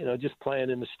 just playing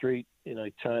in the street,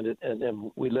 trying to,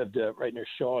 and we lived right near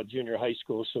Shaw Junior High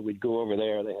School, so we'd go over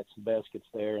there. They had some baskets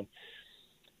there,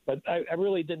 but I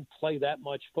really didn't play that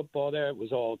much football there. It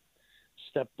was all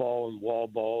step ball and wall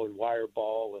ball and wire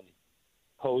ball and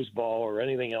hose ball or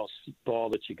anything else ball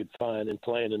that you could find, and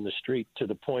playing in the street, to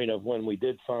the point of when we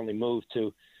did finally move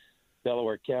to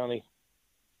Delaware County,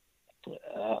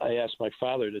 I asked my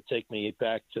father to take me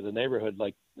back to the neighborhood.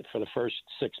 Like for the first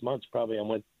 6 months, probably, I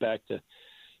went back to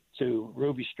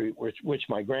Ruby Street, which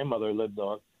my grandmother lived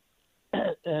on,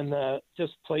 and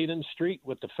just played in the street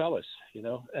with the fellas,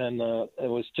 and it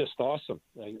was just awesome.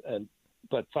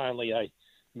 But finally I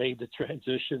made the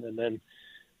transition and then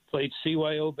played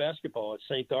CYO basketball at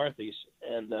St. Dorothy's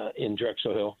and in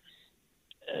Drexel Hill,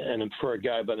 and for a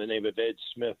guy by the name of Ed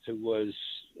Smith, who was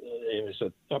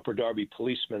an Upper Darby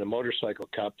policeman, a motorcycle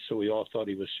cop, so we all thought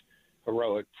he was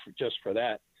heroic just for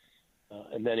that.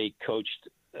 And then he coached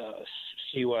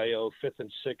CYO 5th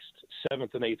and 6th,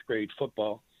 7th and 8th grade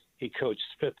football. He coached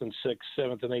 5th and 6th,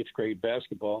 7th and 8th grade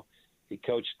basketball. He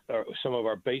coached some of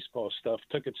our baseball stuff,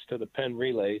 took us to the Penn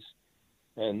Relays,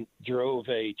 and drove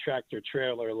a tractor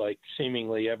trailer like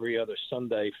seemingly every other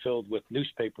Sunday, filled with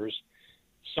newspapers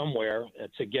somewhere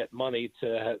to get money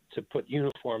to put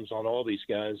uniforms on all these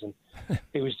guys. And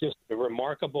he was just a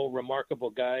remarkable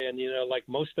guy. And, like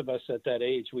most of us at that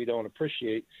age, we don't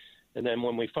appreciate. And then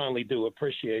when we finally do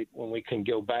appreciate, when we can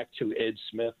go back to Ed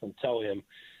Smith and tell him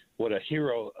what a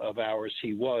hero of ours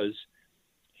he was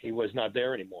not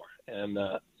there anymore. And,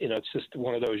 it's just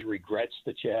one of those regrets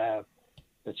that you have,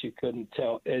 that you couldn't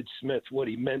tell Ed Smith what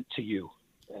he meant to you.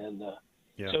 And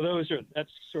so that's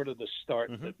sort of the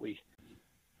start that we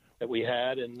that we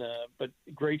had, and but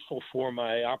grateful for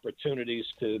my opportunities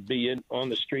to be on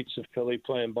the streets of Philly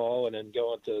playing ball and then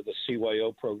go into the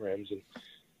CYO programs, and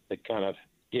it kind of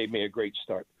gave me a great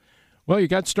start. Well, you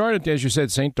got started, as you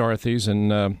said, St. Dorothy's,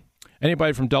 and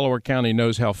anybody from Delaware County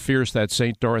knows how fierce that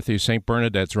St. Dorothy-St.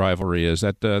 Bernadette's rivalry is.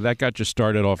 That got you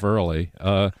started off early.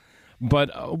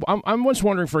 But I'm just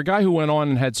wondering, for a guy who went on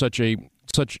and had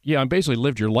basically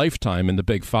lived your lifetime in the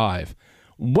Big Five,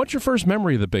 what's your first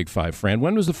memory of the Big Five, Fran?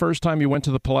 When was the first time you went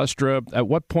to the Palestra? At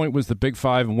what point was the Big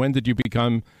Five, and when did you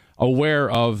become aware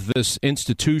of this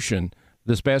institution,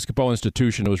 this basketball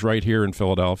institution that was right here in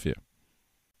Philadelphia?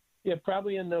 Yeah,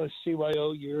 probably in those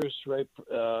CYO years, right?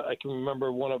 I can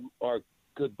remember one of our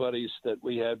good buddies that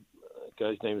we had, a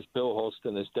guy's name is Bill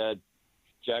Holston. His dad,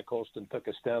 Jack Holston, took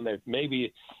us down there.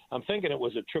 Maybe, I'm thinking it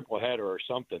was a triple header or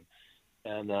something.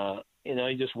 And,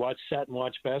 you just sat and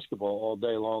watched basketball all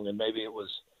day long. And maybe it was,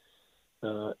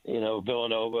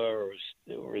 Villanova or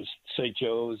St.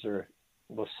 Joe's or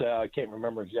LaSalle. I can't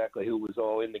remember exactly who was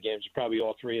all in the games. Probably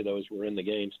all three of those were in the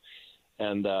games.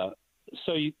 And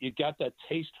so you got that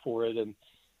taste for it. And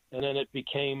then it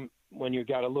became, when you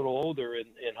got a little older in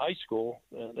high school,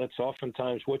 that's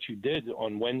oftentimes what you did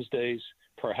on Wednesdays,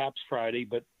 perhaps Friday,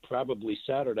 but probably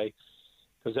Saturday,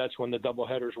 because that's when the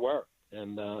doubleheaders were.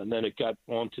 And then it got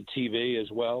onto TV as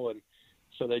well. And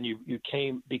so then you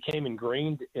became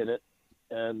ingrained in it.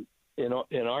 And in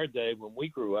our day, when we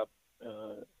grew up,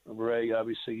 Ray,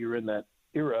 obviously you're in that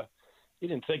era, you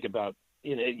didn't think about,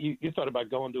 you thought about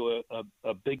going to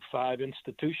a Big Five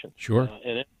institution. Sure.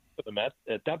 And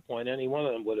at that point, any one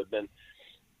of them would have been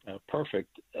perfect.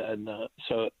 And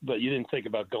but you didn't think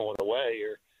about going away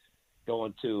or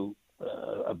going to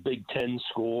a Big Ten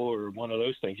school or one of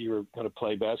those things. You were going to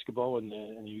play basketball, and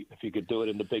if you could do it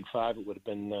in the Big Five, it would have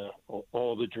been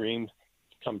all the dreams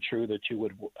come true that you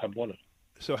would have wanted.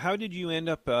 So how did you end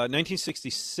up,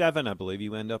 1967, I believe,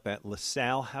 you end up at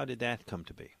LaSalle. How did that come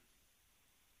to be?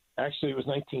 Actually, it was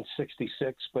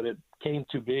 1966, but it came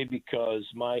to be because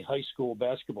my high school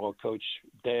basketball coach,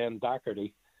 Dan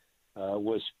Doherty,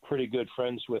 was pretty good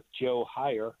friends with Joe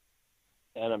Heyer.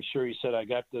 And I'm sure he said, I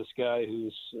got this guy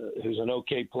who's an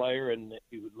okay player, and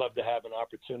he would love to have an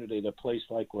opportunity at a place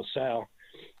like LaSalle.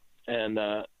 And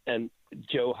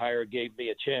Joe Heyer gave me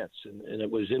a chance. And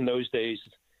it was in those days,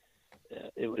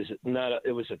 it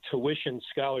was a tuition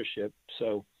scholarship.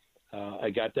 So I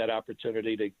got that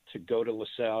opportunity to go to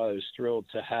LaSalle. I was thrilled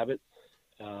to have it.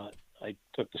 I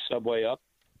took the subway up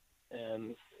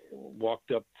and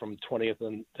walked up from 20th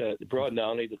and Broad and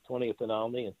Olney to 20th and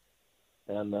Olney,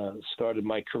 and started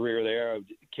my career there. I would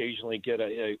occasionally get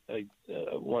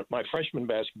my freshman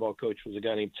basketball coach was a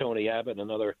guy named Tony Abbott,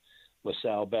 another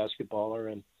LaSalle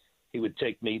basketballer, and he would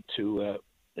take me to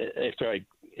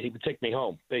he would take me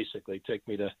home, basically take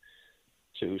me to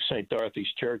St.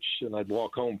 Dorothy's Church, and I'd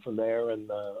walk home from there, and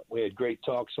we had great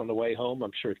talks on the way home.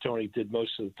 I'm sure Tony did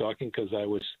most of the talking because I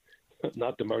was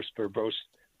not the most verbose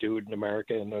dude in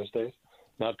America in those days.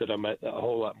 Not that I'm a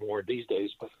whole lot more these days,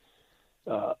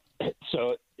 but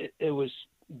so it was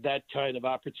that kind of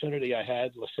opportunity I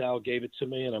had. LaSalle gave it to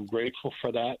me, and I'm grateful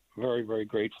for that. Very, very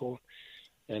grateful.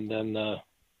 And then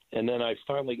I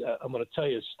finally, I'm going to tell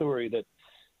you a story that,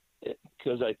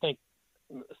 because I think,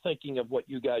 thinking of what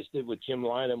you guys did with Jim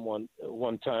Lynam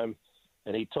one time,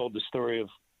 and he told the story of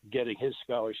getting his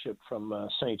scholarship from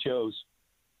St. Joe's.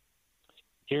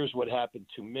 Here's what happened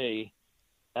to me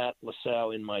at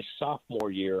LaSalle in my sophomore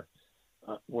year.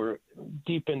 We're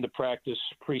deep into practice,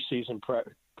 preseason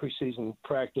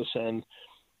practice, and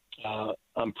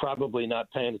I'm probably not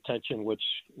paying attention, which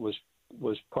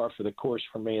was par for the course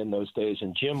for me in those days.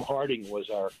 And Jim Harding was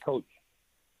our coach.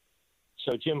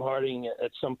 So Jim Harding,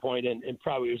 at some point, and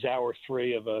probably it was hour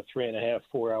 3 of a 3.5,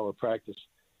 4-hour practice,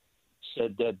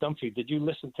 said, Dunphy, did you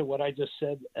listen to what I just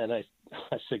said? And I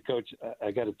said, Coach, I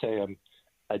got to tell you,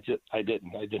 I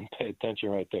didn't pay attention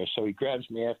right there. So he grabs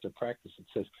me after practice and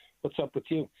says, what's up with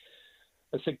you?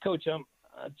 I said, Coach, I'm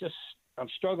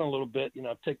struggling a little bit.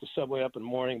 I take the subway up in the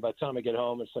morning. By the time I get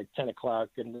home, it's like 10 o'clock,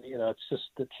 and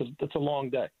it's a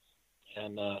long day.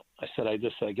 And I said, I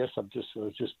guess I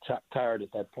was just tired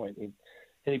at that point. And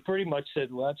he pretty much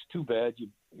said, well, that's too bad.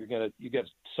 You got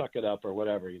to suck it up or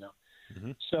whatever,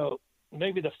 Mm-hmm. So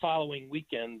maybe the following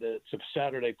weekend, it's a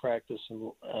Saturday practice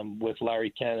with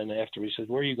Larry Cannon after. He said,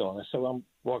 where are you going? I said, well, I'm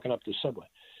walking up the subway.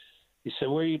 He said,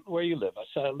 where you live? I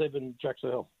said, I live in Drexel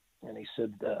Hill. And he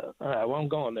said, all right, well, I'm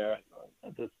going there.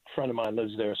 A friend of mine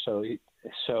lives there.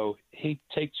 So he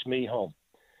takes me home.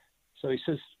 So he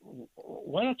says,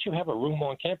 why don't you have a room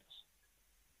on campus?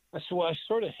 I said, well, I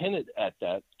sort of hinted at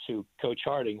that to Coach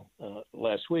Harding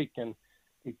last week, and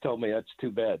he told me that's too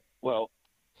bad. Well,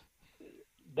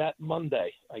 that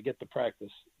Monday, I get to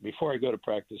practice. Before I go to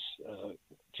practice,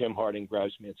 Jim Harding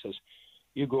grabs me and says,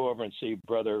 "You go over and see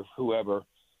brother whoever,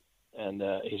 and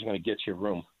he's going to get you a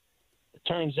room." It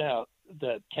turns out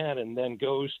that Cannon then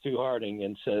goes to Harding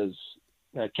and says,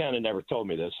 Cannon never told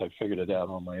me this, I figured it out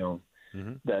on my own,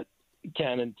 that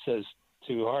Cannon says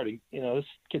to Harding, this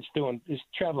kid's he's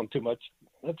traveling too much.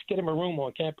 Let's get him a room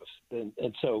on campus.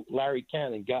 And so Larry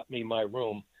Cannon got me my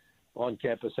room on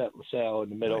campus at LaSalle in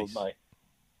the middle of my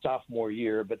sophomore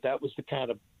year. But that was the kind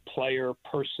of player,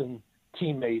 person,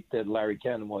 teammate that Larry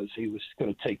Cannon was. He was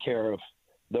going to take care of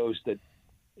those that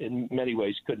in many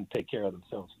ways couldn't take care of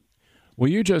themselves. Well,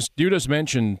 you just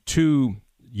mentioned two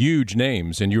huge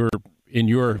names in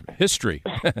your history,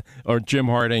 or Jim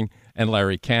Harding and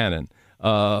Larry Cannon.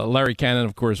 Larry Cannon,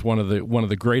 of course, one of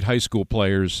the great high school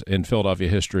players in Philadelphia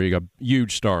history, a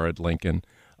huge star at Lincoln,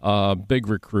 big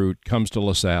recruit, comes to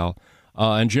LaSalle,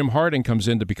 and Jim Harding comes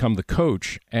in to become the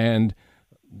coach, and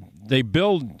they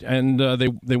build and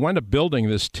they wind up building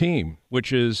this team,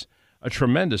 which is a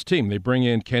tremendous team. They bring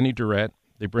in Kenny Durrett,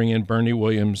 they bring in Bernie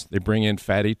Williams, they bring in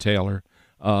Fatty Taylor.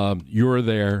 You're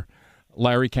there,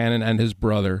 Larry Cannon and his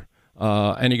brother.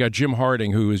 And you got Jim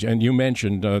Harding, and you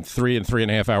mentioned 3 and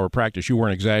 3.5 hour practice. You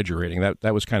weren't exaggerating.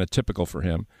 That was kind of typical for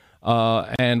him.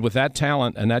 And with that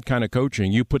talent and that kind of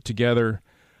coaching, you put together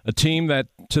a team that,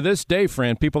 to this day,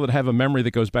 Fran, people that have a memory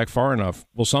that goes back far enough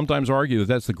will sometimes argue that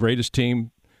that's the greatest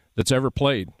team that's ever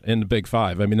played in the Big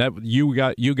Five. I mean, you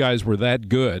guys were that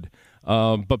good,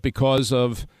 but because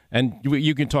of, and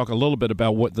you can talk a little bit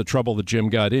about what the trouble that Jim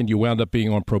got in. You wound up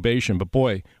being on probation, but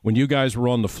boy, when you guys were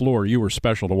on the floor, you were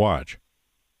special to watch.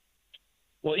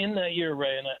 Well, in that year,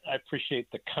 Ray, and I appreciate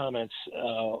the comments,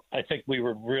 I think we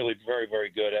were really very, very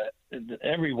good at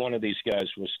every one of these guys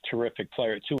was a terrific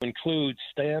player, to include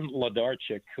Stan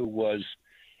Wlodarczyk, who was,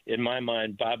 in my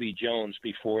mind, Bobby Jones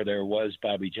before there was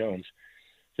Bobby Jones.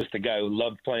 Just a guy who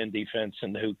loved playing defense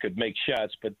and who could make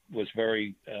shots, but was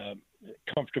very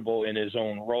comfortable in his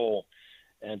own role.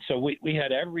 And so we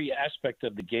had every aspect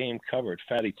of the game covered.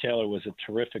 Fatty Taylor was a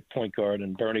terrific point guard,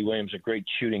 and Bernie Williams a great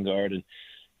shooting guard, and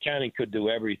Cannon could do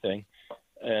everything.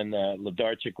 And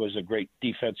Wlodarczyk was a great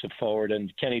defensive forward,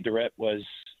 and Kenny Durrett was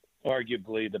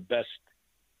arguably the best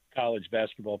college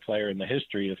basketball player in the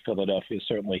history of Philadelphia,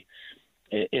 certainly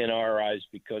in our eyes,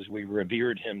 because we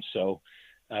revered him so.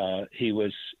 He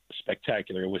was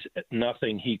spectacular. There was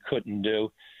nothing he couldn't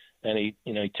do. And he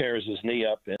tears his knee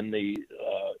up in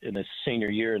his senior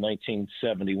year in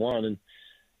 1971,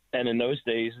 and in those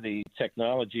days the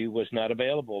technology was not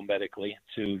available medically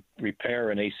to repair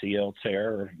an ACL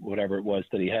tear or whatever it was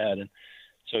that he had, and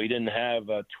so he didn't have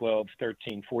a 12,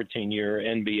 13, 14-year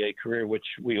NBA career, which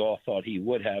we all thought he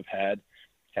would have had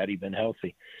he been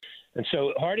healthy. And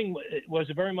so Harding was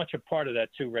very much a part of that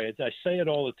too, Ray. I say it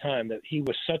all the time that he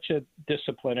was such a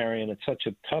disciplinarian and such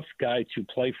a tough guy to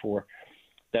play for,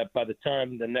 that by the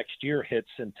time the next year hits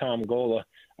and Tom Gola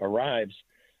arrives,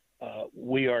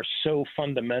 we are so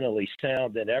fundamentally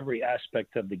sound in every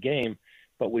aspect of the game,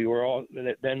 but we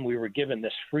were given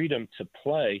this freedom to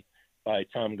play by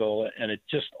Tom Gola, and it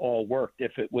just all worked.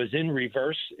 If it was in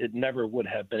reverse, it never would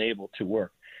have been able to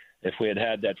work. If we had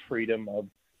had that freedom of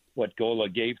what Gola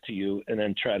gave to you and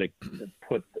then try to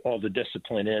put all the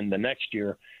discipline in the next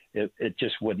year, it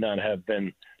just would not have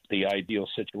been the ideal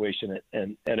situation,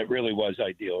 and it really was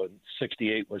ideal. And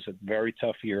 68 was a very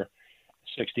tough year.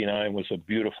 69 was a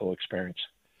beautiful experience.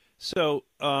 So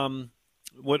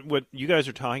what you guys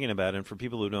are talking about, and for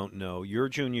people who don't know, your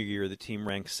junior year, the team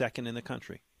ranked second in the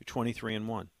country. You're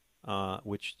 23-1,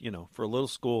 which, for a little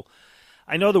school,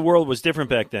 I know the world was different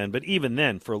back then, but even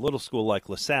then, for a little school like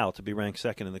LaSalle to be ranked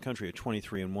second in the country at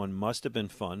 23-1 must have been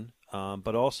fun,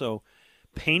 but also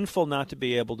painful not to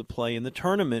be able to play in the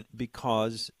tournament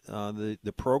because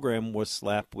the program was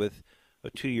slapped with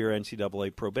a 2-year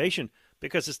NCAA probation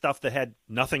because of stuff that had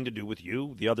nothing to do with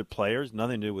you, the other players,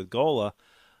 nothing to do with Gola.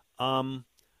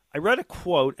 I read a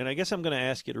quote, and I guess I'm going to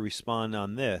ask you to respond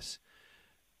on this.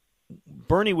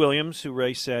 Bernie Williams, who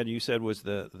Ray said, you said was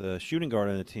the shooting guard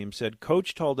on the team, said,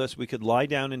 "Coach told us we could lie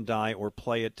down and die or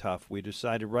play it tough. We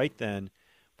decided right then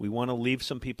we want to leave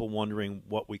some people wondering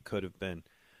what we could have been."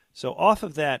 So off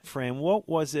of that, Fran, what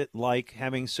was it like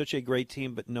having such a great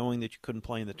team but knowing that you couldn't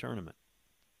play in the tournament?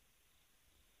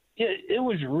 It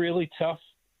was really tough,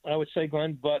 I would say,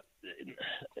 Glenn, but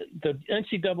the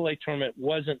NCAA tournament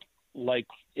wasn't like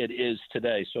it is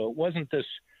today. So it wasn't this,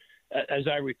 as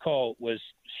I recall, it was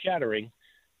shattering,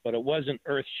 but it wasn't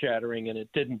earth-shattering, and it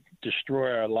didn't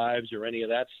destroy our lives or any of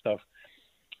that stuff.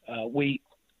 I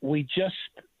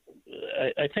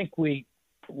think we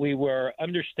were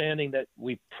understanding that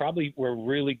we probably were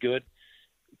really good.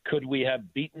 Could we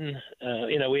have beaten?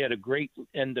 We had a great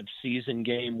end of season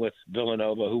game with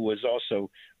Villanova, who was also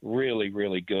really,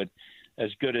 really good. As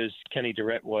good as Kenny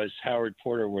Durrett was, Howard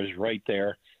Porter was right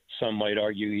there. Some might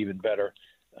argue even better.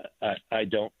 I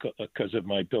don't, because of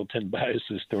my built-in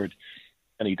biases toward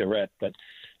Kenny Durrett. But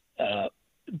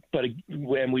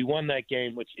when we won that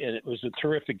game, and it was a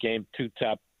terrific game, 2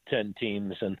 top 10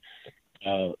 teams, and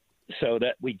so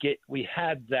that we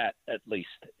had that at least.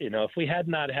 If we had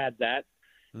not had that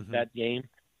that game,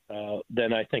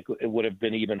 then I think it would have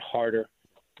been even harder.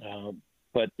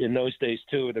 But in those days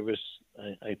too, there was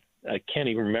I can't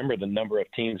even remember the number of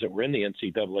teams that were in the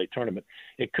NCAA tournament.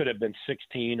 It could have been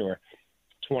 16 or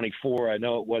 24. I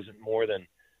know it wasn't more than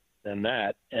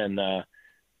that, and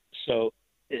so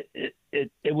it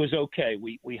was okay.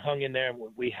 We hung in there.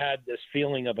 We had this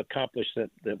feeling of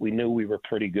accomplishment that we knew we were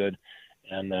pretty good,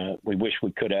 and we wish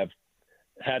we could have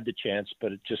had the chance,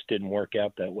 but it just didn't work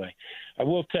out that way. I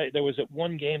will tell you, there was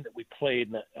one game that we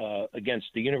played against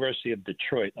the University of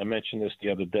Detroit. I mentioned this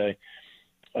the other day.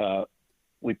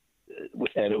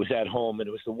 And it was at home, and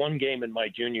it was the one game in my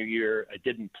junior year I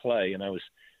didn't play, and I was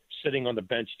sitting on the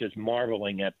bench just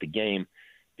marveling at the game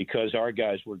because our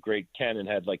guys were great. Cannon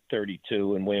had like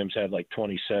 32, and Williams had like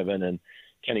 27, and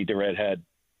Kenny Durrett had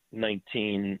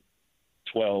 19,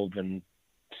 12, and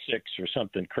 6 or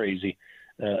something crazy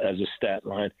as a stat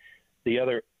line. The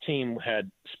other team had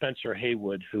Spencer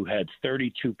Haywood, who had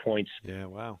 32 points. Yeah,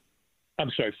 wow.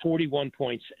 I'm sorry, 41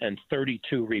 points and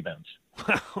 32 rebounds.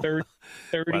 Wow. 30.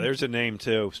 Wow, there's a name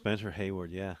too, Spencer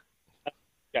Haywood. Yeah.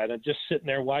 God, I'm just sitting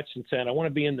there watching, saying, I want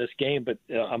to be in this game, but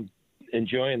I'm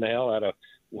enjoying the hell out of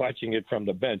watching it from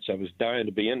the bench. I was dying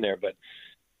to be in there, but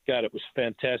God, it was a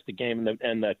fantastic game.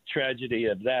 And the tragedy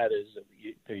of that is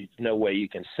there's no way you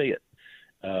can see it.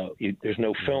 There's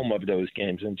no film of those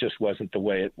games, and it just wasn't the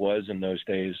way it was in those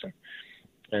days.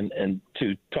 And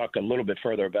to talk a little bit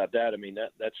further about that, I mean,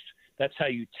 that's how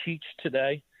you teach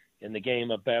today in the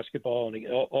game of basketball and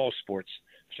all sports.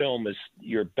 Film is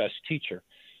your best teacher,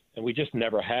 and we just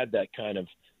never had that kind of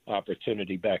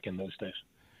opportunity back in those days.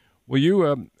 Well,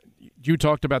 you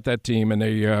talked about that team, and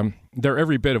they're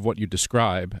every bit of what you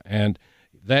describe. And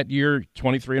that year,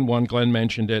 23-1, Glenn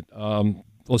mentioned it.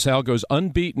 LaSalle goes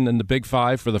unbeaten in the Big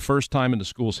Five for the first time in the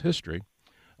school's history.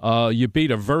 You beat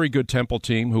a very good Temple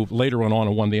team who later went on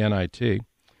and won the NIT.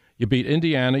 You beat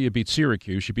Indiana, you beat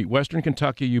Syracuse, you beat Western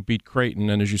Kentucky, you beat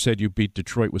Creighton, and as you said, you beat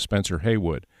Detroit with Spencer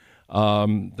Haywood.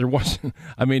 You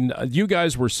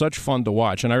guys were such fun to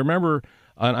watch. And I remember,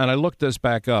 and I looked this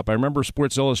back up, I remember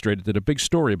Sports Illustrated did a big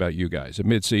story about you guys at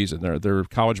midseason. Their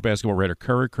college basketball writer,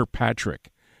 Curry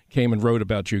Kirkpatrick, came and wrote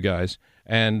about you guys.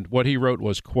 And what he wrote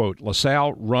was, quote,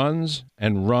 LaSalle runs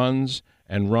and runs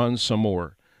and runs some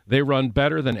more. They run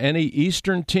better than any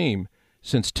Eastern team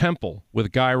since Temple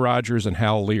with Guy Rogers and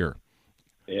Hal Lear.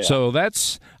 Yeah. So that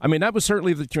was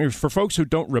certainly for folks who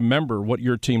don't remember what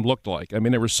your team looked like. I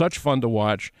mean, they were such fun to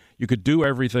watch. You could do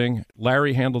everything.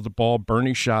 Larry handled the ball.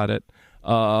 Bernie shot it.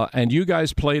 And you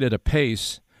guys played at a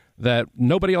pace that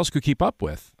nobody else could keep up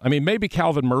with. I mean, maybe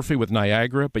Calvin Murphy with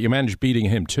Niagara, but you managed beating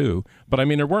him too. But, I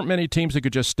mean, there weren't many teams that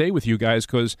could just stay with you guys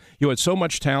because you had so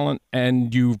much talent,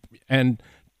 and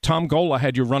Tom Gola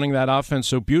had you running that offense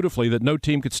so beautifully that no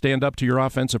team could stand up to your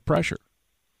offensive pressure.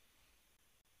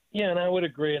 Yeah, and I would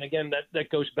agree. And again, that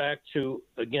goes back to,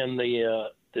 again, the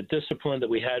discipline that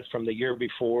we had from the year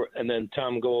before, and then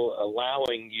Tom Gola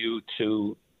allowing you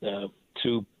to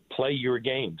play your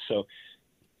game. So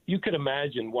you could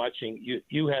imagine watching.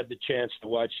 You had the chance to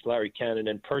watch Larry Cannon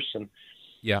in person.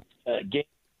 Yeah. Game.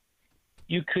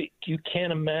 You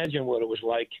can't imagine what it was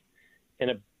like in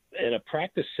a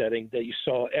practice setting that you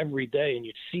saw every day, and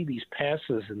you'd see these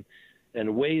passes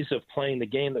and ways of playing the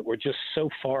game that were just so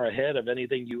far ahead of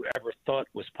anything you ever thought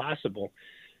was possible.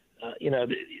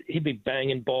 He'd be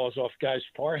banging balls off guys'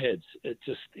 foreheads. It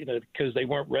just, because they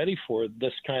weren't ready for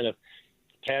this kind of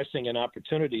passing and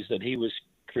opportunities that he was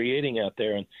creating out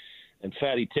there. And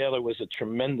Fatty Taylor was a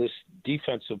tremendous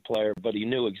defensive player, but he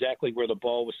knew exactly where the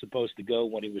ball was supposed to go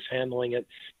when he was handling it.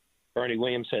 Bernie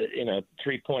Williams had,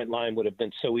 three-point line would have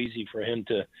been so easy for him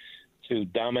to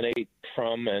dominate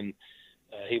from, and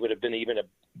he would have been even a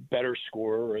better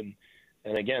scorer.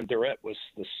 And again, Durrett was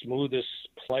the smoothest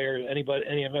player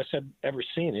any of us had ever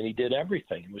seen, and he did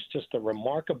everything. It was just a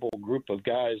remarkable group of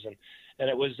guys, and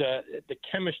it was the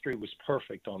chemistry was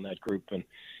perfect on that group. And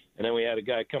then we had a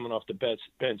guy coming off the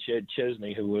bench, Ed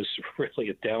Chesney, who was really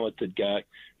a talented guy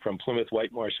from Plymouth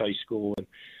White Marsh High School, and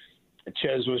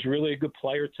Ches was really a good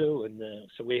player too. And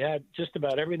so we had just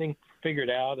about everything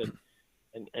figured out,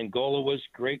 and Gola was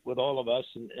great with all of us,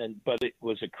 but it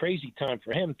was a crazy time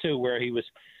for him too, where he was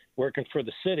working for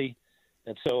the city,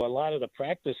 And so a lot of the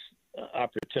practice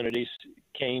opportunities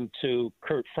came to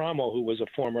Kurt Frommel, who was a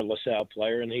former LaSalle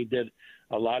player, and he did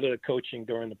a lot of the coaching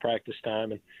during the practice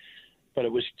time. But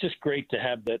it was just great to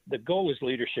have that. The goalie's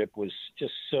leadership was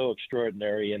just so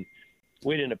extraordinary, and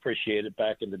we didn't appreciate it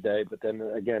back in the day. But then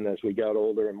again, as we got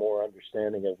older and more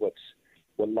understanding of what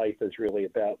life is really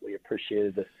about, we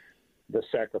appreciated the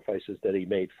sacrifices that he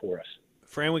made for us.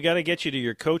 Fran, we got to get you to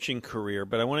your coaching career,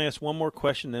 but I want to ask one more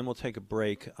question, then we'll take a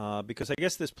break, because I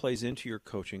guess this plays into your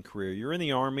coaching career. You're in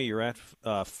the Army, you're at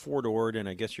Fort Ord, and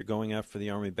I guess you're going out for the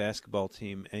Army basketball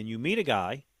team, and you meet a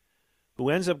guy who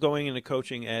ends up going into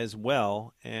coaching as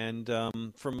well, and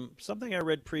from something I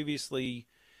read previously,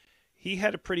 he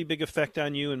had a pretty big effect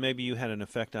on you, and maybe you had an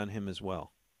effect on him as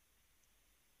well.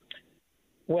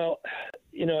 Well,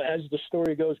 as the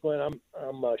story goes, Glenn,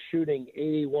 I'm shooting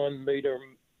 81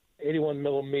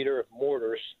 millimeter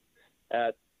mortars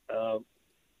at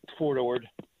Fort Ord,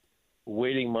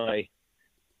 waiting my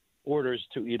orders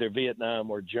to either Vietnam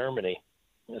or Germany.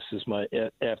 This is my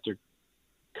after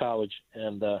college,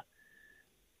 and I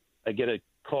get a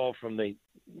call from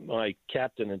my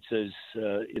captain and says,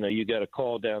 you got a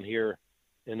call down here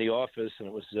in the office, and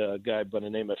it was a guy by the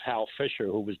name of Hal Fisher,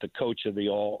 who was the coach of the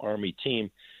All-Army team,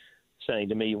 saying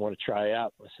to me, "You want to try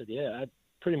out?" I said, "Yeah, I'd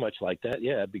pretty much like that.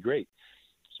 Yeah, it'd be great."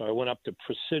 So I went up to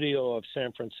Presidio of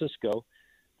San Francisco.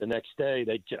 The next day,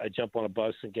 I jump on a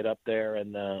bus and get up there,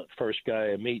 and first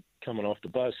guy I meet coming off the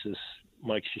bus is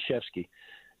Mike Krzyzewski.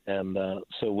 And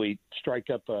so we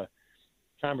strike up a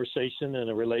conversation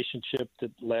and a relationship that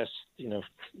lasts,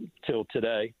 till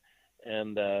today.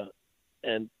 And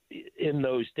in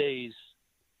those days,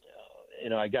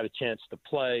 I got a chance to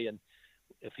play. And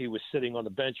if he was sitting on the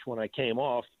bench when I came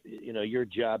off, your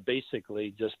job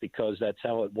basically, just because that's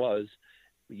how it was,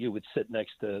 you would sit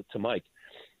next to Mike,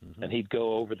 and he'd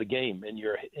go over the game in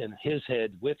his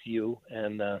head with you,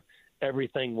 and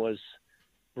everything was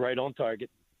right on target.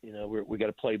 We got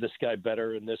to play this guy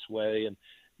better in this way, and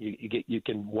you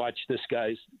can watch this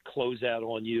guy's close out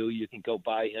on you. You can go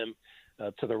by him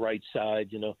to the right side.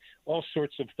 All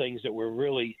sorts of things that were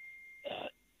really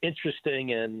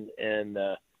interesting and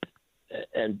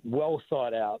well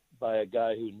thought out by a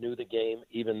guy who knew the game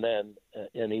even then,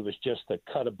 and he was just a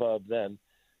cut above then.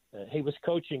 He was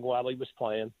coaching while he was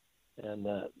playing,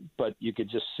 but you could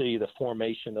just see the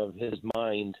formation of his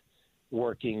mind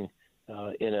working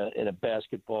in a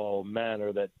basketball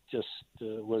manner that just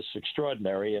was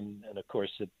extraordinary. And of course,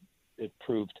 it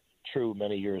proved true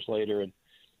many years later. And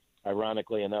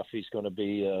ironically enough, he's going to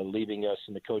be leaving us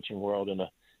in the coaching world in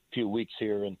a few weeks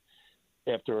here, and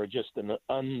after just an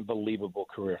unbelievable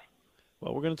career.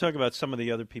 Well, we're going to talk about some of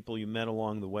the other people you met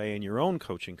along the way in your own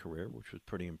coaching career, which was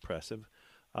pretty impressive.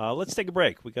 Let's take a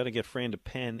break. We got to get Fran to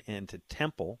Penn and to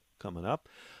Temple coming up.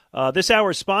 This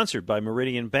hour is sponsored by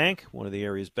Meridian Bank, one of the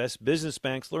area's best business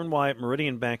banks. Learn why at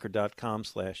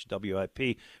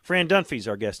meridianbanker.com/WIP. Fran Dunphy's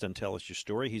our guest on Tell Us Your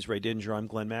Story. He's Ray Didinger. I'm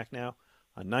Glenn Mack now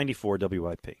on 94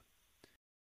 WIP.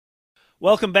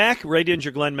 Welcome back. Ray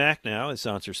Didinger, Glenn Mack now.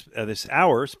 This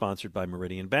hour sponsored by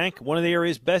Meridian Bank, one of the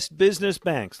area's best business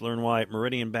banks. Learn why at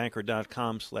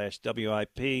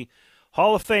meridianbanker.com/WIP.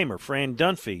 Hall of Famer Fran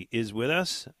Dunphy is with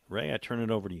us. Ray, I turn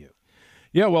it over to you.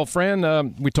 Yeah, well,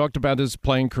 Fran, we talked about his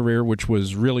playing career, which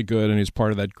was really good, and he's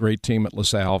part of that great team at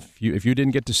LaSalle. If you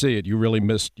didn't get to see it, you really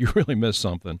missed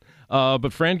something.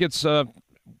 But Fran gets out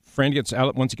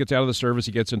once he gets out of the service.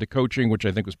 He gets into coaching, which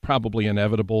I think was probably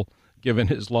inevitable given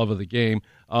his love of the game.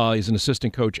 He's an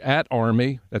assistant coach at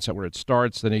Army. That's where it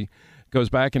starts. Then he goes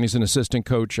back and he's an assistant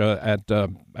coach at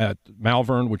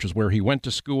Malvern, which is where he went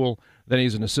to school. Then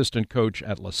he's an assistant coach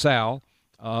at LaSalle.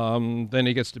 Then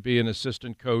he gets to be an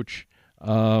assistant coach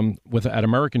at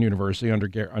American University under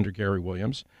Gary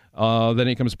Williams. Then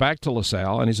he comes back to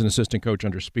LaSalle, and he's an assistant coach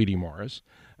under Speedy Morris.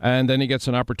 And then he gets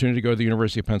an opportunity to go to the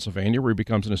University of Pennsylvania, where he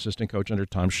becomes an assistant coach under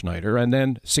Tom Schneider, and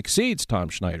then succeeds Tom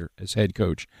Schneider as head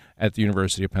coach at the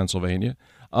University of Pennsylvania.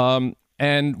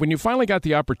 And when you finally got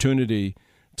the opportunity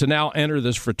to now enter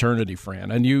this fraternity, Fran,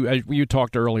 and you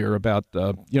talked earlier about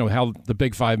how the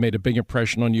Big Five made a big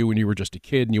impression on you when you were just a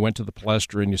kid, and you went to the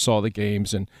Palestra and you saw the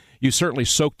games, and you certainly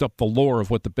soaked up the lore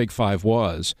of what the Big Five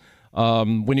was.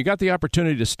 When you got the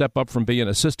opportunity to step up from being an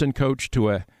assistant coach to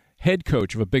a head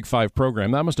coach of a Big Five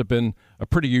program, that must have been a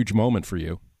pretty huge moment for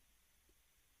you.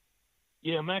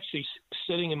 Yeah, I'm actually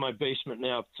sitting in my basement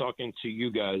now talking to you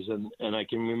guys, and I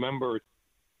can remember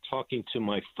talking to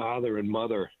my father and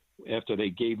mother after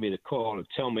they gave me the call to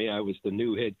tell me I was the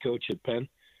new head coach at Penn,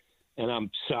 and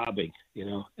I'm sobbing,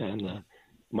 and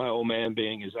my old man,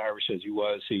 being as Irish as he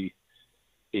was, he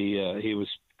was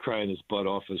crying his butt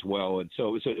off as well. And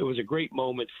so it was a great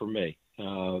moment for me.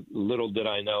 Little did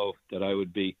I know that I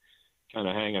would be kind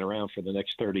of hanging around for the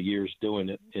next 30 years doing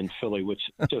it in Philly, which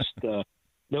just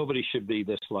nobody should be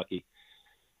this lucky.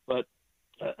 But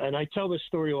and I tell this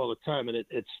story all the time, and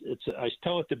I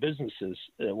tell it to businesses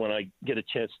when I get a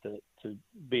chance to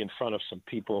be in front of some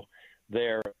people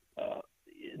there.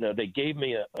 They gave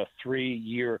me a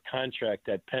 3-year contract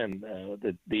at Penn.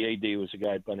 The AD was a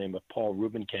guy by the name of Paul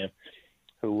Rubenkamp,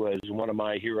 who was one of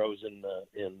my heroes in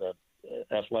the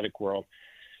athletic world.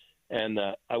 And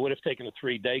I would have taken a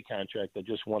 3-day contract. I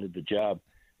just wanted the job.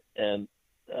 And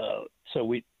so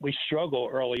we struggle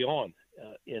early on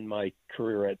in my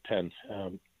career at Penn.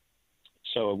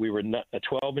 So we were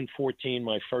 12-14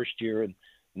 my first year and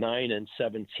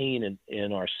 9-17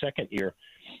 in our second year.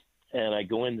 And I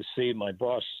go in to see my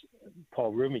boss,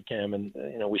 Paul Rubenkamp,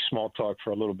 and we small talk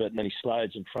for a little bit, and then he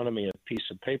slides in front of me a piece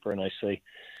of paper, and I say,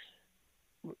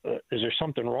 "Is there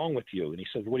something wrong with you?" And he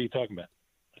said, "What are you talking about?"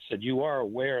 I said, "You are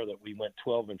aware that we went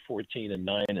 12-14 and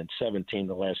 9-17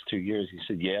 the last 2 years?" He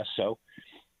said, "Yeah, so?"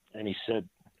 And he said,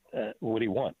 "What do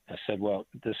you want?" I said, "Well,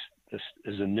 this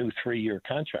is a new 3-year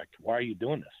contract. Why are you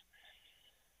doing this?"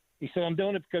 He said, "I'm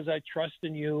doing it because I trust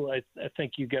in you. I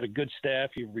think you got a good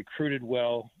staff. You've recruited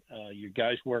well. Your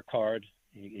guys work hard.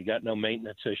 You got no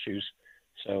maintenance issues.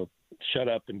 So shut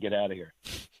up and get out of here."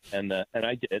 And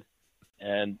I did.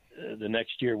 And the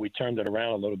next year we turned it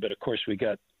around a little bit. Of course, we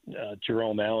got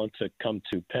Jerome Allen to come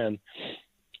to Penn,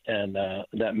 and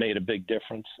that made a big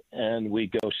difference. And we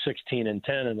go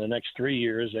 16-10 in the next 3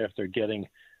 years after getting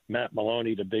Matt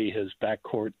Maloney to be his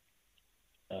backcourt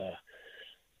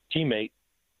teammate.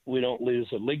 We don't lose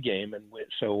a league game, and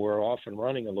so we're off and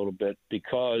running a little bit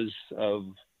because of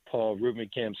Paul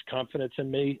Rubenkamp's confidence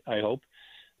in me, I hope.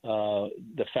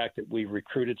 The fact that we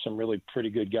recruited some really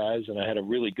pretty good guys, and I had a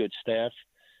really good staff,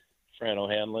 Fran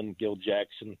O'Hanlon, Gil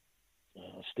Jackson,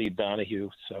 Steve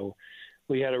Donahue. So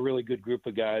we had a really good group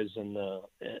of guys, and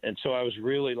so I was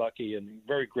really lucky and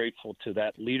very grateful to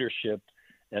that leadership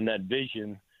and that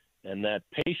vision and that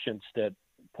patience that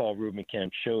Paul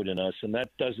Rubenkamp showed in us, and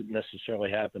that doesn't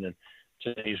necessarily happen in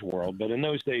today's world. But in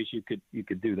those days, you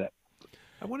could do that.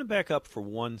 I want to back up for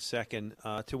 1 second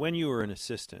to when you were an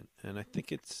assistant, and I think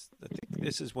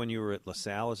this is when you were at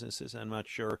LaSalle as an assistant. I'm not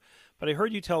sure, but I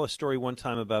heard you tell a story one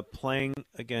time about playing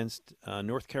against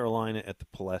North Carolina at the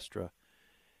Palestra,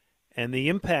 and the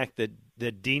impact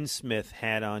that Dean Smith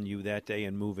had on you that day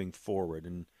and moving forward.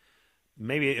 And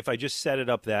maybe if I just set it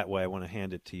up that way, I want to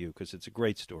hand it to you because it's a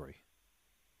great story.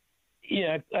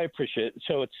 Yeah, I appreciate it.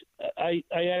 So I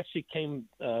actually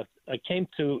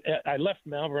I left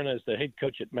Malvern as the head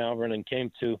coach at Malvern and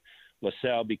came to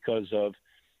LaSalle because of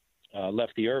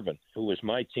Lefty Irvin, who was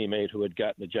my teammate who had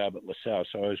gotten the job at LaSalle.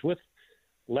 So I was with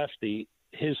Lefty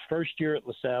his first year at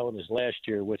LaSalle and his last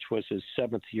year, which was his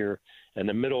 7th year. And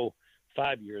the middle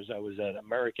 5 years I was at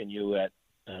American U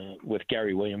with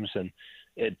Gary Williams and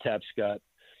Ed Tapscott.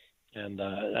 And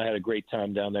I had a great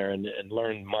time down there and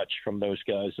learned much from those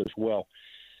guys as well.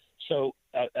 So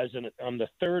I'm the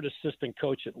third assistant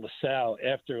coach at LaSalle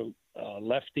after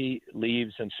Lefty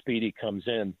leaves and Speedy comes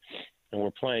in, and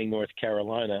we're playing North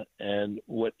Carolina. And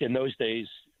in those days,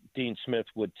 Dean Smith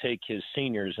would take his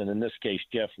seniors, and in this case,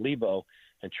 Jeff Lebo,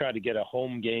 and try to get a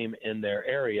home game in their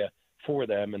area for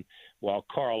them. And while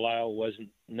Carlisle wasn't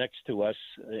next to us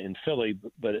in Philly,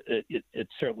 but it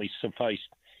certainly sufficed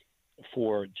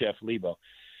for Jeff Lebo.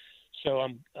 So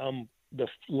I'm the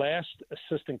last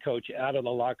assistant coach out of the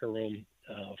locker room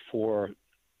for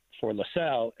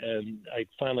LaSalle, and I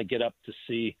finally get up to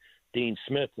see Dean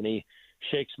Smith, and he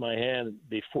shakes my hand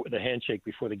before the handshake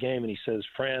before the game, and he says,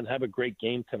 "Fran, have a great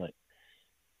game tonight."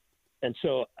 And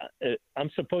so I'm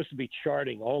supposed to be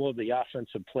charting all of the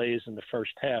offensive plays in the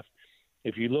first half.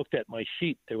 If you looked at my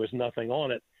sheet, there was nothing on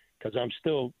it because I'm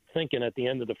still thinking at the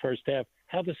end of the first half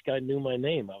how this guy knew my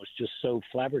name. I was just so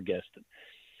flabbergasted.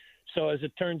 So as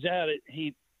it turns out,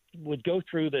 he would go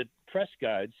through the press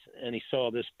guides, and he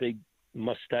saw this big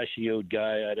mustachioed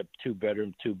guy. I had a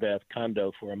 2-bedroom, 2-bath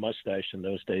condo for a mustache in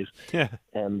those days. Yeah.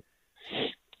 And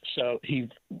so he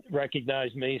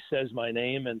recognized me, says my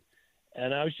name, and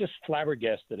I was just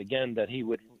flabbergasted again that he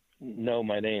would know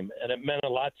my name, and it meant a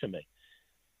lot to me.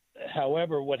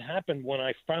 However, what happened when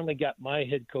I finally got my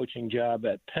head coaching job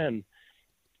at Penn,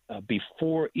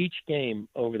 before each game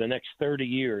over the next 30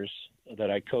 years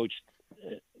that I coached,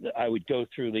 I would go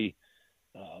through the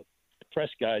press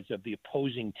guides of the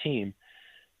opposing team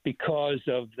because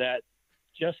of that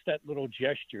little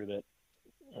gesture that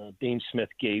Dean Smith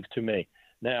gave to me.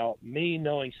 Now, me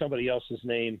knowing somebody else's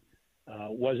name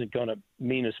wasn't going to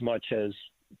mean as much as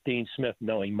Dean Smith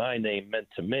knowing my name meant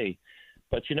to me.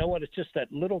 But you know what? It's just that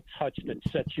little touch that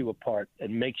sets you apart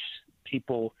and makes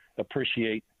people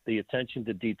appreciate the attention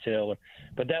to detail.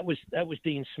 But that was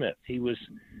Dean Smith. He was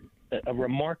a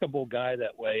remarkable guy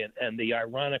that way. And the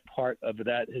ironic part of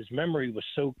that, his memory was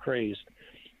so crazed.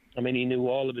 I mean, he knew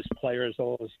all of his players'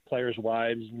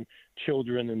 wives and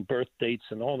children and birth dates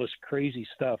and all this crazy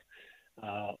stuff,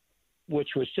 which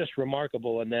was just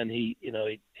remarkable. And then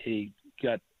he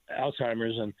got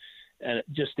Alzheimer's, and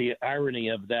just the irony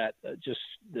of that, just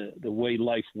the way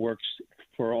life works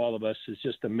for all of us is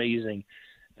just amazing.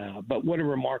 But what a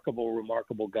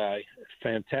remarkable guy,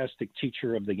 fantastic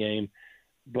teacher of the game,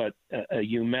 but a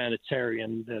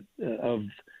humanitarian that of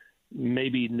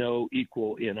maybe no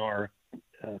equal in our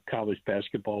college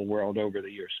basketball world over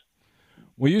the years.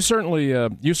 Well, you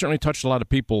certainly touched a lot of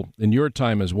people in your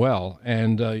time as well,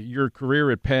 and your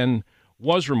career at Penn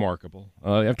was remarkable.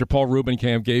 After Paul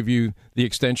Rubenkamp gave you the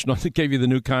extension, gave you the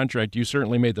new contract, you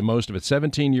certainly made the most of it.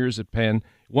 17 years at Penn,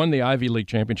 won the Ivy League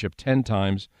championship 10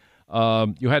 times.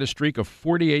 You had a streak of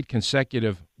 48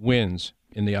 consecutive wins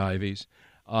in the Ivies.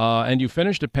 And you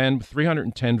finished at Penn with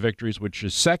 310 victories, which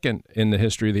is second in the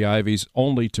history of the Ivies,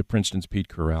 only to Princeton's Pete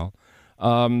Corral.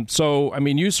 So, I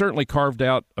mean, you certainly carved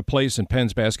out a place in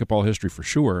Penn's basketball history for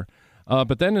sure.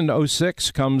 But then in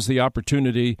 2006 comes the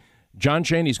opportunity. John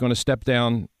Chaney's going to step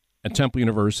down at Temple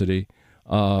University,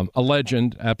 a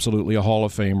legend, absolutely a Hall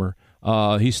of Famer.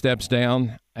 He steps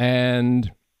down,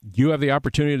 and you have the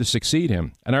opportunity to succeed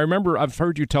him. And I remember, I've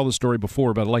heard you tell the story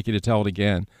before, but I'd like you to tell it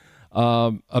again,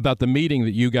 about the meeting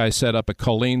that you guys set up at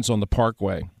Colleen's on the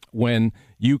Parkway when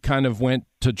you kind of went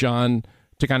to John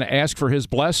to kind of ask for his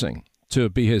blessing to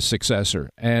be his successor.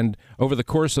 And over the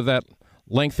course of that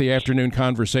lengthy afternoon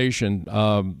conversation,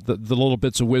 the little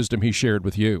bits of wisdom he shared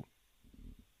with you.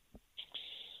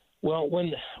 Well,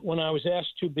 when I was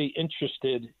asked to be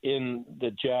interested in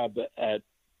the job at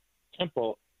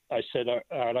Temple, I said, all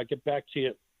right, I'll get back to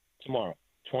you tomorrow,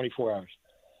 24 hours.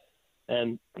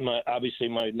 And obviously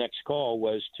my next call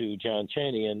was to John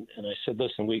Chaney, and I said,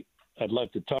 listen, I'd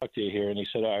love to talk to you here. And he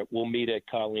said, all right, we'll meet at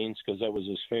Colleen's, because that was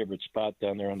his favorite spot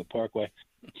down there on the Parkway.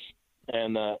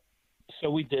 And so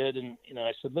we did, and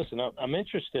I said, listen, I'm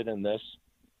interested in this,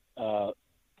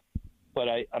 but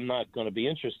I'm not going to be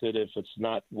interested if it's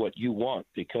not what you want,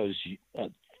 because I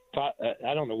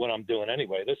don't know what I'm doing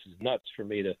anyway. This is nuts for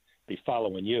me to be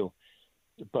following you,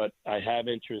 but I have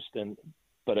interest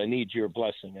but I need your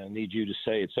blessing. I need you to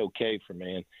say it's okay for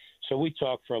me. And so we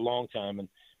talked for a long time, and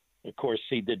of course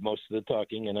he did most of the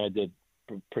talking and I did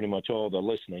pretty much all the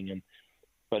listening.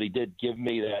 But he did give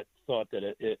me that thought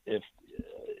that if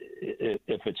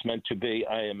it's meant to be,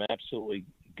 I am absolutely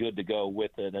good to go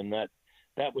with it. And that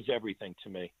was everything to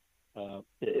me.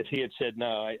 If he had said,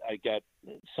 no, I got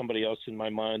somebody else in my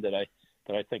mind that I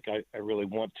think I really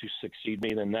want to succeed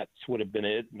me, then that would have been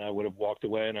it. And I would have walked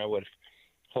away, and I would have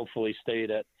hopefully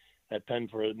stayed at Penn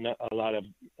for a lot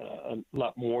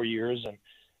more years,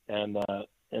 and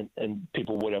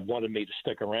people would have wanted me to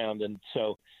stick around. And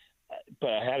so,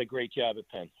 but I had a great job at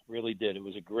Penn, really did. It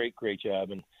was a great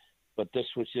job. But this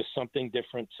was just something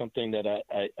different, something that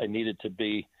I needed to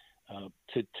be,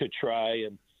 to try.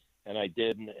 And I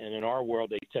did. And in our world,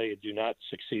 they tell you, do not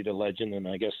succeed a legend. And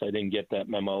I guess I didn't get that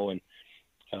memo. And,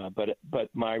 but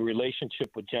my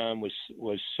relationship with John was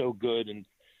so good, and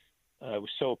I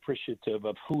was so appreciative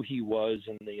of who he was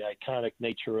and the iconic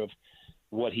nature of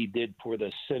what he did for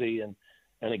the city. And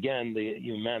again, the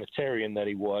humanitarian that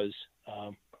he was.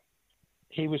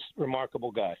 He was a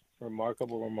remarkable guy,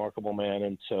 remarkable man.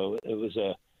 And so it was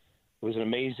an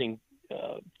amazing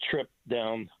trip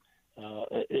down,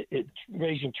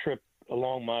 amazing trip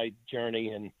along my journey,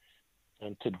 and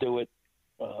to do it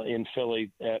in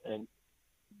Philly and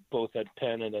both at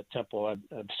Penn and at Temple, I'm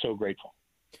so grateful.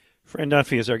 Fran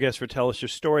Dunphy is our guest for Tell Us Your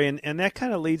Story, and that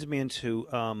kind of leads me into,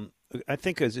 I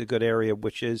think, is a good area,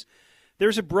 which is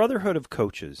there's a brotherhood of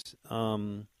coaches,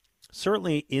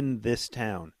 certainly in this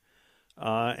town.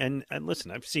 And listen,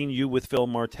 I've seen you with Phil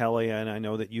Martelli, and I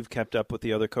know that you've kept up with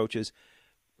the other coaches.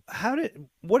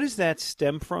 What does that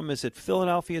stem from? Is it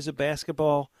Philadelphia as a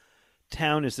basketball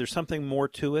town? Is there something more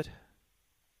to it?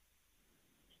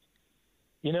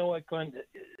 You know what, Glenn?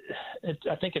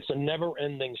 I think it's a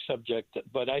never-ending subject,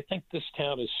 but I think this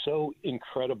town is so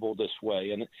incredible this way,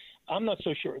 and I'm not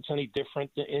so sure it's any different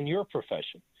in your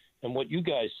profession and what you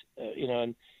guys,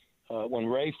 when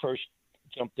Ray first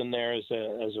jumped in there as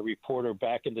a reporter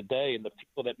back in the day, and the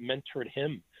people that mentored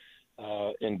him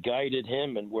and guided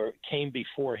him and came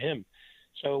before him.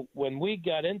 So when we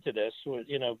got into this,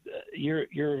 it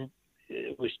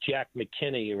was Jack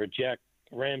McKinney or Jack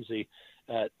Ramsey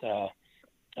at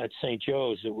St.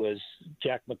 Joe's. It was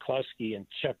Jack McCluskey and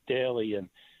Chuck Daly and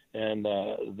And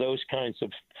those kinds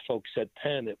of folks at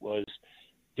Penn, it was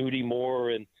Duty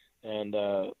Moore and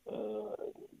the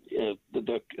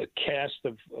cast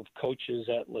of coaches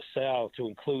at LaSalle, to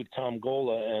include Tom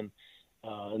Gola and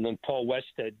then Paul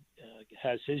Westhead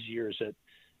has his years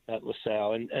at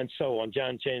LaSalle, and so on.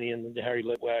 John Chaney and Harry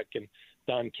Litwack and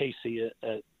Don Casey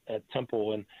at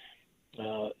Temple, and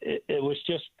it was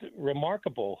just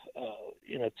remarkable,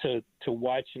 to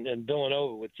watch, and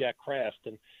Villanova with Jack Kraft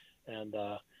and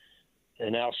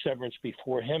Al Severance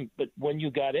before him. But when you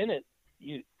got in it,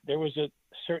 there was a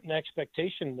certain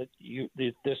expectation that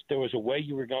there was a way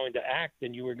you were going to act,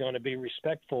 and you were going to be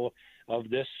respectful of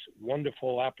this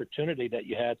wonderful opportunity that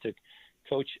you had to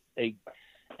coach a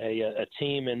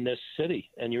team in this city,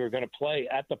 and you were going to play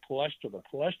at the Palestra. The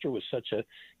Palestra was such a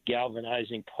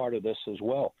galvanizing part of this as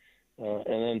well. And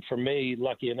then for me,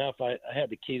 lucky enough, I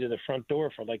had the key to the front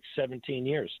door for like 17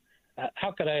 years.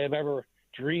 How could I have ever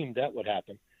dreamed that would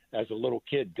happen as a little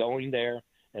kid, going there,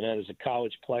 and then as a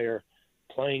college player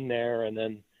playing there, and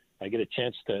then I get a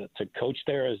chance to coach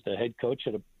there as the head coach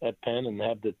at Penn and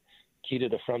have the key to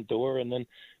the front door. And then,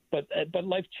 but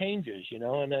life changes,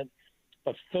 and then,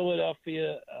 but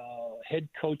Philadelphia head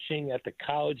coaching at the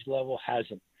college level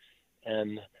hasn't.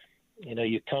 And,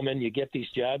 you come in, you get these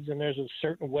jobs, and there's a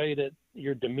certain way that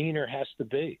your demeanor has to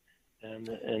be.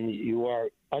 And you are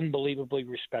unbelievably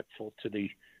respectful to the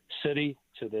city,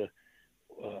 to the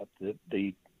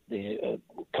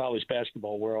college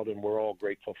basketball world, and we're all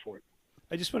grateful for it.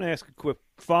 I just want to ask a quick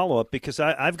follow-up, because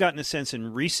I've gotten a sense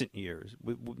in recent years,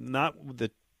 not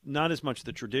as much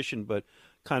the tradition, but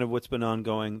kind of what's been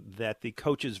ongoing, that the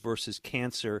Coaches versus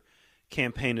Cancer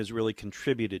campaign has really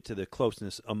contributed to the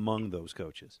closeness among those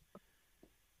coaches.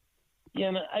 Yeah,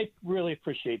 and I really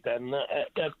appreciate that, and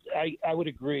I would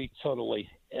agree totally,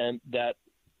 and that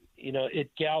it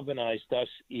galvanized us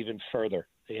even further.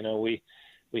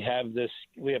 We have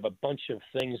a bunch of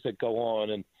things that go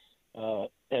on,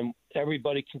 and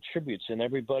everybody contributes, and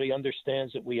everybody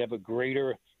understands that we have a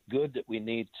greater good that we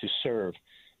need to serve,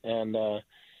 and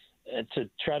to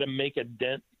try to make a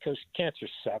dent, because cancer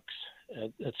sucks.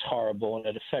 It's horrible, and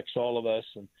it affects all of us,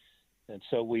 and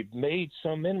so we've made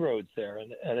some inroads there,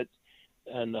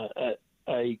 and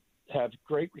I have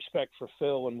great respect for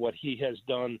Phil and what he has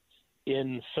done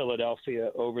in Philadelphia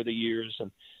over the years,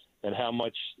 and how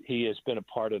much he has been a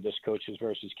part of this Coaches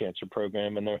versus Cancer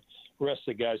program. And the rest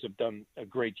of the guys have done a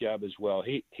great job as well.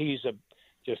 He's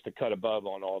just a cut above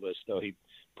on all this, though. He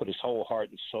put his whole heart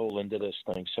and soul into this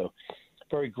thing. So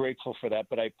very grateful for that.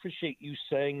 But I appreciate you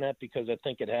saying that, because I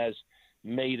think it has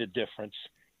made a difference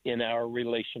in our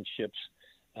relationships.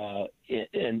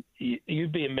 And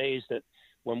you'd be amazed that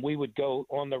when we would go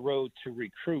on the road to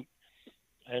recruit,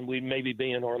 and we'd maybe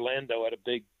be in Orlando at a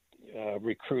big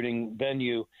recruiting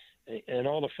venue, and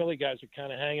all the Philly guys are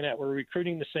kind of hanging out. We're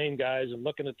recruiting the same guys and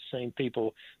looking at the same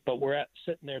people, but we're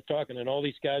sitting there talking, and all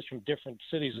these guys from different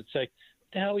cities would say,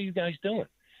 "What the hell are you guys doing?"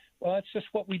 Well, that's just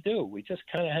what we do. We just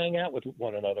kind of hang out with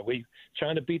one another. We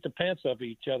trying to beat the pants off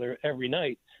each other every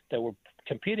night that we're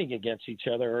competing against each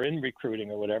other or in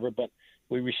recruiting or whatever, but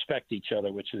we respect each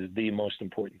other, which is the most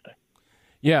important thing.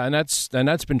 Yeah, and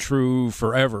that's been true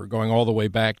forever, going all the way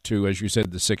back to, as you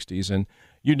said, the 60s. And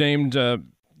you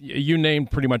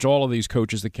named pretty much all of these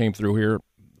coaches that came through here,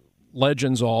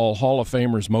 legends, all Hall of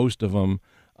Famers, most of them.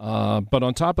 But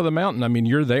on top of the mountain, I mean,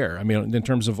 you're there. I mean, in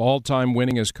terms of all-time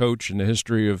winningest coach in the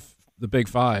history of the Big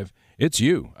Five, it's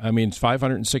you. I mean,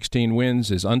 516 wins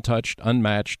is untouched,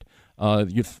 unmatched.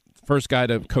 You're first guy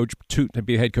to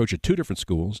be a head coach at two different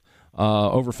schools,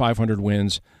 over 500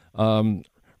 wins.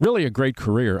 Really a great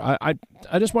career. I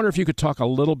just wonder if you could talk a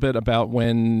little bit about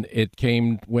when it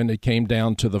came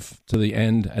down to the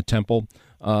end at Temple,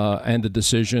 and the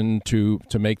decision to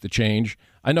make the change.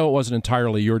 I know it wasn't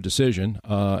entirely your decision,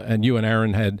 and you and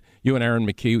Aaron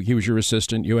McKee, he was your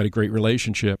assistant. You had a great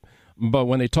relationship, but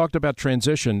when they talked about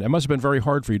transition, it must have been very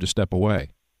hard for you to step away.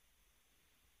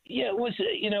 Yeah, it was.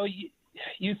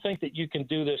 You think that you can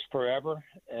do this forever,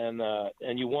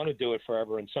 and you want to do it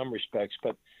forever in some respects,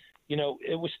 but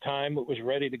it was time. It was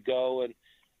ready to go,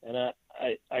 and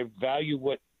I value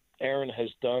what Aaron has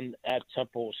done at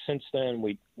Temple since then.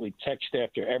 We text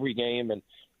after every game, and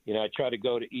I try to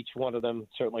go to each one of them.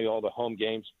 Certainly all the home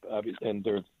games, and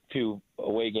there are a few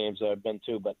away games that I've been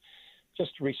to, but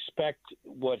just respect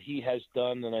what he has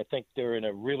done, and I think they're in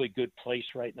a really good place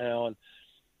right now.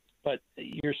 But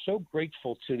you're so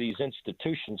grateful to these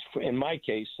institutions, in my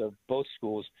case of both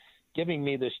schools, giving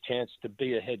me this chance to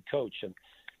be a head coach. And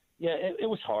yeah, it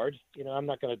was hard. I'm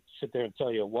not going to sit there and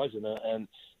tell you it wasn't. And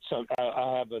so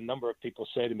I have a number of people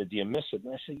say to me, "Do you miss it?"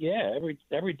 And I said, "Yeah,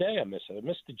 every day I miss it. I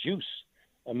miss the juice.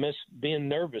 miss being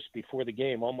nervous before the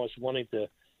game, almost wanting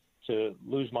to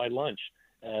lose my lunch,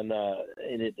 and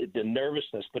the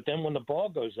nervousness. But then when the ball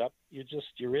goes up,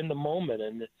 you're in the moment,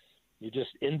 and you're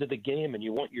just into the game, and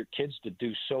you want your kids to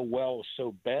do so well,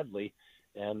 so badly,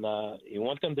 and you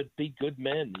want them to be good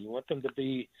men. You want them to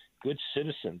be good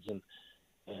citizens, and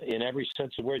in every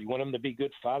sense of the word, you want them to be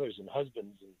good fathers and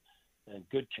husbands and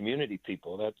good community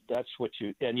people. That's what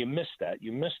you miss that.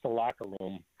 You miss the locker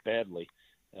room badly,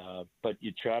 but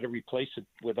you try to replace it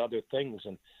with other things,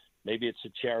 and maybe it's a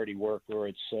charity work, or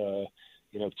it's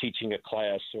teaching a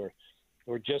class,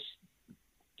 or just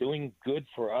doing good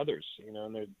for others.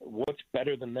 And what's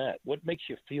better than that? What makes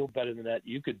you feel better than that?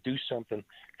 You could do something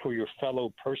for your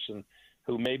fellow person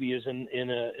who maybe is in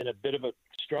a bit of a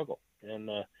struggle. And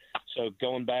so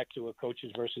going back to a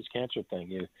coaches versus cancer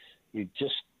thing,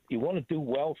 you want to do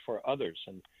well for others,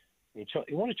 and you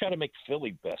want to try to make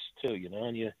Philly best too.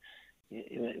 And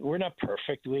we're not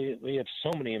perfect. We have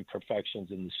so many imperfections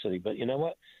in the city, but you know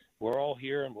what? We're all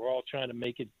here, and we're all trying to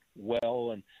make it well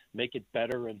and make it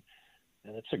better. And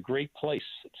it's a great place.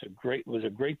 It was a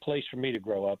great place for me to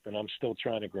grow up, and I'm still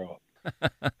trying to grow up.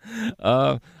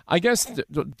 I guess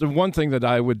the one thing that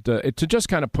I would to just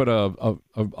kind of put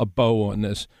a bow on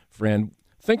this, Fran,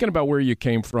 thinking about where you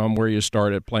came from, where you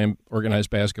started playing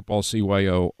organized basketball,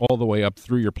 CYO, all the way up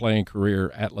through your playing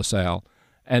career at LaSalle,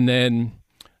 and then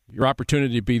your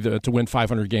opportunity to win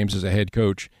 500 games as a head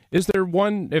coach. Is there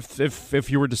one,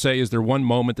 if you were to say, is there one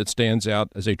moment that stands out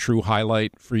as a true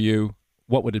highlight for you?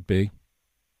 What would it be?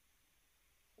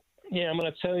 Yeah, I'm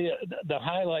going to tell you, the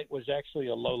highlight was actually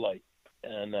a low light.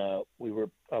 And I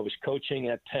was coaching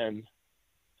at Penn,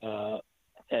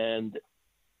 and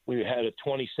we had a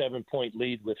 27-point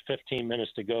lead with 15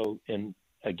 minutes to go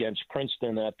against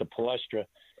Princeton at the Palestra,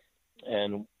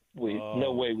 and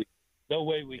no way we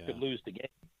could lose the game,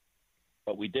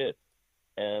 but we did.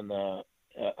 And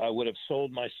I would have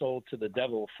sold my soul to the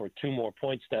devil for 2 more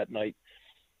points that night,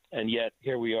 and yet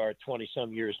here we are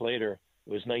 20-some years later.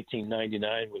 It was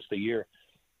 1999 was the year,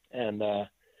 and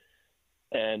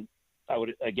I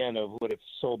would have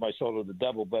sold my soul to the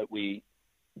devil, but we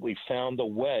found a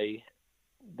way.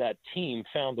 That team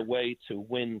found a way to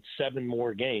win 7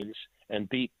 more games and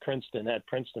beat Princeton at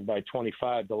Princeton by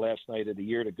 25 the last night of the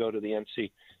year to go to the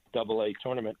NCAA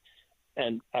tournament.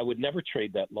 And I would never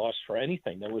trade that loss for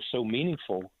anything. That was so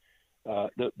meaningful.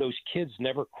 Those kids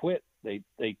never quit. They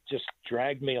just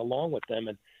dragged me along with them,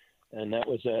 and that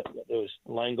was those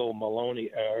Lango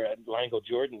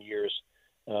Jordan years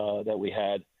that we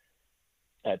had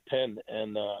at Penn,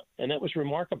 and that was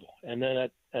remarkable. And then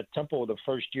at Temple, the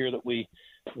first year that we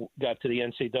got to the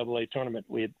NCAA tournament,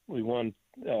 we won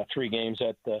 3 games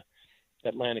at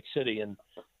Atlantic City, and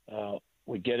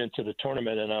we get into the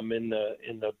tournament, and I'm in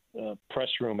the press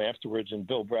room afterwards, and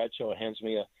Bill Bradshaw hands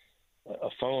me a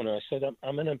phone, and I said,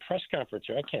 I'm in a press conference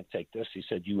here. I can't take this. He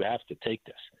said, you have to take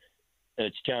this. And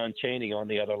it's John Chaney on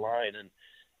the other line,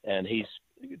 and he's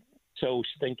so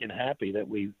stinking happy that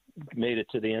we made it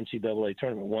to the NCAA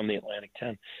tournament, won the Atlantic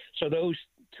 10. So those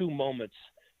 2 moments,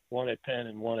 one at Penn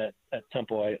and one at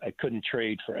Temple, I couldn't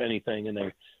trade for anything, and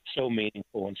they're so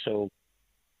meaningful and so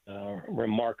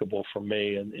remarkable for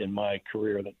me in my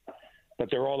career. But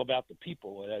they're all about the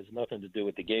people. It has nothing to do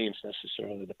with the games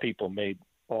necessarily. The people made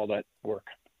all that work.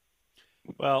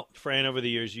 Well, Fran, over the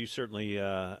years, you certainly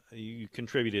you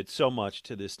contributed so much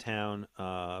to this town,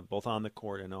 both on the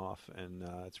court and off, and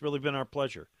it's really been our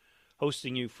pleasure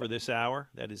hosting you for this hour.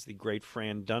 That is the great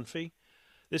Fran Dunphy.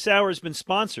 This hour has been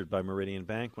sponsored by Meridian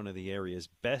Bank, one of the area's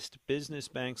best business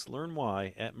banks. Learn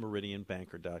why at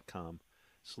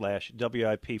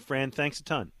meridianbanker.com/WIP. Fran, thanks a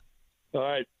ton. All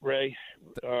right, Ray.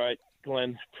 All right,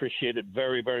 Glenn. Appreciate it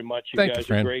very, very much. You Thank guys you,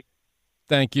 Fran. are great.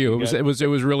 Thank you. It was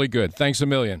really good. Thanks a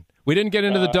million. We didn't get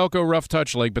into the Delco Rough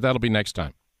Touch League, but that'll be next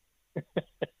time.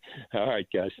 All right,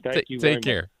 guys. Thank you. Take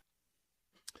care.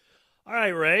 All right,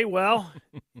 Ray. Well,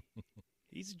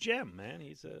 he's a gem, man.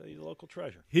 He's a local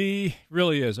treasure. He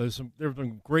really is. There have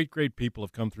been great people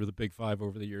have come through the Big Five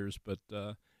over the years, but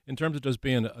in terms of just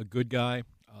being a good guy,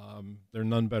 they're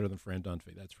none better than Fran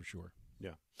Dunphy, that's for sure.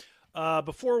 Yeah.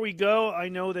 Before we go, I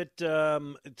know that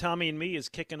Tommy and Me is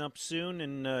kicking up soon,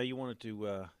 and you wanted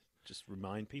to just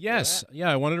remind people Yes. of that.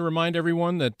 Yeah, I wanted to remind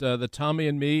everyone that the Tommy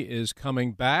and Me is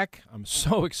coming back. I'm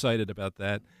so excited about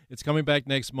that. It's coming back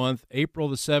next month, April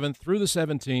the 7th through the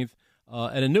 17th,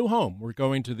 at a new home. We're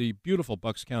going to the beautiful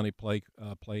Bucks County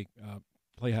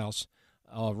Playhouse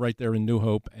right there in New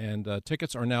Hope, and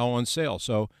tickets are now on sale.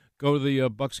 So go to the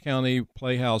Bucks County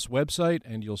Playhouse website,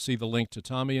 and you'll see the link to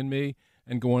Tommy and Me,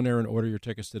 and go in there and order your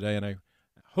tickets today. And I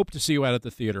hope to see you out at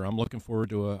the theater. I'm looking forward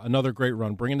to another great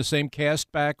run. Bringing the same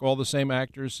cast back, all the same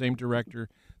actors, same director.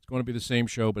 It's going to be the same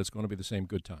show, but it's going to be the same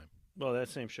good time. Well, that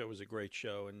same show was a great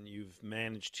show, and you've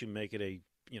managed to make it a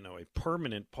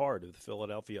permanent part of the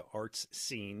Philadelphia arts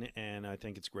scene, and I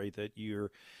think it's great that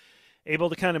you're able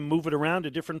to kind of move it around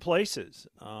to different places,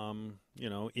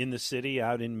 in the city,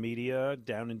 out in media,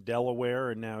 down in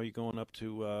Delaware, and now you're going up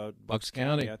to Bucks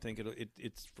County. I think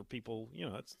it's for people,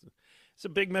 it's a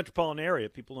big metropolitan area.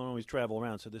 People don't always travel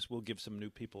around, so this will give some new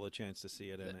people a chance to see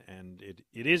it, and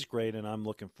it is great, and I'm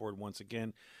looking forward once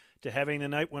again to having the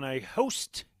night when I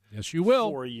host. Yes, you will.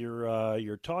 For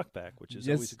your talk back, which is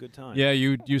always a good time. Yeah,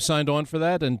 you signed on for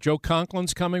that, and Joe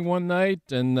Conklin's coming one night,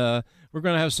 and we're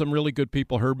going to have some really good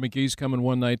people. Herb McGee's coming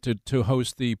one night to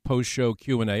host the post-show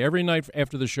Q&A. Every night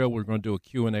after the show, we're going to do a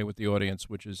Q&A with the audience,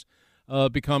 which has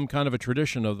become kind of a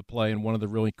tradition of the play and one of the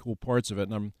really cool parts of it,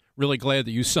 and I'm really glad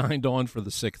that you signed on for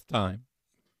the 6th time.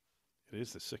 It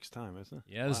is the 6th time, isn't it?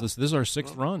 Yeah, wow. This is our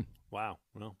 6th run. Wow.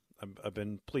 Well, I've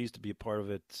been pleased to be a part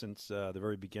of it since the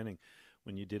very beginning,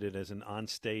 when you did it as an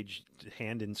on-stage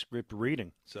hand-in-script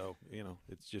reading. So,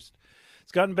 it's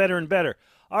gotten better and better.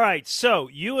 All right, so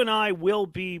you and I will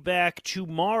be back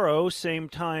tomorrow, same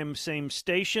time, same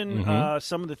station. Mm-hmm.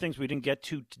 Some of the things we didn't get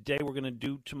to today we're going to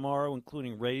do tomorrow,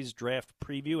 including Ray's draft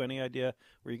preview. Any idea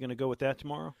where you're going to go with that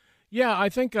tomorrow? Yeah, I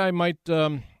think I might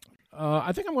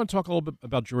I think I'm going to talk a little bit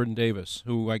about Jordan Davis,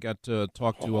 who I got to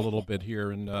talk to a little bit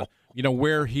here, and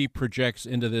where he projects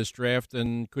into this draft,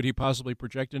 and could he possibly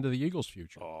project into the Eagles'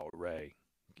 future? Oh, Ray.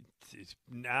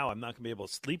 Now I'm not going to be able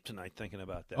to sleep tonight thinking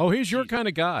about that. Oh, he's your kind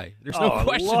of guy. There's no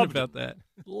question about that.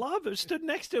 Love it. Stood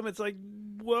next to him. It's like,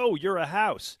 whoa, you're a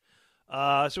house.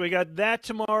 So we got that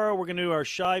tomorrow. We're going to do our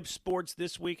Shibe Sports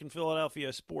This Week in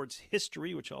Philadelphia Sports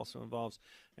History, which also involves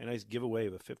a nice giveaway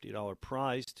of a $50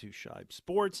 prize to Shibe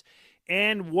Sports.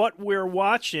 And what we're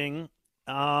watching,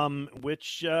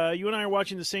 which you and I are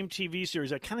watching the same TV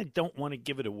series. I kind of don't want to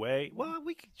give it away. Well,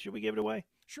 should we give it away?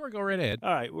 Sure, go right ahead.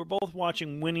 All right, we're both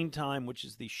watching Winning Time, which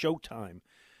is the Showtime,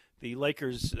 the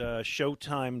Lakers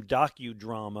Showtime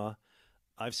docudrama.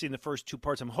 I've seen the first 2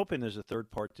 parts. I'm hoping there's a 3rd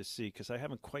part to see because I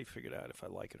haven't quite figured out if I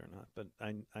like it or not. But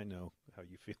I know how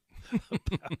you feel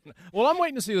about it. Well, I'm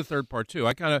waiting to see the 3rd part too.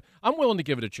 I'm willing to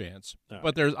give it a chance. All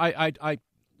but there's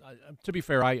to be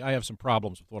fair, I have some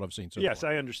problems with what I've seen so Yes,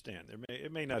 far. I understand.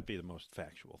 It may not be the most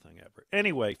factual thing ever.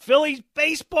 Anyway, Phillies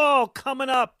baseball coming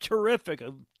up. Terrific.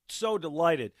 I'm so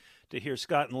delighted to hear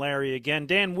Scott and Larry again.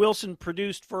 Dan Wilson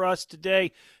produced for us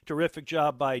today. Terrific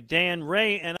job by Dan.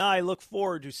 Ray and I look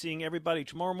forward to seeing everybody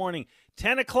tomorrow morning,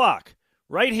 10 o'clock,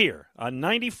 right here on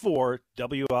 94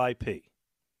 WIP.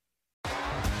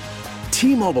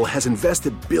 T-Mobile has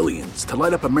invested billions to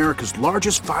light up America's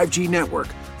largest 5G network,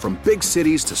 from big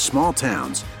cities to small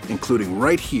towns, including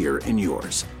right here in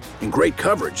yours. And great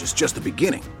coverage is just the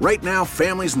beginning. Right now,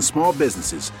 families and small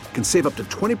businesses can save up to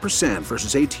 20%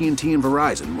 versus AT&T and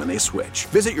Verizon when they switch.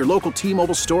 Visit your local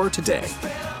T-Mobile store today.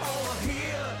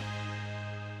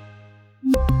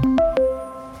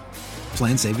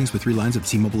 Plan savings with 3 lines of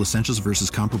T-Mobile Essentials versus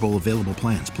comparable available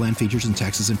plans. Plan features and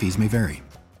taxes and fees may vary.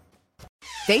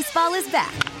 Baseball is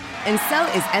back, and so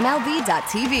is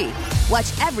MLB.tv.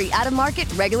 Watch every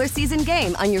out-of-market regular season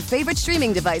game on your favorite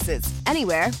streaming devices,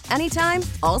 anywhere, anytime,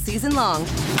 all season long.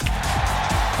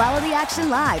 Follow the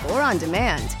action live or on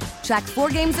demand. Track 4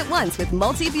 games at once with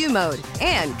multi-view mode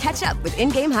and catch up with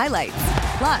in-game highlights.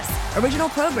 Plus, original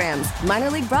programs,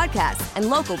 minor league broadcasts, and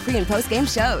local pre- and post-game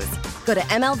shows. Go to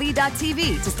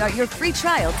MLB.tv to start your free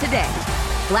trial today.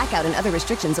 Blackout and other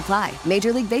restrictions apply.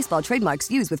 Major League Baseball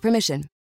trademarks used with permission.